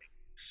ring.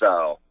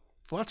 So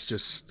that's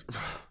just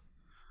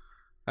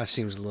that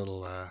seems a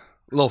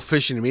little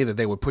fishy to me that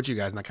they would put you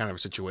guys in that kind of a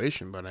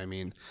situation. But I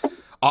mean,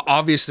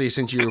 obviously,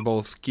 since you were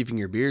both keeping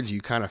your beards,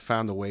 you kind of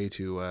found a way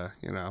to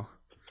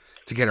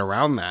to get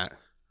around that.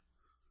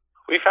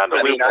 We found a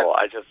loophole.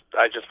 I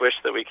just wish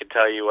that we could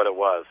tell you what it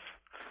was.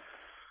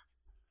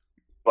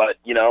 But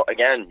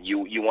again,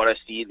 you want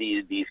to see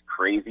these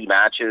crazy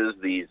matches,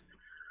 these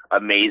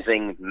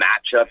amazing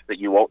matchups that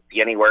you won't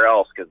see anywhere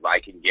else. Because I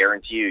can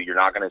guarantee you're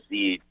not going to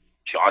see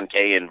Sean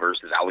Cayen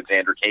versus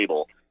Alexander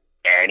Kable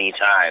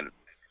anytime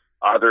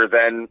other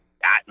than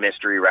at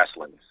Mystery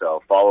Wrestling.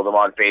 So follow them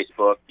on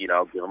Facebook.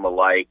 Give them a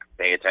like,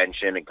 pay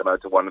attention, and come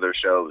out to one of their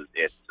shows.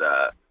 It's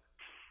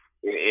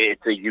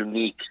a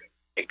unique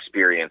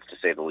experience, to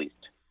say the least.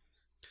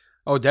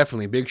 Oh,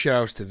 definitely. Big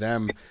shout outs to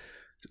them.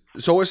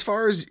 So as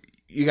far as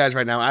you guys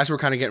right now, as we're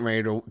kind of getting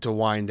ready to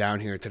wind down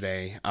here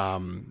today,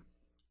 and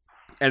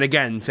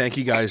again, thank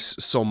you guys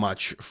so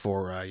much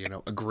for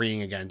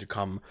agreeing again to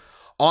come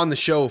on the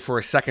show for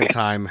a second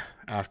time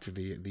after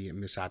the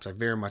mishaps. I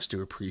very much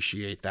do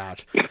appreciate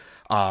that.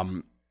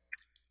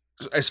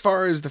 As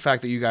far as the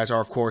fact that you guys are,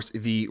 of course,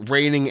 the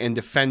reigning and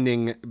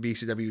defending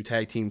BCW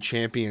Tag Team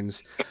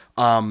Champions,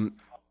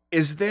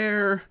 is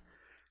there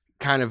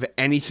kind of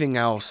anything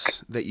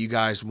else that you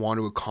guys want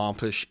to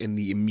accomplish in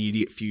the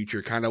immediate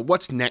future? Kind of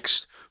what's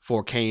next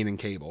for Cayen and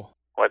Kable?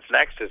 What's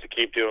next is to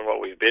keep doing what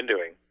we've been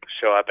doing.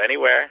 Show up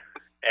anywhere,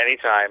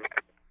 anytime,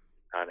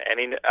 on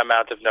any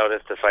amount of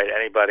notice to fight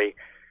anybody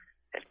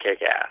and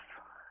kick ass.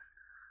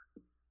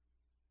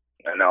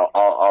 And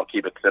I'll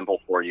keep it simple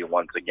for you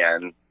once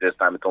again. This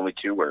time it's only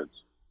 2 words,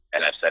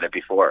 and I've said it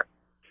before: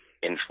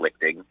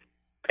 inflicting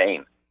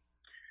pain.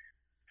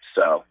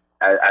 So,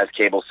 as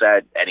Kable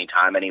said,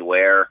 anytime,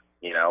 anywhere,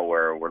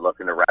 we're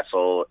looking to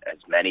wrestle as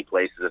many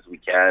places as we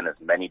can, as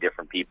many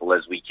different people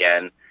as we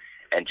can,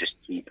 and just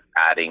keep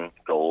adding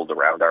gold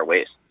around our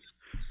waists.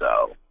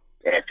 So,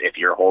 if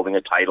you're holding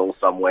a title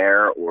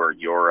somewhere, or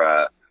you're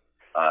a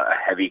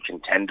heavy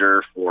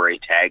contender for a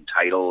tag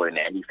title in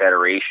any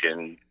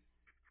federation,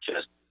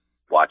 just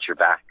watch your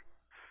back.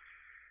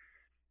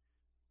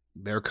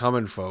 They're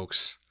coming,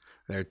 folks.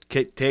 They're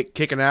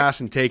kicking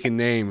ass and taking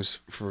names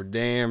for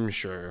damn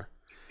sure.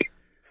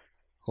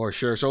 For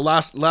sure. So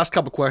last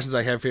couple questions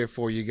I have here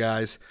for you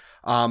guys.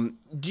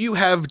 Do you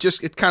have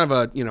it's kind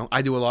of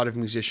I do a lot of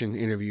musician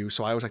interviews,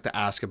 so I always like to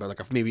ask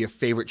about maybe a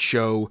favorite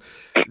show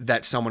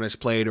that someone has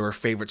played, or a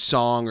favorite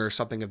song or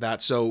something of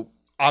that. So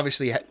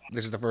obviously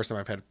this is the first time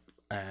I've had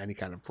any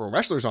kind of pro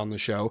wrestlers on the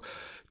show.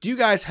 Do you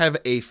guys have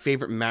a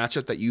favorite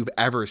matchup that you've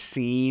ever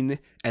seen?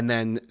 And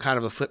then kind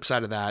of the flip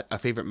side of that, a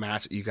favorite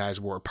match that you guys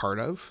were a part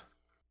of?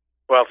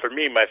 Well, for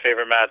me, my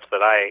favorite match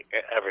that I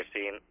have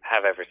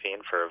ever seen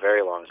for a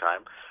very long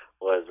time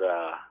was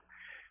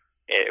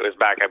it was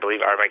back, I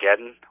believe,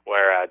 Armageddon,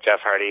 where Jeff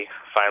Hardy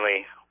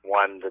finally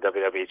won the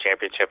WWE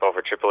Championship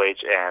over Triple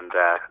H and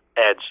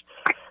Edge.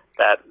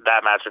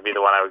 That match would be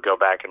the one I would go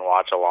back and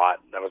watch a lot.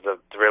 That was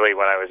really,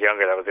 when I was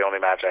younger, that was the only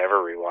match I ever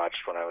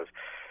rewatched when I was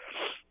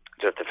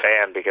just a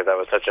fan, because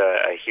that was such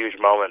a huge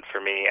moment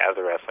for me as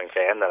a wrestling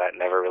fan that I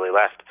never really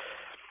left.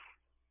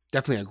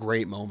 Definitely a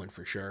great moment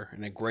for sure,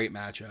 and a great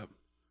matchup.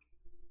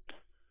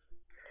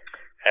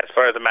 As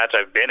far as the match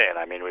I've been in,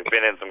 I mean, we've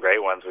been in some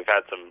great ones. We've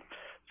had some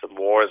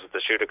wars with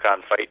the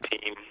Shootakon fight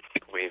team.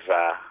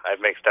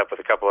 I've mixed up with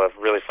a couple of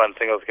really fun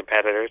singles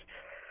competitors.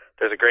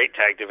 There's a great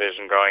tag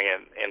division growing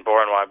in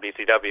Bournemouth,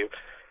 BCW.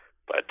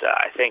 But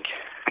I think,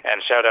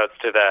 and shout outs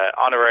to the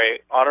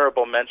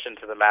honorable mention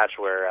to the match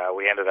where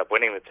we ended up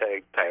winning the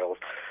tag titles.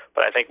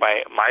 But I think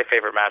my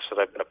favorite match that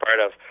I've been a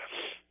part of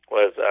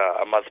was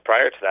a month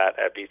prior to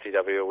that at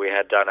BCW. We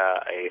had done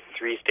a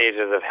 3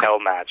 Stages of Hell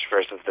match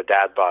versus the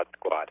Dad Bod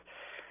Squad.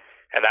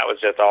 And that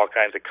was just all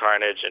kinds of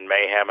carnage and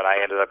mayhem, and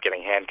I ended up getting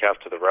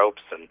handcuffed to the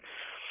ropes, and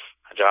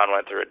John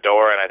went through a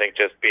door, and I think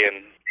just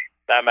being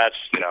that match,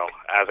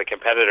 as a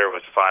competitor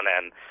was fun,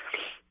 and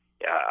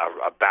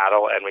a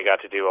battle, and we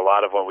got to do a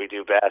lot of what we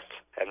do best.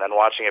 And then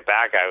watching it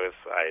back, I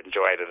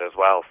enjoyed it as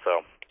well.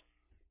 So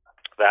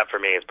that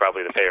for me is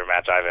probably the favorite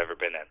match I've ever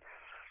been in.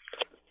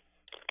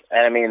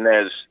 And I mean,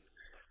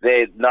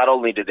 they not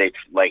only did they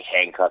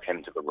handcuff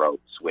him to the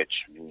ropes,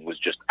 which was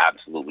just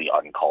absolutely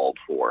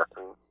uncalled for.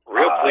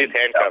 Real police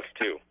handcuffs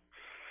too.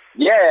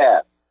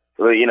 Yeah.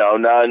 Well,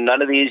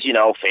 none of these,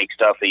 fake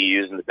stuff that you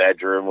use in the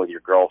bedroom with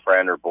your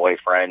girlfriend or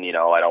boyfriend.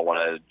 I don't want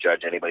to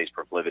judge anybody's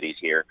proclivities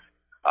here.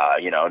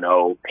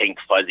 No pink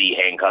fuzzy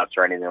handcuffs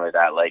or anything like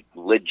that. Like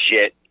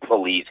legit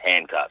police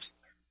handcuffs.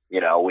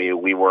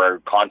 We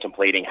were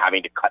contemplating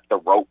having to cut the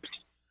ropes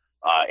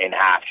in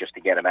half just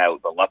to get him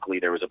out, but luckily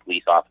there was a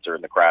police officer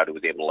in the crowd who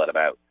was able to let him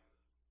out.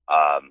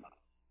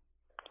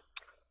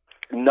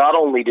 Not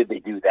only did they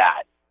do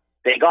that,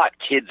 they got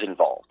kids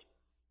involved.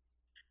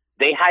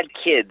 They had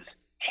kids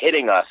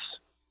hitting us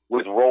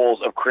with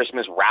rolls of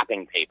Christmas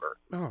wrapping paper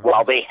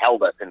while they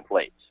held us in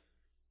place.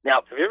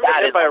 Now, have you ever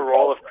been hit by a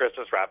roll of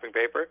Christmas wrapping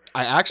paper?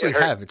 I actually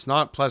have. It's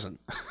not pleasant.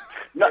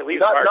 Not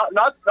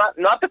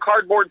the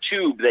cardboard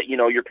tube that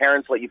your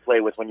parents let you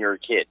play with when you were a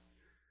kid.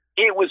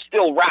 It was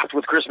still wrapped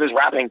with Christmas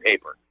wrapping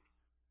paper.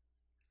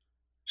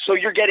 So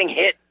you're getting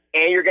hit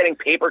and you're getting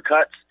paper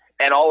cuts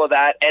and all of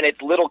that, and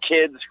it's little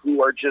kids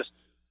who are just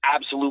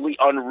absolutely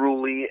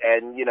unruly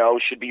and,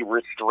 should be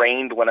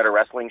restrained when at a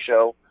wrestling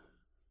show.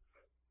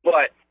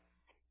 But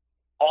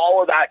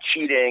all of that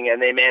cheating,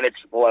 and they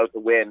managed to pull out the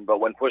win. But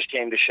when push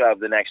came to shove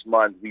the next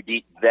month, we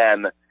beat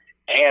them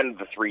and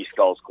the Three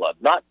Skulls Club.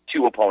 Not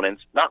 2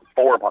 opponents, not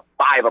 4, but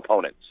 5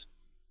 opponents,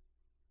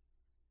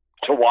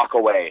 to walk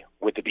away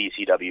with the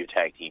BCW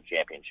Tag Team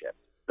Championship.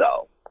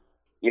 So,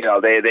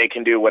 they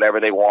can do whatever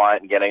they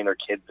want and getting their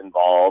kids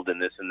involved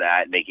and this and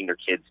that, making their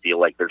kids feel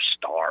like they're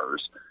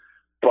stars.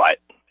 But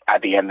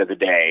at the end of the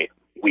day,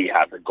 we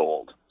have the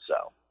gold.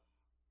 So,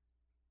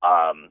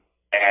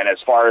 and as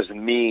far as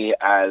me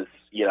as,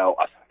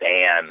 a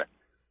fan,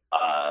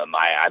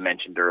 I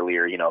mentioned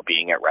earlier,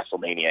 being at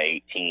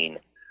WrestleMania 18,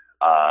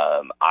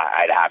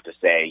 I'd have to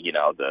say,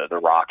 the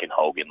Rock and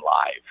Hogan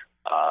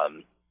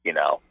live,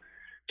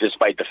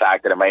 despite the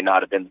fact that it might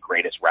not have been the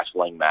greatest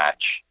wrestling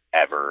match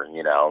ever,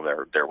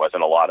 there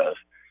wasn't a lot of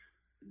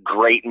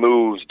great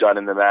moves done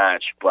in the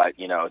match, but,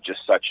 just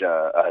such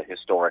a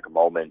historic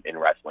moment in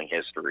wrestling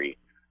history.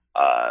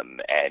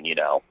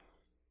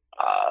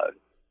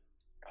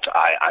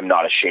 I'm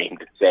not ashamed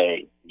to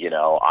say,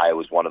 I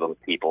was one of those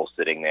people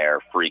sitting there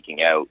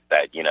freaking out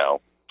that,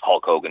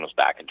 Hulk Hogan was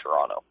back in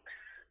Toronto.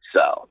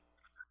 So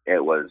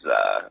it was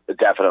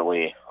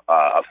definitely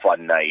a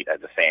fun night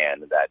as a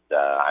fan that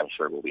I'm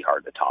sure will be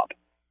hard to top.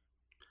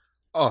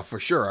 Oh, for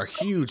sure. A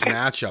huge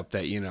matchup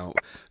that,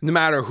 no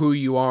matter who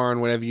you are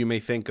and whatever you may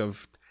think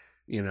of,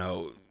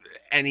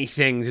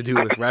 anything to do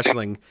with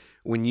wrestling,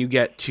 when you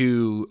get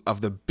two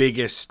of the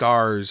biggest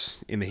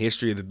stars in the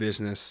history of the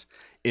business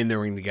in the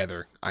ring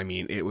together, I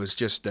mean, it was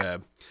just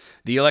the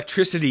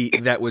electricity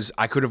that was,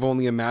 I could have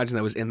only imagined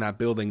that was in that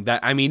building.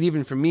 That, I mean,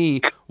 even for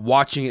me,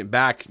 watching it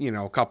back,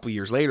 a couple of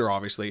years later,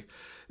 obviously,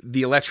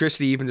 the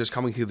electricity, even just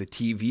coming through the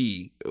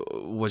TV,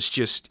 was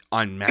just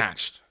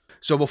unmatched.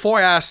 So before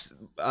I ask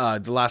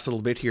the last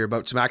little bit here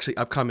about some actually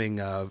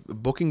upcoming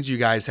bookings you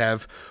guys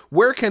have,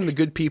 where can the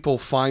good people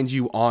find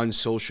you on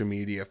social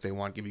media if they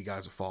want to give you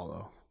guys a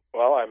follow?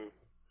 Well, I'm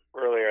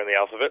earlier in the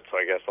alphabet, so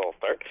I guess I'll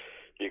start.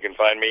 You can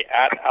find me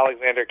at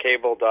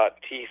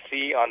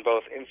alexandercable.tc on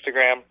both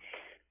Instagram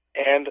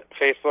and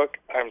Facebook.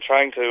 I'm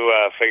trying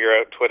to figure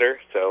out Twitter,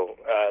 so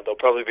there'll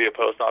probably be a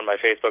post on my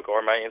Facebook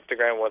or my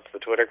Instagram once the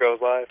Twitter goes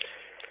live.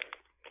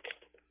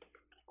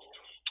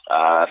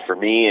 For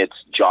me, it's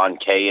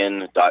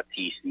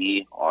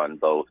johncayen.tc on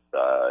both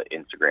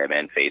Instagram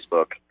and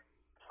Facebook.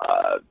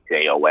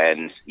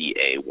 JONCAYEN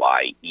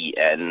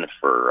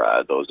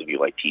for those of you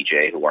like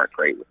TJ who aren't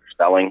great with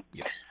spelling.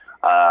 Yes.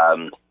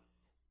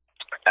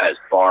 As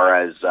far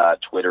as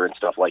Twitter and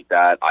stuff like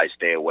that, I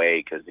stay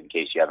away because, in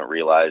case you haven't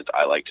realized,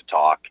 I like to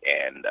talk,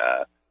 and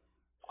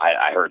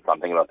I heard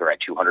something about they're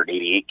at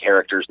 288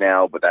 characters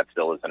now, but that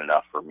still isn't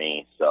enough for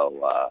me.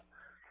 So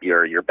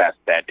your best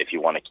bet if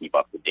you want to keep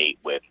up to date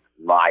with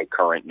my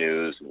current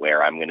news,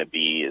 where I'm going to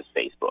be, is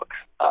Facebook.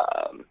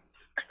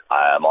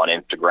 I'm on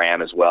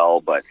Instagram as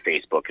well, but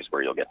Facebook is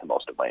where you'll get the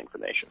most of my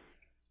information.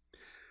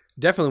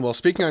 Definitely. Well,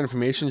 speaking of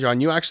information, John,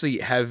 you actually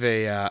have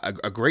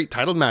a great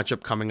title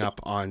matchup coming up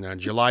on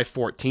July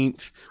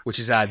 14th, which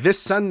is this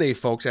Sunday,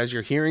 folks, as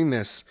you're hearing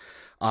this,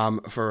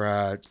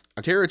 for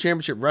Ontario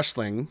Championship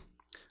Wrestling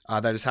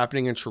that is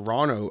happening in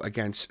Toronto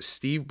against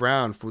Steve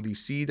Brown for the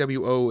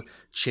CWO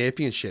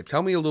Championship.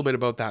 Tell me a little bit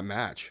about that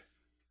match.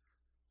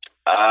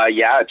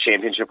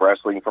 Championship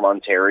Wrestling from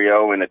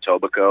Ontario in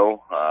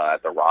Etobicoke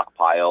at the Rock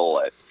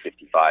Pile at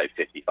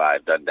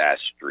 5555 Dundas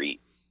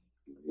Street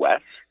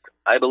West,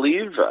 I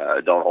believe.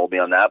 Don't hold me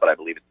on that, but I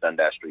believe it's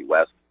Dundas Street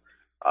West.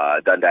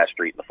 Dundas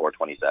Street in the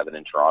 427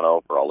 in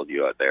Toronto, for all of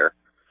you out there.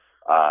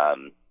 I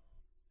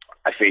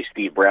faced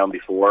Steve Brown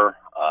before.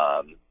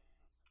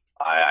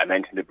 I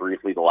mentioned it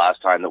briefly the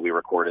last time that we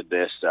recorded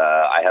this.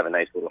 I have a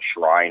nice little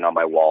shrine on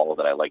my wall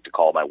that I like to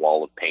call my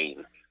wall of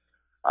pain.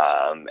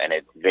 And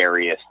it's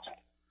various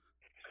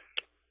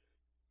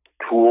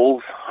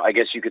tools, I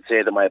guess you could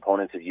say, that my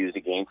opponents have used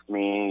against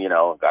me.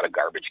 I've got a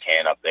garbage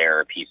can up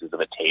there, pieces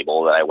of a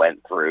table that I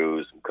went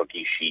through, some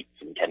cookie sheets,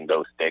 some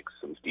kendo sticks,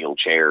 some steel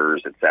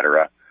chairs,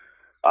 etc.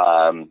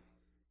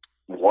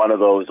 One of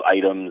those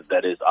items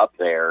that is up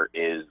there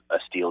is a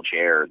steel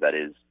chair that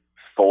is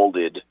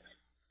folded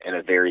in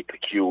a very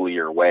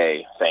peculiar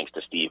way, thanks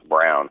to Steve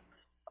Brown.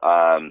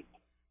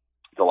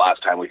 The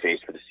last time we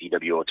faced for the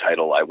CWO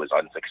title, I was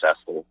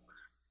unsuccessful.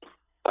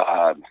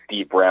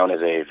 Steve Brown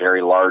is a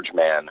very large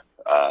man.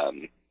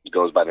 He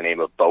goes by the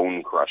name of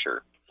Bone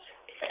Crusher.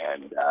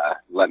 And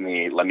let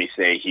me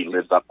say he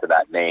lives up to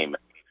that name.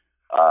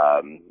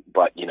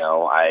 But,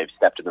 I've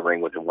stepped in the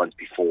ring with him once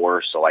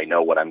before, so I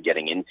know what I'm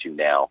getting into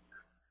now.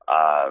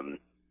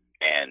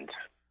 And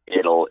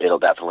it'll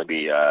definitely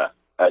be a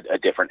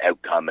different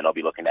outcome, and I'll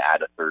be looking to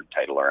add a third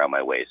title around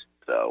my waist.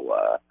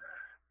 So,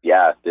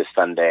 this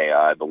Sunday,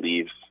 I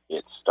believe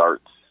it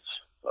starts,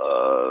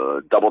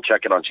 double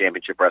check it on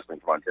Championship Wrestling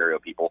from Ontario,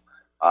 people,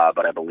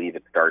 but I believe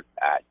it starts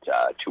at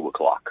 2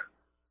 o'clock.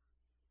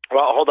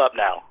 Well, hold up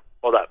now.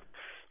 Hold up.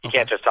 You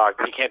can't just talk.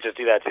 You can't just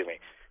do that to me.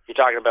 You're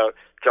talking about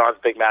John's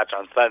big match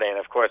on Sunday, and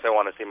of course I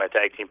want to see my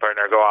tag team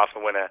partner go off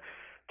and win a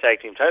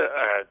tag team title,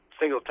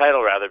 single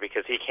title rather,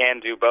 because he can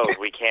do both.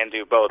 We can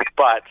do both.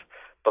 But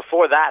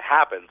before that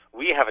happens,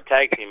 we have a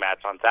tag team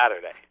match on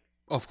Saturday.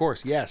 Of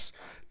course, yes.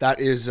 That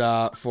is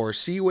for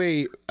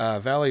Seaway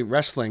Valley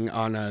Wrestling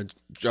on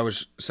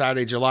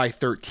Saturday, July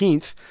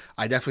 13th.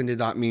 I definitely did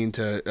not mean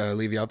to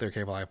leave you out there,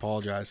 Cable. I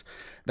apologize.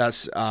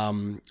 That's,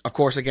 of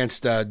course,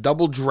 against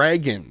Double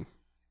Dragon.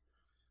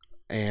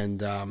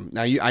 And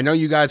now I know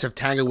you guys have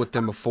tangled with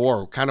them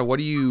before. Kind of, what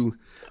are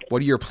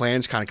your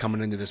plans kind of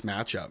coming into this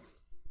matchup?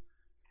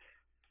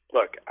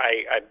 Look,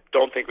 I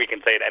don't think we can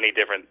say it any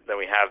different than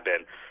we have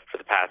been for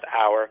the past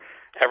hour.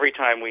 Every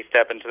time we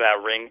step into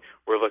that ring,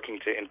 we're looking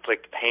to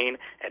inflict pain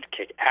and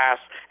kick ass,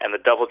 and the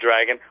Double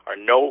Dragon are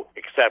no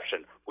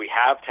exception. We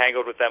have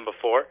tangled with them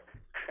before,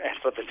 and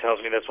something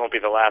tells me this won't be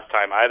the last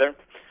time either.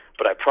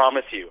 But I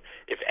promise you,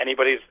 if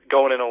anybody's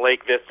going in a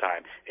lake this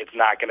time, it's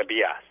not going to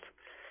be us.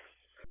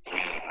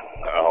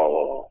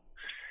 Oh,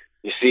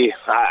 you see,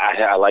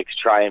 I like to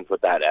try and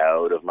put that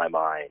out of my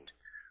mind.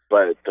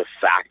 But the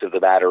fact of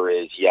the matter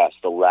is, yes,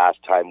 the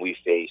last time we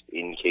faced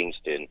in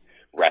Kingston,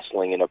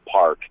 wrestling in a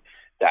park,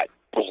 that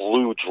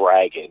Blue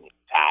Dragon,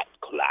 that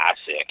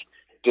classic,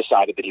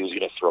 decided that he was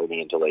going to throw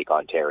me into Lake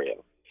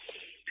Ontario.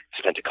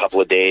 Spent a couple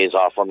of days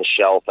off on the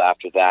shelf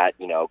after that,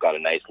 got a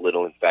nice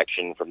little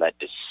infection from that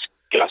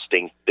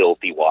disgusting,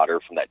 filthy water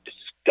from that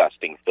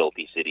disgusting,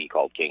 filthy city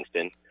called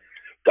Kingston.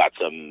 Got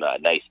some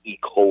nice E.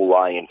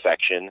 coli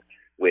infection,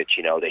 which,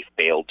 they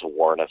failed to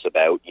warn us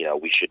about.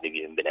 We shouldn't have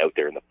even been out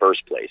there in the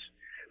first place.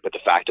 But the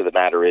fact of the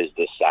matter is,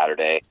 this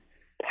Saturday,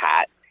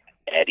 Pat,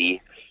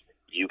 Eddie,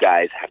 you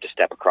guys have to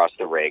step across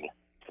the ring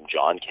from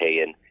John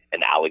Cayen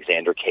and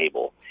Alexander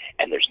Kable.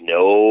 And there's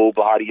no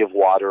body of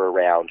water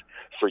around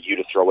for you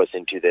to throw us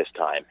into this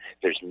time.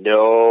 There's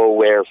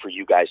nowhere for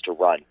you guys to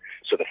run.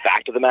 So the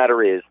fact of the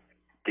matter is,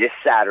 this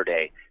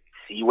Saturday,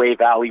 Seaway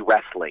Valley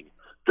Wrestling,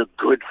 the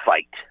good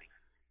fight.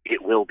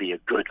 It will be a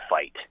good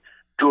fight.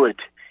 Good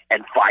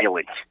and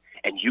violent.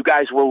 And you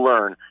guys will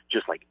learn,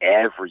 just like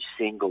every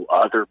single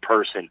other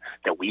person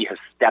that we have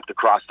stepped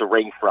across the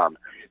ring from,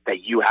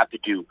 that you have to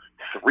do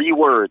 3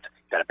 words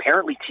that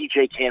apparently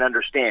TJ can't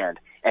understand,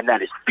 and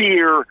that is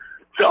fear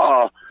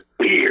the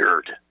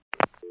beard.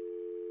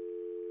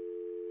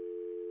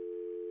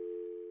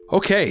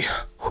 Okay.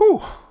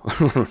 Whew.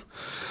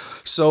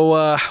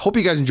 So, hope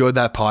you guys enjoyed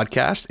that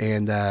podcast.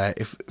 And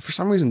if for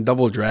some reason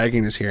Double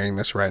Dragon is hearing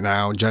this right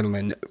now,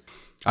 gentlemen,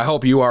 I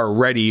hope you are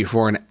ready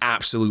for an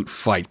absolute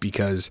fight,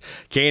 because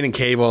Cayen and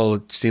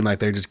Kable seem like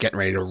they're just getting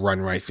ready to run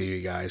right through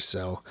you guys.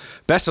 So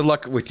best of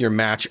luck with your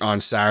match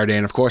on Saturday.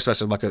 And of course,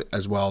 best of luck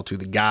as well to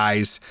the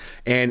guys,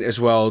 and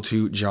as well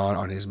to John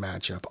on his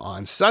matchup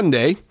on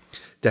Sunday.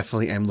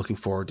 Definitely am looking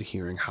forward to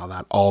hearing how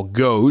that all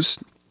goes.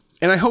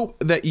 And I hope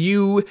that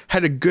you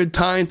had a good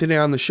time today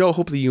on the show.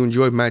 Hopefully you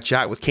enjoyed my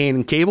chat with Cayen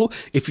and Kable.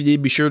 If you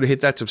did, be sure to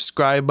hit that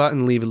subscribe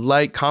button, leave a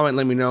like, comment,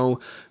 let me know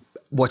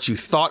what you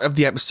thought of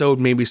the episode,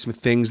 maybe some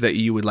things that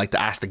you would like to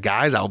ask the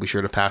guys. I'll be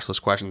sure to pass those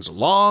questions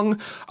along.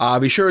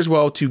 Be sure as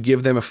well to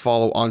give them a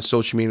follow on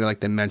social media. Like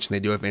they mentioned, they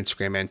do have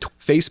Instagram and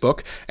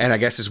Facebook. And I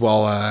guess as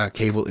well,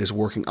 Kable is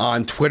working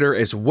on Twitter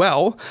as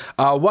well.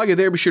 While you're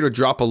there, be sure to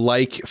drop a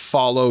like,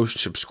 follow,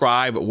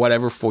 subscribe,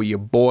 whatever for your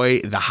boy,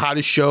 The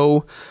Hottest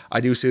Show.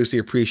 I do seriously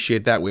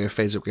appreciate that. We have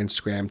Facebook,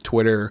 Instagram,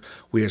 Twitter.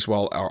 We as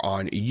well are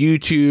on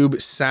YouTube,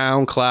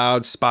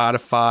 SoundCloud,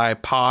 Spotify,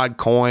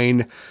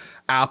 Podcoin,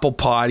 Apple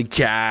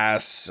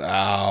Podcasts.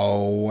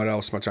 What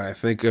else am I trying to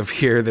think of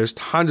here? There's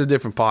tons of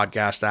different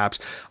podcast apps.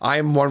 I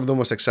am one of the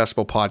most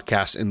accessible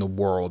podcasts in the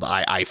world.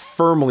 I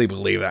firmly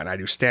believe that, and I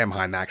do stand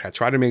behind that. I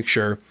try to make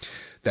sure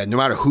that no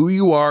matter who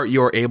you are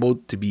able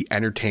to be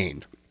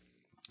entertained.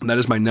 And that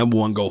is my number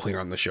one goal here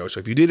on the show. So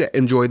if you did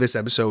enjoy this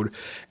episode,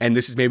 and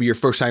this is maybe your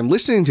first time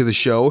listening to the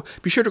show,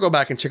 be sure to go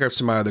back and check out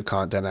some of my other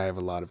content. I have a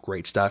lot of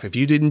great stuff. If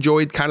you did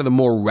enjoy kind of the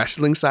more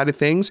wrestling side of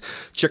things,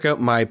 check out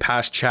my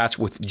past chats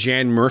with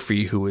Jan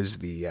Murphy, who is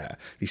the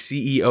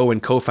CEO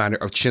and co-founder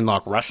of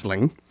Chinlock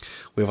Wrestling.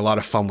 We have a lot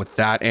of fun with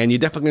that. And you're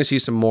definitely going to see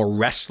some more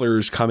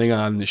wrestlers coming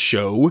on the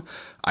show.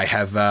 I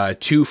have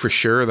 2 for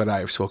sure that I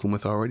have spoken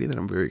with already that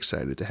I'm very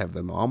excited to have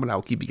them on, but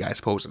I'll keep you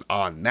guys posted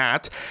on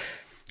that.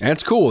 And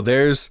it's cool.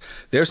 There's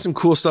some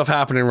cool stuff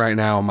happening right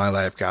now in my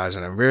life, guys,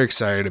 and I'm very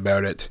excited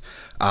about it.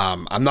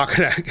 I'm not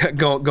going to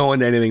go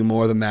into anything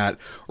more than that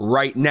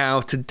right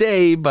now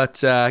today,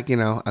 but,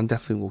 I'm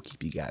definitely will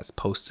keep you guys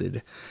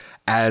posted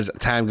as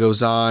time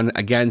goes on.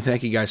 Again,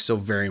 thank you guys so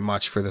very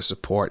much for the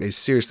support. It's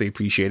seriously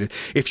appreciated.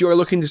 If you are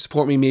looking to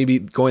support me, maybe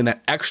going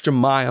that extra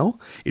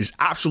mile, it is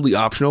absolutely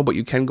optional, but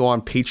you can go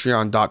on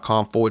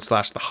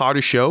patreon.com/The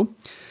Hottest Show.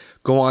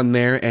 Go on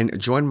there and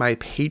join my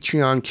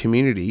Patreon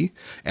community.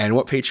 And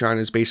what Patreon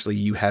is, basically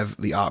you have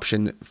the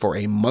option for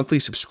a monthly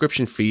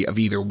subscription fee of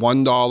either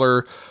 $1,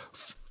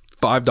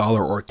 $5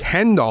 or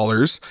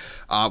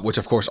 $10, which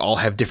of course all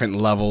have different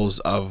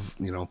levels of,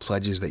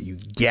 pledges that you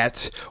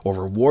get, or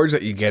rewards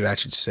that you get, I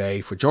should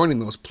say, for joining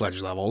those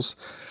pledge levels.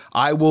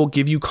 I will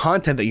give you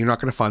content that you're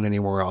not going to find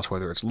anywhere else,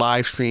 whether it's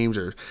live streams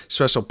or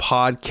special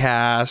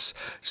podcasts.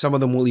 Some of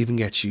them will even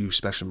get you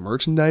special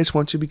merchandise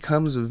once it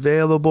becomes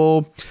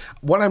available.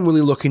 What I'm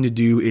really looking to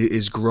do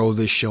is grow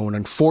this show. And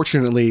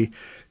unfortunately,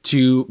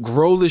 to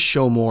grow this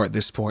show more at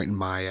this point in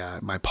my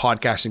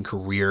podcasting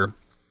career,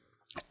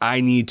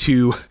 I need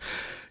to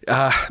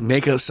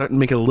make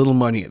a little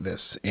money at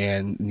this.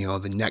 And,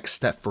 the next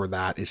step for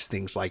that is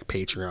things like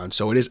Patreon.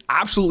 So it is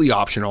absolutely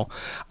optional.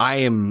 I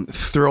am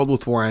thrilled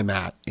with where I'm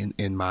at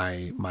in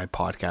my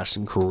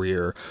podcasting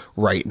career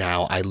right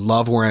now. I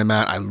love where I'm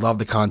at. I love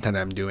the content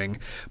I'm doing.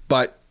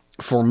 But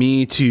for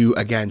me to,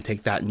 again,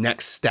 take that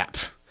next step,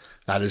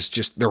 that is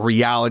just the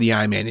reality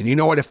I'm in. And you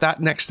know what? If that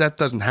next step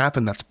doesn't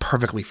happen, that's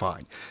perfectly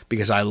fine,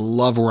 because I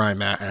love where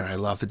I'm at and I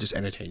love to just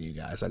entertain you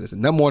guys. That is the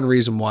number one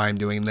reason why I'm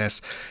doing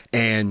this.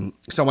 And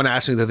someone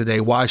asked me the other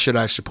day, why should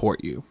I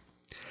support you?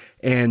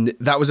 And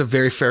that was a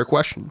very fair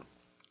question.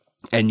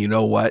 And you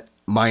know what?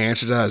 My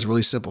answer to that is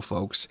really simple,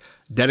 folks.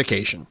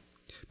 Dedication.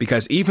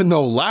 Because even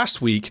though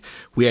last week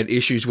we had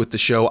issues with the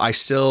show, I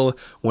still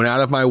went out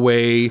of my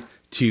way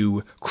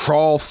to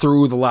crawl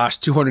through the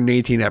last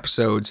 218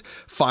 episodes,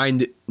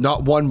 find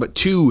not one but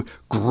 2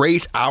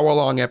 great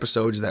hour-long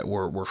episodes that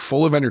were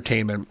full of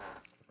entertainment.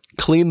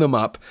 clean them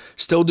up,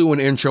 still do an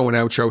intro and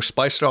outro,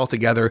 spice it all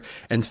together,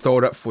 and throw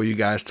it up for you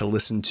guys to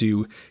listen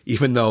to,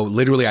 even though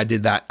literally I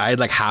did that. I had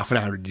like half an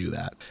hour to do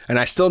that. And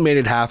I still made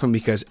it happen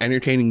because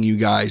entertaining you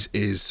guys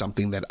is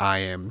something that I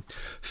am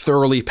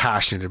thoroughly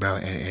passionate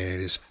about, and it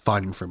is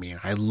fun for me,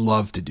 and I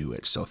love to do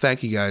it. So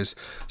thank you guys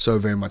so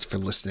very much for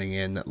listening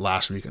in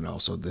last week and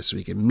also this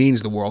week. It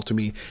means the world to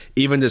me.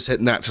 Even just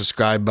hitting that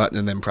subscribe button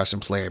and then pressing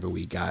play every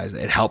week, guys.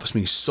 It helps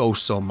me so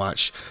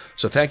much.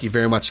 So thank you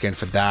very much again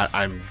for that.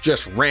 I'm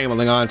just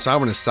rambling on, so I'm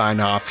going to sign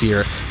off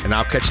here, and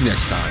I'll catch you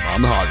next time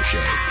on The Harder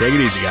Show. Take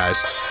it easy,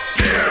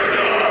 guys.